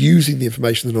 It's using the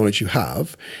information, the knowledge you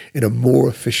have in a more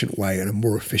efficient way and a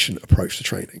more efficient approach to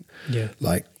training. Yeah.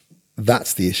 Like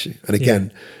that's the issue. And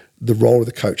again, the role of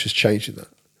the coach has changed in that.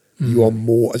 You are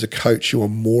more, as a coach, you are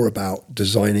more about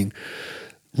designing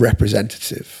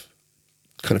representative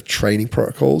kind of training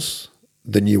protocols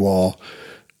than you are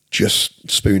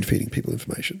just spoon feeding people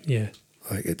information. Yeah.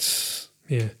 Like it's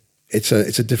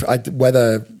a different,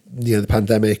 whether, the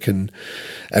pandemic and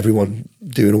everyone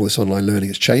doing all this online learning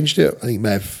has changed it. I think it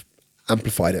may have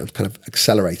amplified it and kind of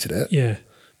accelerated it. Yeah.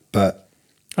 But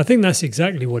I think that's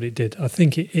exactly what it did. I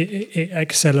think it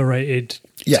accelerated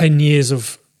 10 years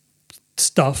of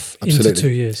stuff into 2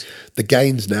 years. The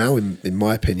gains now, in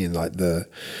my opinion, like the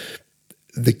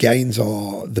gains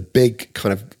are, the big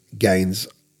kind of gains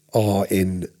are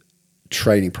in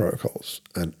training protocols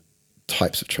and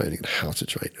types of training and how to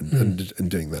train and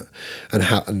doing that.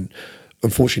 And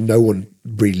unfortunately, no one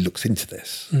really looks into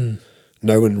this.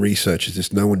 No one researches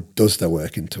this. No one does their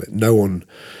work into it. No one,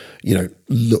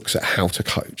 looks at how to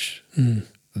coach.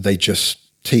 They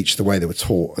just teach the way they were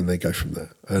taught and they go from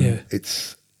there. And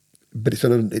it's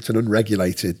an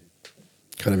unregulated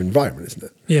kind of environment, isn't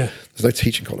it? Yeah. There's no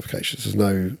teaching qualifications. There's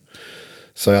no.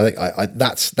 So I think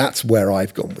that's where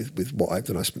I've gone with what I've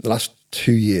done. I spent the last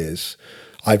 2 years.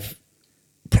 I've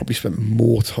probably spent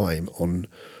more time on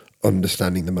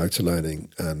understanding the motor learning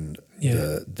and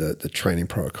the training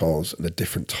protocols and the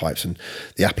different types and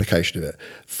the application of it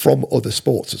from other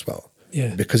sports as well.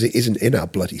 Yeah. Because it isn't in our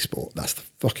bloody sport. That's the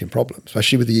fucking problem,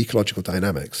 especially with the ecological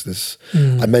dynamics. There's,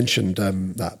 I mentioned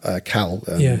that Cal,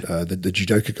 the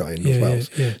judoka guy in North Wales.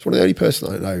 Yeah. It's one of the only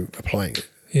person I know applying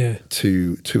it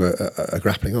to a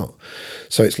grappling art.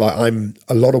 So it's like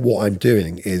a lot of what I'm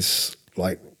doing is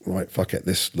like, right, fuck it,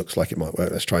 this looks like it might work,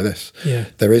 let's try this. Yeah.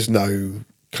 There is no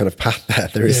kind of path there.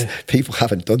 There is, people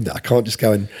haven't done that. I can't just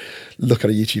go and look at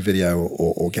a YouTube video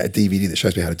or get a DVD that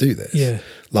shows me how to do this. Yeah.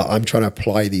 Like I'm trying to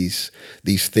apply these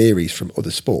theories from other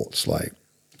sports. Like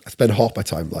I spend half my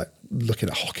time like looking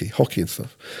at hockey and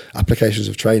stuff, applications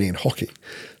of training in hockey.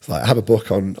 It's like I have a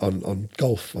book on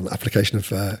golf, on the application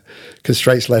of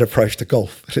constraints-led approach to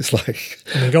golf. And it's like,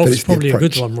 I mean, golf is probably a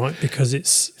good one, right? Because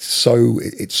it's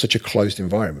such a closed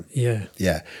environment. Yeah.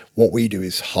 Yeah. What we do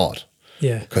is hard.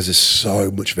 Yeah. Because there's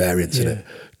so much variance in it.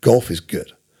 Golf is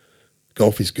good.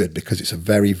 Golf is good because it's a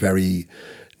very, very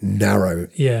narrow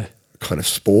kind of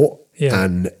sport. Yeah.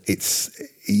 And it's,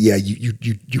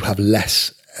 you have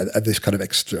less of this kind of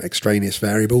extraneous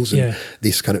variables and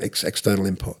this kind of external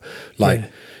input. Like,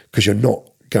 because you're not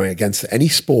going against any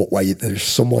sport where there's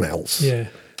someone else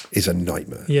is a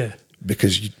nightmare. Yeah.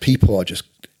 Because people are just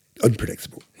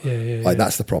unpredictable.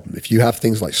 That's the problem. If you have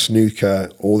things like snooker,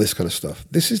 all this kind of stuff,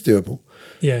 this is doable.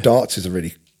 Yeah. Darts is a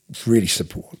really, really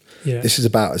simple one. Yeah. This is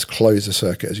about as close a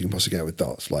circuit as you can possibly get with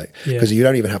darts. Because you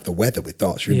don't even have the weather with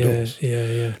darts. You're indoors.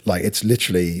 Yeah. Like it's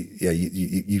literally,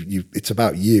 you it's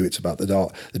about you. It's about the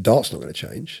dart. The dart's not going to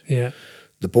change. Yeah.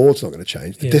 The board's not going to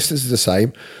change. The distance is the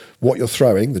same. What you're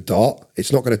throwing, the dart,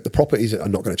 it's not going to. The properties are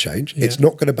not going to change. Yeah. It's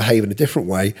not going to behave in a different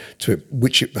way to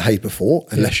which it behaved before,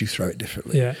 unless you throw it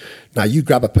differently. Yeah. Now you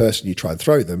grab a person, you try and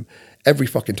throw them. Every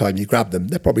fucking time you grab them,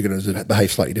 they're probably going to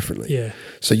behave slightly differently. Yeah.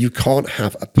 So you can't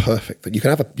have a perfect. You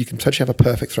can potentially have a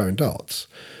perfect throw in darts.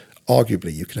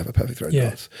 Arguably, you can have a perfect throw in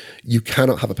darts. You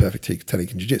cannot have a perfect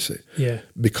technique in jiu-jitsu. Yeah.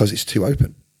 Because it's too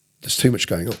open. There's too much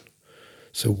going on.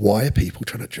 So why are people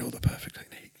trying to drill the perfect technique?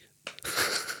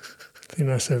 I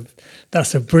think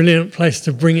that's a brilliant place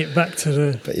to bring it back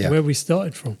to where we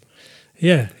started from.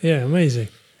 Yeah, amazing.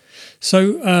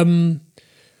 So,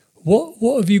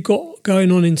 what have you got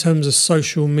going on in terms of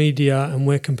social media, and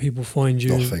where can people find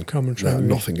you? Nothing. Come and train with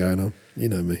nothing going on. You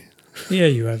know me. Yeah,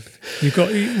 you have. You've got.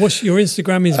 What's your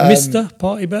Instagram? Is Mr.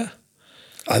 Party Bear?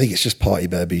 I think it's just Party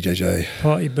Bear BJJ.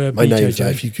 Party Bear BJJ. My name's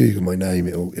there. If you Google my name,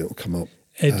 it'll come up.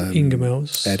 Ed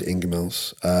Ingemels. Ed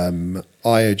Ingemels.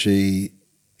 IOG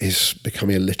is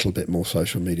becoming a little bit more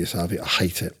social media savvy. I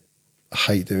hate it. I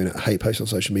hate doing it. I hate posting on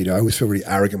social media. I always feel really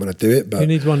arrogant when I do it. But you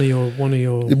need one of your.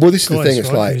 Well, this is the thing. It's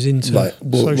right, who's into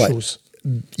socials.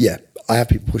 I have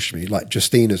people push me. Like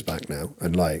Justina's back now,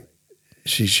 and like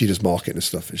she does marketing and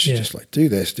stuff, and she's just like, do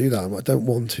this, do that. I'm like, I don't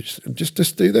want to.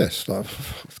 Just do this. Like,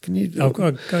 can you? I'm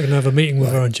going to have a meeting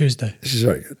with her on Tuesday. This is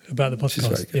very good about the podcast. This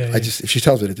is very good. If she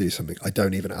tells me to do something, I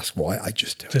don't even ask why. I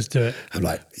just do it. Just do it. I'm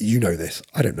like, you know this.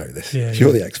 I don't know this.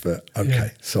 You're the expert.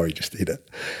 Okay, sorry, Justina.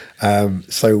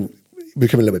 So we're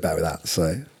becoming a little bit better with that.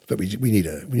 So, but we need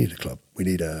a club. We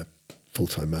need a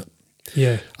full-time mat.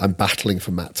 Yeah. I'm battling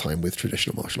for mat time with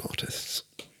traditional martial artists,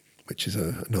 which is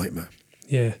a nightmare.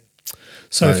 Yeah.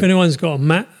 So if anyone's got a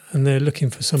mat and they're looking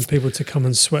for some people to come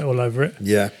and sweat all over it.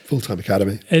 Yeah, full-time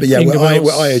academy. We're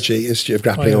IOG, Institute of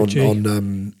Grappling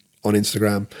on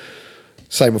Instagram.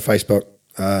 Same on Facebook.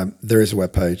 There is a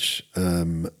webpage.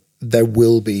 There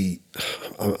will be,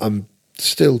 I'm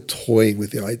still toying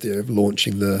with the idea of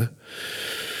launching the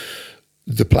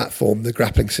platform, the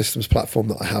grappling systems platform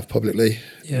that I have publicly.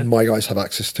 Yeah. My guys have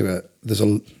access to it. There's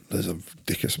a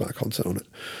ridiculous amount of content on it.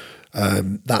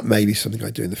 That may be something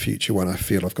I do in the future when I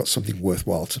feel I've got something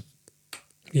worthwhile to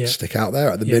stick out there.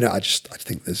 At the minute, I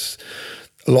think there's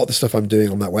a lot of the stuff I'm doing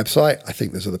on that website. I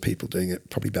think there's other people doing it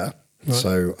probably better. Right.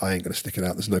 So I ain't going to stick it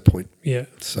out. There's no point. Yeah.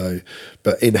 So,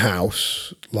 but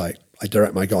in-house, like I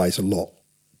direct my guys a lot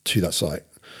to that site.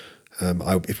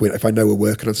 If I know we're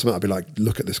working on something, I'll be like,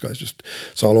 look at this guy's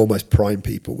so I'll almost prime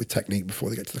people with technique before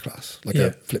they get to the class, like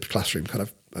a flipped classroom kind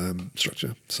of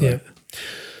structure. So,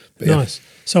 nice.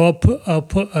 So I'll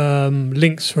put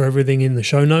links for everything in the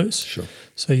show notes. Sure.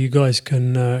 So you guys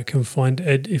can find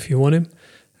Ed if you want him.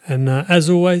 And as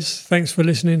always, thanks for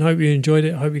listening. Hope you enjoyed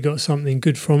it. Hope you got something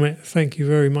good from it. Thank you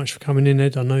very much for coming in,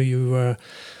 Ed. I know you were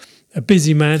a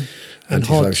busy man and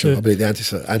hard to. I believe the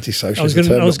antisocial. I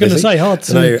was going to say hard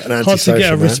to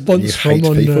get a response from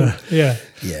on. Yeah.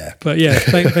 But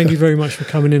thank you very much for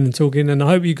coming in and talking. And I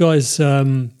hope you guys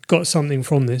got something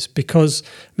from this because,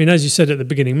 I mean, as you said at the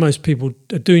beginning, most people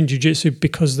are doing jiu-jitsu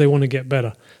because they want to get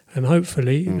better. And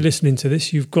hopefully, listening to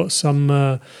this, you've got some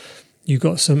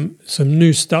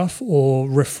new stuff or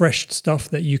refreshed stuff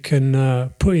that you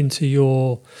can put into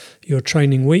your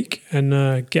training week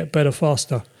and get better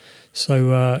faster.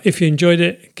 So if you enjoyed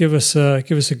it, give us a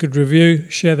good review,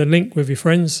 share the link with your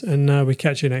friends, and we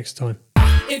catch you next time.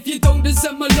 If you don't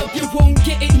deserve my love, you won't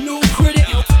get it, no credit.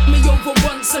 Me over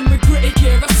once and regret it,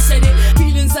 yeah, I said it.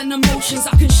 Feelings and emotions,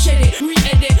 I can shed it,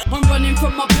 re-edit. I'm running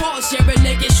from my past, yeah, a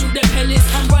leg it, shoot the pellets.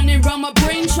 I'm running round my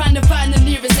brain, trying to find